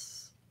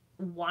as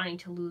wanting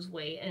to lose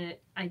weight. And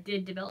I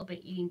did develop an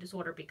eating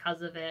disorder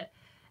because of it.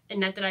 And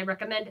not that I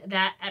recommend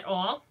that at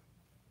all.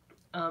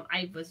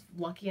 I was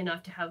lucky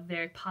enough to have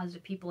very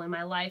positive people in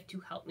my life to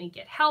help me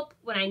get help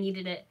when I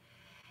needed it.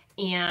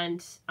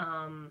 And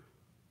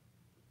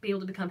be able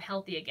to become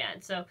healthy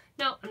again. So,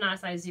 no, I'm not a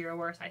size 0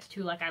 or a size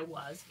 2 like I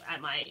was at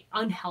my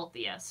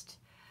unhealthiest.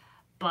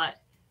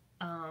 But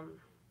I'm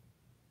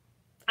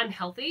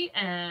healthy,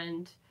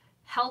 and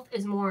health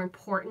is more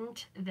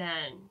important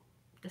than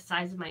the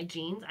size of my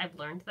jeans. I've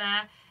learned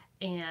that,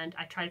 and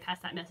I try to pass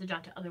that message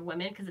on to other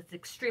women because it's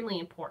extremely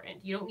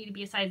important. You don't need to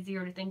be a size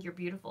 0 to think you're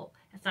beautiful.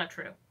 It's not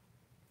true.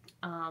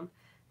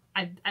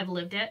 I've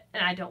lived it,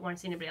 and I don't want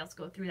to see anybody else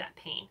go through that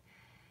pain.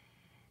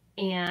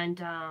 And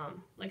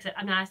like I said,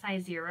 I'm not a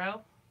size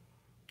 0,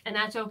 and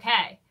that's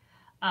okay.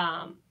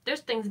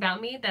 There's things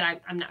about me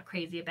that I'm not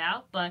crazy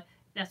about, but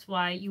that's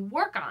why you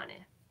work on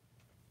it.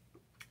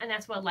 And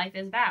that's what life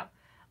is about.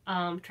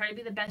 Try to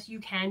be the best you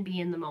can be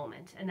in the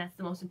moment, and that's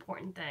the most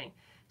important thing.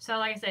 So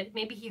like I said,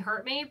 maybe he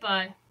hurt me,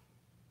 but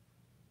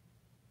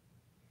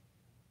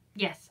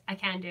yes, I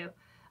can do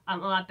a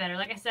lot better.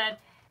 Like I said,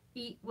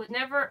 he was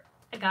never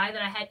a guy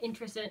that I had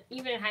interest in.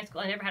 Even in high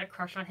school, I never had a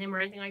crush on him or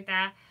anything like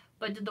that.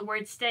 But did the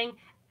words sting?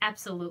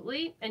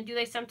 Absolutely. And do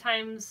they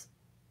sometimes,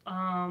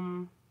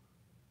 they'll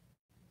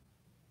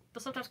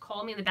sometimes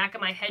call me in the back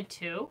of my head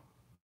too.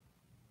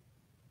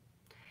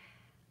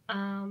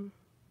 But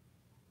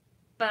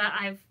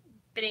I've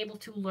been able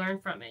to learn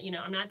from it. You know,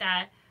 I'm not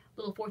that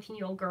little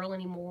 14-year-old girl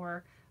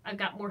anymore. I've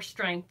got more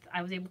strength.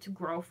 I was able to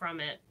grow from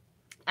it.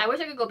 I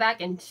wish I could go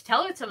back and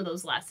tell her some of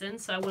those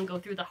lessons so I wouldn't go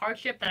through the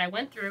hardship that I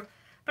went through.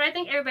 But I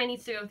think everybody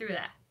needs to go through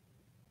that.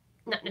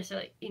 Not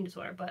necessarily eating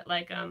disorder, but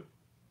like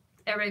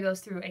everybody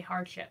goes through a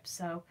hardship.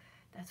 So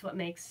that's what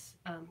makes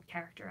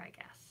character, I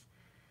guess.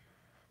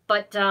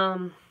 But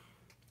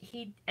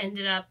he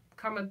ended up,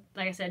 karma,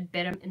 like I said,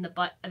 bit him in the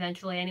butt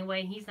eventually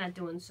anyway. He's not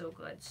doing so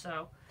good.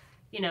 So,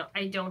 you know,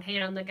 I don't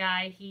hate on the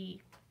guy.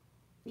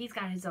 He's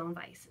got his own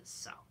vices.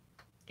 So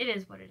it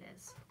is what it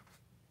is.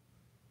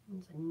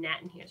 There's a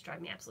gnat in here. It's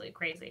driving me absolutely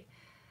crazy.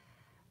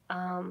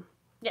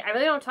 Yeah, I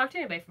really don't talk to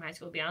anybody from high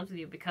school, to be honest with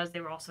you, because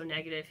they were all so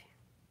negative.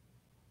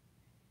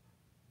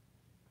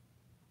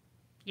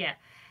 Yeah,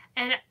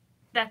 and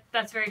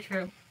that's very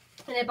true.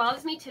 And it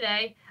bothers me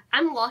today.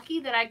 I'm lucky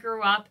that I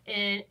grew up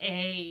in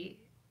a,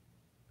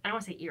 I don't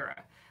want to say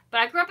era, but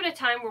I grew up in a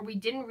time where we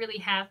didn't really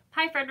have,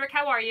 hi Frederick,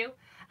 how are you?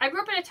 I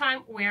grew up in a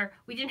time where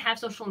we didn't have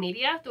social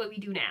media the way we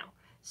do now.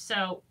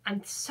 So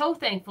I'm so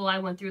thankful I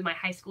went through my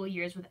high school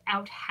years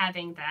without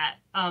having that.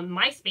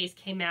 MySpace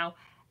came out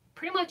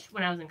pretty much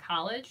when I was in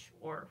college,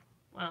 or,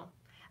 well,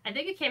 I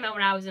think it came out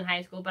when I was in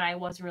high school, but I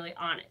wasn't really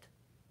on it.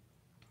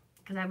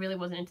 Because I really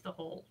wasn't into the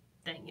whole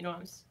thing, you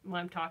know what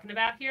I'm talking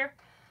about here?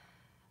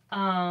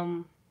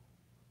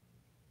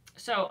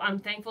 So I'm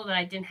thankful that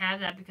I didn't have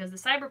that, because the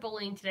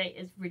cyberbullying today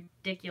is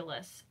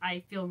ridiculous.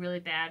 I feel really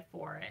bad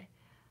for it.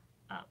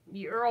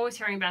 You're always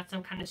hearing about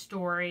some kind of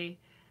story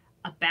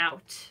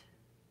about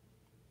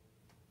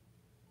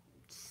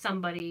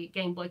somebody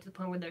getting bullied to the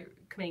point where they're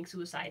committing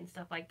suicide and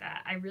stuff like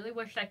that. I really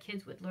wish that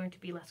kids would learn to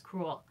be less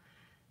cruel.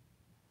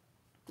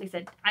 Like I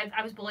said,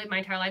 I was bullied my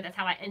entire life. That's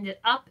how I ended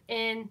up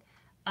in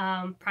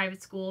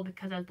private school,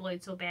 because I was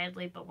bullied so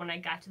badly. But when I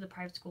got to the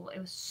private school, it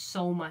was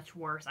so much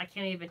worse. I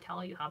can't even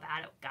tell you how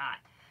bad it got.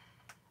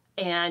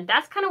 And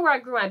that's kind of where I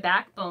grew my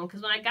backbone,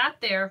 because when I got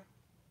there,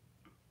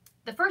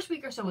 the first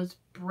week or so was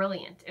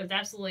brilliant. It was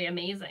absolutely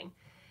amazing.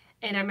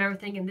 And I remember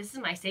thinking, this is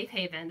my safe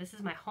haven. This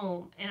is my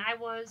home. And I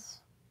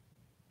was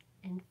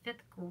in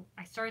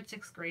I started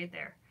 6th grade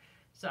there.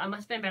 So I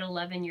must have been about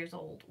 11 years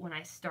old when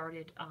I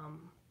started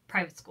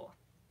private school.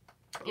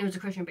 It was a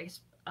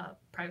Christian-based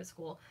private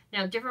school.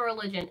 Now, different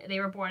religion. They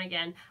were born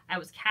again. I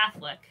was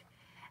Catholic.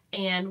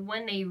 And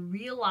when they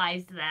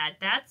realized that,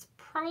 that's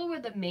probably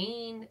where the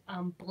main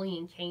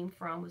bullying came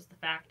from, was the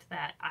fact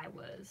that I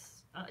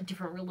was a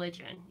different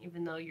religion,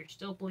 even though you're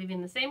still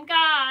believing the same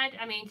God.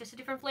 I mean, just a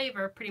different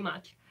flavor, pretty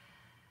much.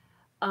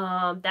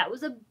 That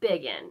was a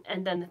big one.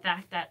 And then the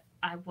fact that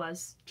I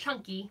was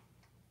chunky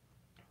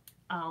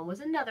was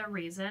another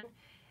reason.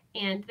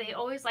 And they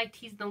always liked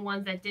teasing the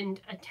ones that didn't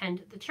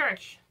attend the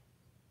church.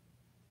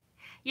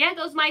 Yeah,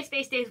 those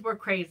MySpace days were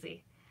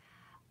crazy.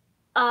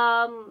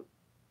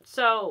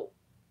 So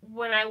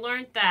when I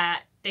learned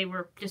that they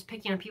were just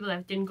picking on people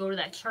that didn't go to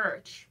that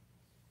church,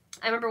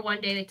 I remember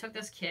one day they took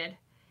this kid,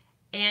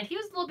 and he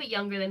was a little bit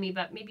younger than me,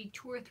 about maybe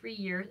 2 or 3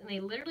 years, and they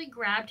literally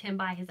grabbed him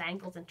by his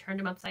ankles and turned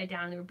him upside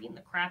down, and they were beating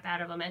the crap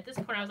out of him. At this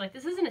point, I was like,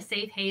 this isn't a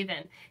safe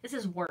haven. This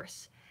is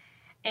worse.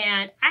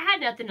 And I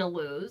had nothing to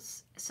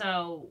lose,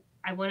 so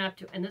I went up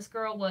to, and this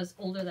girl was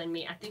older than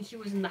me. I think she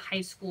was in the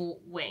high school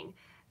wing.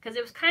 Because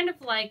it was kind of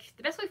like,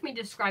 the best way for me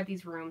to describe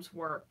these rooms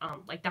were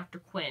like Dr.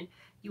 Quinn.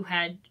 You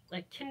had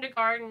like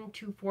kindergarten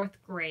to 4th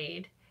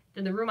grade.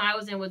 Then the room I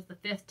was in was the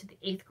 5th to the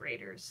 8th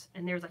graders.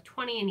 And there was like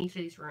 20 in each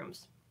of these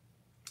rooms.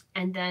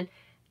 And then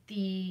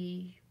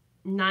the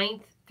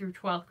 9th through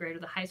 12th grade, or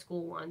the high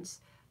school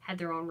ones, had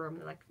their own room.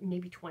 They're like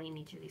maybe 20 in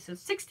each of these. So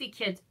 60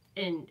 kids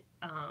in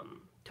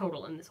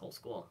total in this whole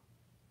school.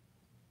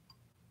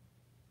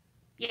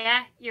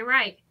 Yeah, you're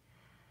right.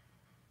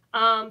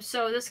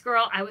 So this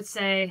girl, I would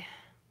say,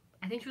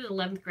 I think she was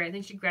 11th grade. I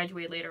think she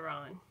graduated later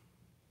on.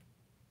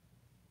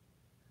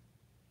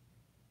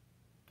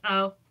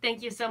 Oh,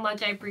 thank you so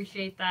much. I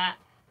appreciate that.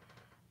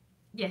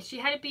 Yeah, she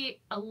had to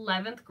be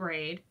 11th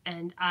grade,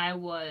 and I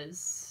had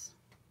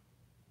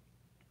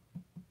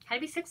to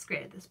be 6th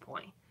grade at this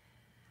point.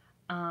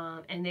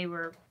 And they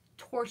were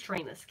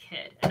torturing this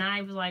kid. And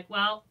I was like,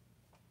 well,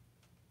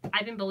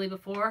 I've been bullied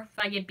before.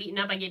 If I get beaten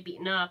up, I get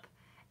beaten up.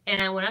 And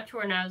I went up to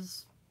her, and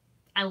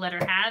I let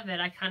her have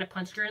it. I kind of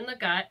punched her in the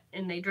gut,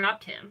 and they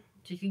dropped him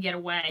so he could get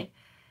away.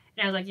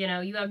 And I was like, you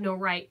know, you have no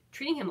right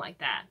treating him like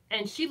that.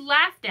 And she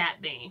laughed at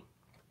me.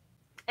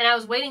 And I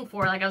was waiting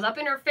for her, like I was up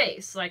in her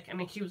face. Like, I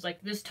mean, she was like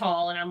this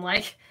tall, and I'm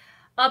like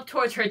up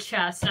towards her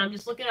chest. And I'm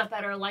just looking up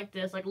at her like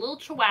this, like a little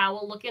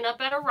chihuahua looking up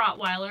at a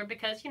Rottweiler,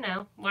 because, you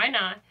know, why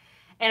not?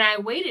 And I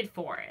waited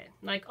for it.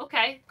 Like,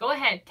 okay, go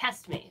ahead,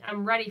 test me.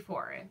 I'm ready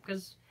for it.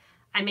 Because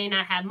I may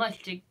not have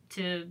much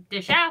to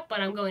dish out, but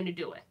I'm going to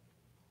do it.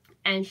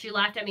 And she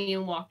laughed at me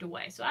and walked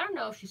away. So I don't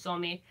know if she saw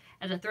me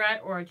as a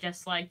threat or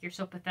just like, you're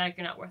so pathetic,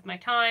 you're not worth my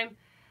time.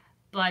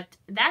 But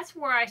that's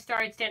where I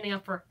started standing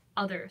up for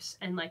others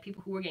and like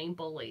people who were getting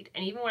bullied.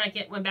 And even when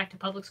I went back to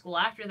public school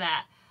after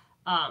that,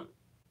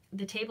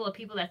 the table of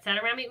people that sat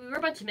around me, we were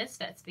a bunch of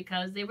misfits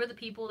because they were the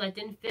people that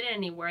didn't fit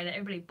anywhere, that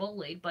everybody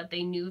bullied, but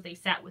they knew they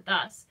sat with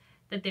us,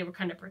 that they were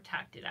kind of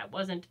protected. I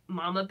wasn't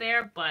mama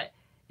bear, but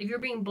if you're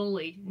being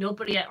bullied,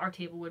 nobody at our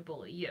table would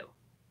bully you.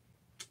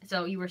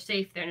 So you were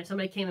safe there, and if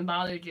somebody came and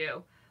bothered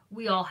you,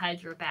 we all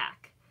had your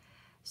back.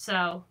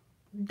 So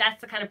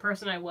that's the kind of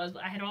person I was.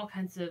 I had all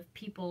kinds of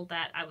people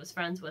that I was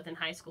friends with in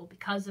high school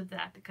because of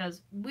that,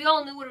 because we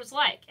all knew what it was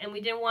like, and we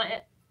didn't want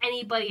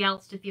anybody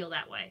else to feel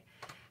that way.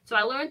 So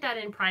I learned that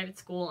in private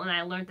school, and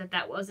I learned that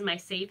that wasn't my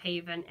safe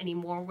haven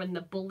anymore when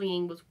the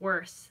bullying was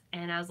worse.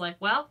 And I was like,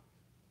 well,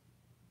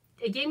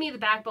 it gave me the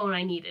backbone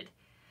I needed.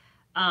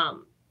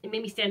 It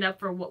made me stand up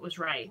for what was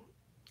right.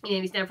 It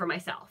made me stand up for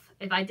myself.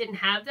 If I didn't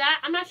have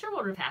that, I'm not sure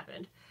what would have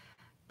happened.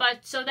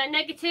 But so that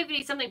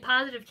negativity, something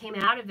positive came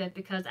out of it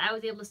because I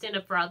was able to stand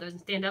up for others and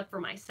stand up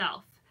for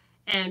myself.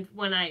 And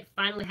when I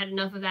finally had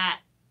enough of that,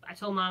 I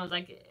told Mom, I was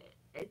like,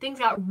 things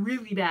got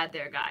really bad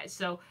there, guys.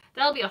 So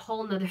that'll be a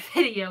whole nother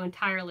video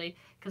entirely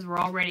because we're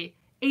already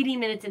 80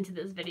 minutes into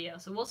this video.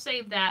 So we'll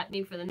save that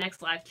maybe for the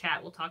next live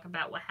chat. We'll talk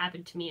about what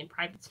happened to me in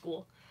private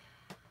school.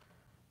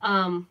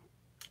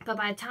 But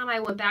by the time I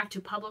went back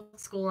to public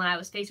school and I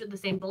was faced with the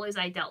same bullies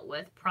I dealt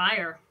with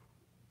prior,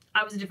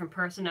 I was a different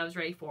person. I was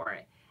ready for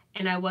it.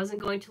 And I wasn't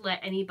going to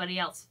let anybody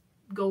else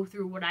go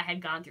through what I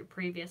had gone through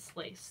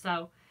previously.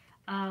 So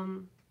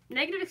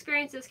negative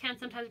experiences can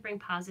sometimes bring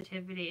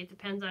positivity. It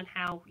depends on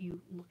how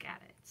you look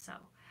at it. So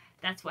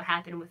that's what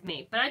happened with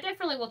me. But I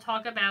definitely will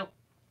talk about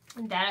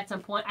that at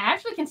some point. I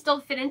actually can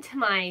still fit into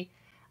my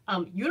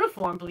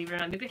uniform, believe it or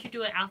not. Maybe I should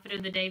do an outfit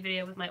of the day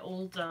video with my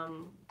old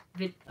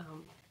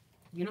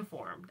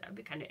uniform. That would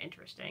be kind of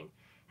interesting.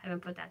 I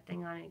haven't put that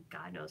thing on in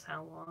God knows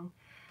how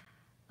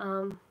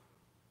long.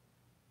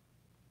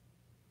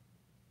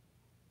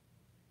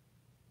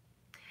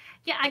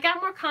 Yeah, I got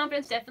more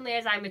confidence definitely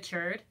as I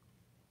matured.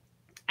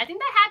 I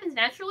think that happens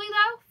naturally,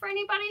 though, for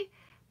anybody.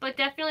 But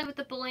definitely with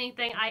the bullying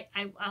thing,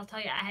 I'll tell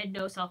you, I had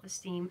no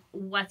self-esteem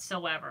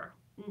whatsoever.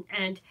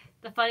 And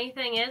the funny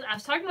thing is, I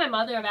was talking to my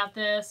mother about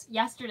this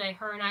yesterday.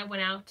 Her and I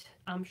went out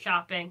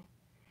shopping.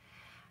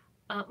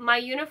 My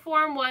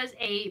uniform was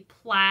a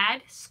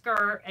plaid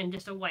skirt and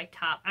just a white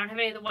top. I don't have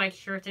any of the white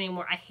shirts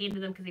anymore. I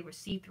hated them because they were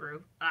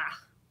see-through.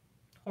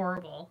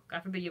 Horrible.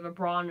 God forbid you have a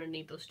bra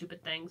underneath those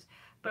stupid things.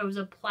 But it was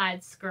a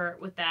plaid skirt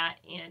with that,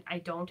 and I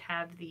don't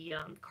have the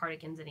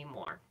cardigans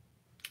anymore.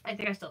 I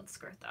think I still have the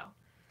skirt, though.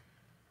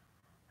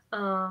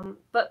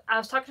 But I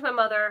was talking to my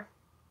mother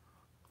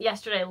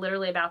yesterday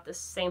literally about this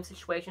same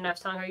situation. I was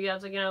telling her, I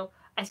was like,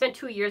 I spent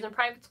 2 years in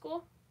private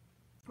school.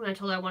 When I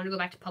told her I wanted to go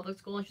back to public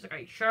school, and she's like, are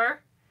you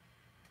sure?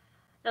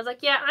 And I was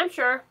like, yeah, I'm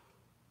sure.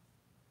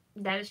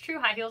 That is true.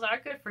 High heels are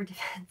good for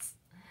defense.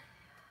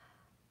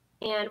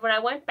 And when I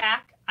went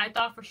back, I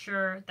thought for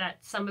sure that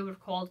somebody would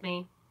have called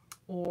me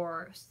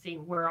or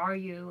saying, where are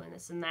you, and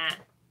this and that.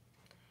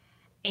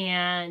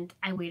 And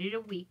I waited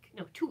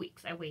 2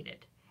 weeks I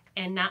waited.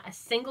 And not a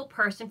single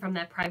person from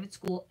that private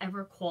school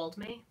ever called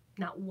me.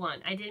 Not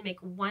one. I didn't make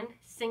one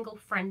single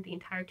friend the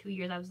entire 2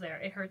 years I was there.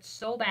 It hurt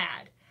so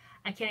bad.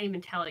 I can't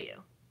even tell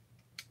you.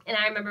 And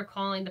I remember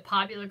calling the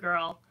popular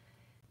girl.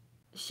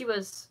 She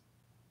was,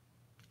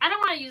 I don't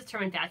want to use the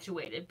term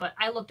infatuated, but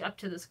I looked up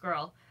to this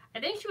girl. I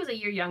think she was a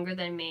year younger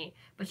than me,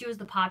 but she was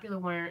the popular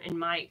one in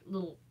my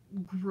little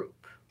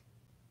group.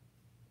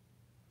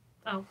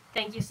 Oh,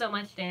 thank you so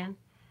much, Dan.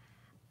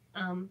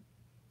 I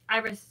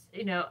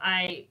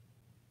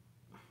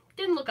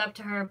didn't look up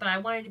to her, but I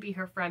wanted to be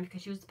her friend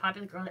because she was the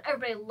popular girl and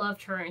everybody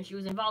loved her and she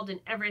was involved in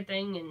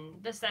everything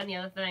and this, that, and the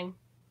other thing.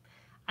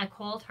 I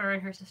called her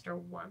and her sister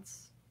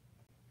once.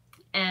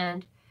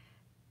 And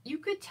you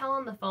could tell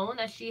on the phone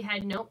that she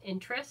had no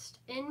interest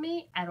in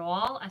me at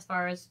all as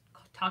far as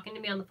talking to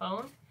me on the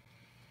phone.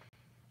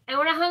 And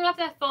when I hung up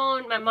that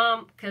phone, my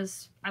mom,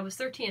 because I was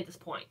 13 at this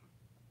point,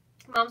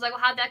 Mom's like,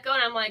 well, how'd that go?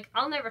 And I'm like,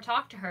 I'll never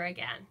talk to her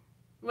again.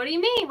 What do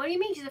you mean? What do you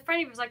mean? She's a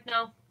friend of yours. Like,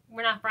 no,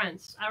 we're not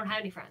friends. I don't have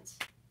any friends.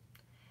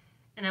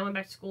 And I went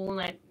back to school and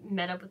I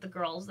met up with the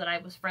girls that I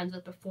was friends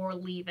with before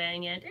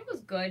leaving. And it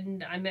was good.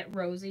 And I met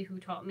Rosie, who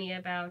taught me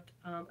about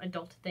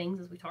adult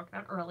things, as we talked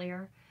about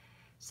earlier.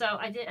 So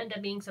I did end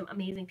up meeting some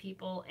amazing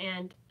people.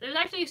 And there's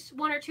actually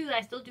one or two that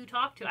I still do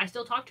talk to. I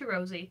still talk to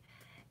Rosie.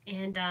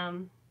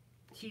 And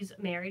she's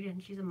married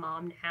and she's a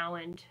mom now.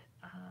 And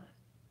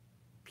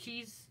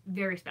she's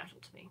very special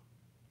to me.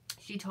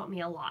 She taught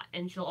me a lot,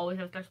 and she'll always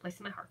have a special place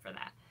in my heart for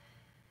that.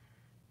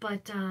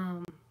 But,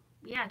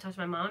 yeah, I talked to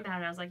my mom about it,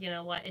 and I was like, you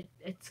know what,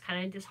 it's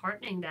kind of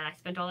disheartening that I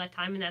spent all that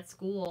time in that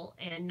school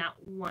and not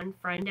one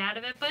friend out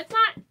of it, but it's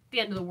not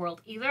the end of the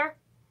world either.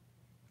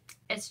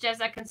 It's just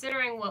that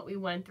considering what we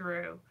went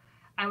through,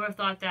 I would have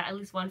thought that at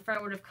least one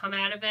friend would have come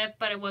out of it,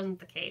 but it wasn't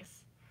the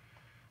case.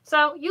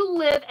 So, you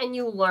live and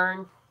you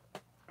learn.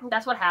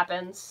 that's what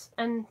happens.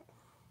 And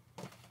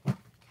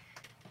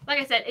like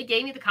I said, it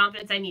gave me the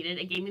confidence I needed.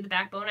 It gave me the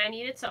backbone I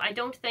needed. So I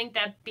don't think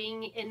that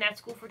being in that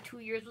school for 2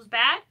 years was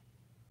bad.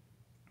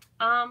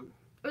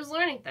 It was a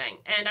learning thing.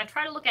 And I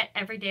try to look at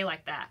every day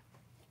like that.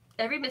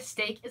 Every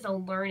mistake is a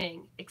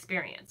learning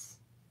experience.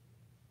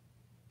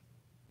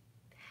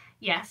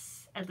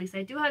 Yes, at least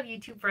I do have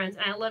YouTube friends,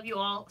 and I love you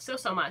all so,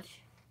 so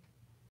much.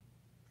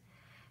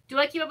 Do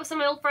I keep up with some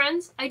of my old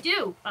friends? I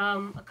do.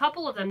 A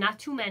couple of them, not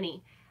too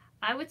many.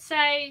 I would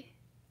say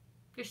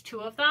there's 2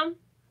 of them.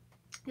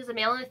 There's a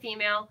male and a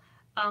female.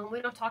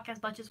 We don't talk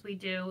as much as we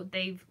do.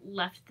 They've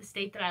left the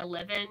state that I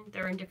live in.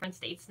 They're in different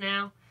states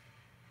now.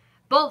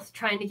 Both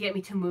trying to get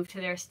me to move to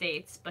their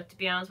states, but to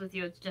be honest with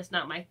you, it's just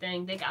not my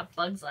thing. They got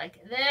bugs like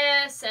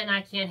this, and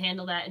I can't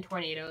handle that, in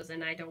tornadoes,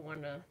 and I don't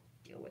want to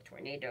deal with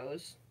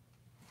tornadoes.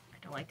 I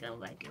don't like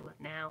what I deal with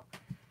now.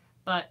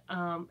 But,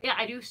 yeah,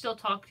 I do still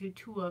talk to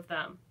 2 of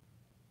them.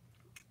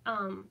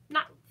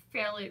 Not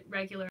fairly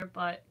regular,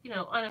 but, you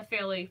know, on a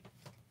fairly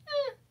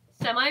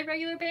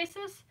semi-regular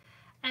basis.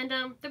 And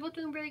they're both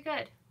doing really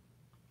good.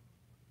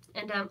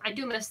 And I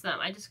do miss them.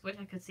 I just wish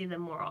I could see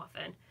them more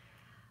often.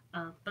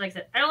 But like I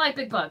said, I don't like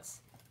big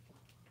bugs.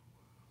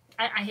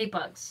 I hate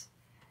bugs.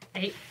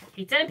 I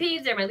hate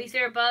centipedes. They're my least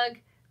favorite bug.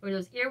 Or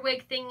those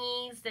earwig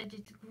thingies that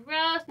just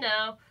gross.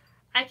 No.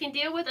 I can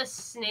deal with a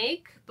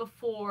snake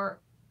before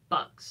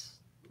bugs.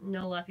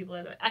 No, a lot of people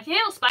are. I can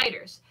handle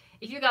spiders.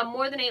 If you got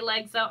more than 8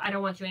 legs, though, I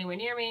don't want you anywhere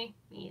near me.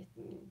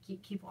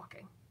 Keep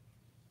walking.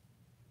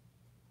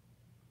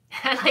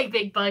 I like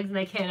big bugs, and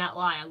I cannot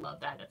lie. I love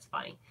that. That's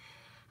funny.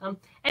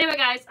 Anyway,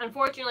 guys,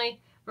 unfortunately,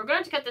 we're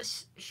going to cut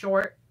this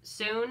short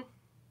soon.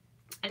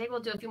 I think we'll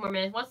do a few more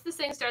minutes. Once this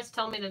thing starts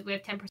telling me that we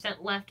have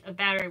 10% left of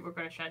battery, we're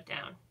going to shut it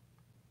down.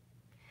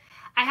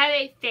 I have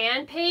a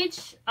fan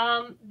page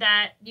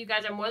that you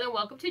guys are more than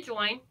welcome to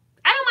join.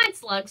 I don't mind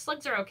slugs.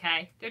 Slugs are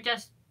okay. They're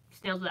just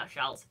snails without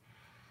shells.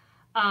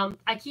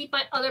 I keep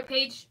my other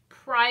page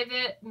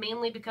private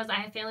mainly because I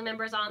have family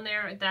members on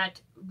there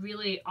that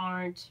really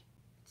aren't.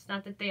 It's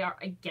not that they are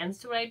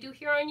against what I do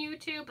here on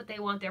YouTube, but they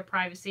want their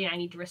privacy, and I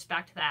need to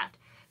respect that.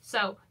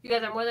 So you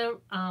guys are more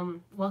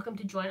than welcome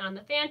to join on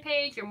the fan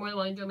page. You're more than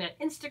welcome to join me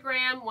on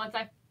Instagram. Once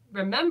I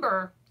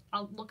remember,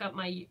 I'll look up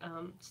my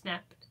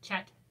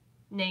Snapchat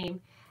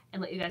name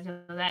and let you guys know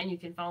that, and you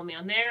can follow me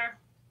on there.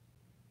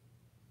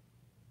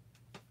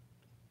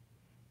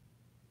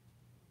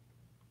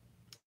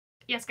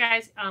 Yes,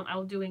 guys, I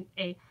will be doing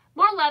a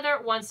more leather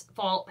once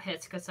fall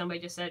hits, because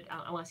somebody just said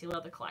I want to see a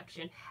leather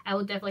collection. I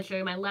will definitely show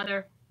you my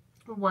leather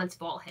once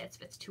fall hits.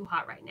 If it's too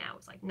hot right now.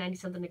 It's like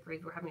 90-something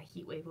degrees. We're having a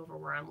heat wave over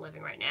where I'm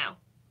living right now.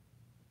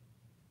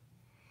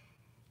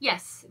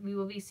 Yes, we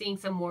will be seeing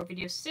some more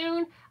videos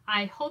soon.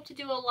 I hope to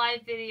do a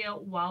live video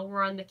while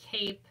we're on the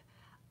Cape.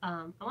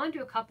 I want to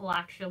do a couple,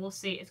 actually. We'll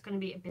see. It's going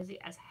to be busy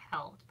as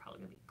hell. It's probably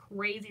going to be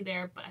crazy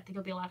there, but I think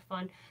it'll be a lot of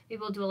fun. Maybe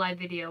we'll do a live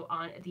video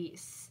on the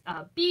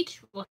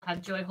beach. We'll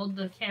have Joy hold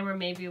the camera.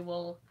 Maybe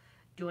we'll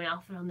do an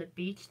outfit on the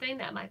beach thing.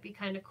 That might be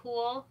kind of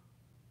cool.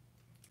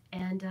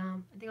 And I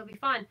think it'll be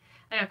fun.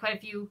 I got quite a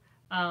few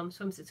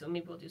swimsuits, so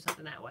maybe we'll do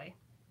something that way.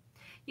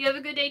 You have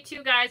a good day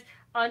too, guys.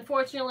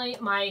 Unfortunately,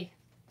 my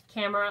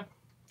camera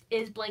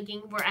is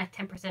blinking. We're at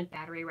 10%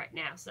 battery right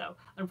now, so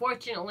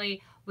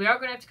unfortunately we are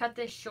going to have to cut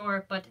this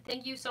short. But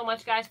thank you so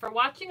much, guys, for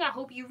watching. I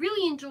hope you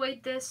really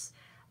enjoyed this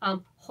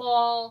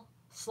haul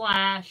 /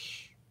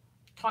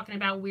 talking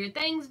about weird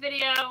things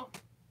video.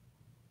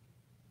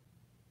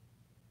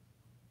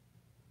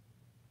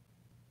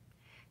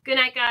 Good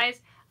night,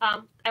 guys.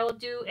 I will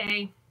do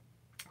a,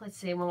 let's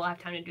see when we'll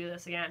have time to do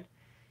this again.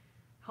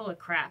 Holy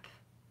crap.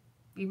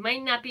 We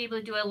might not be able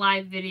to do a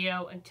live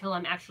video until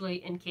I'm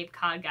actually in Cape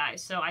Cod,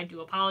 guys. So I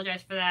do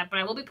apologize for that. But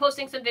I will be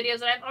posting some videos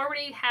that I've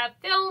already have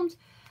filmed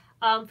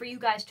for you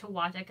guys to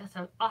watch. I got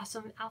some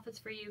awesome outfits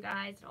for you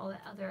guys and all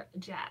that other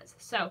jazz.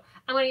 So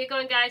I'm going to get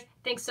going, guys.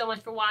 Thanks so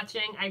much for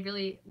watching. I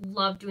really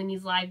love doing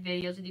these live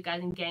videos with you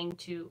guys and getting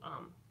to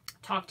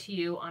talk to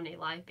you on a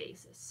live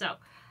basis. So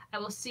I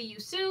will see you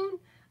soon.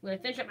 I'm going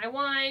to finish up my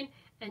wine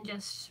and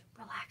just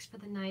relax for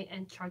the night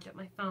and charge up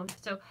my phone.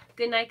 So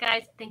good night,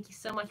 guys. Thank you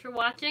so much for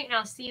watching, and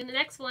I'll see you in the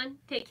next one.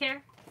 Take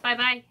care.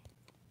 Bye-bye.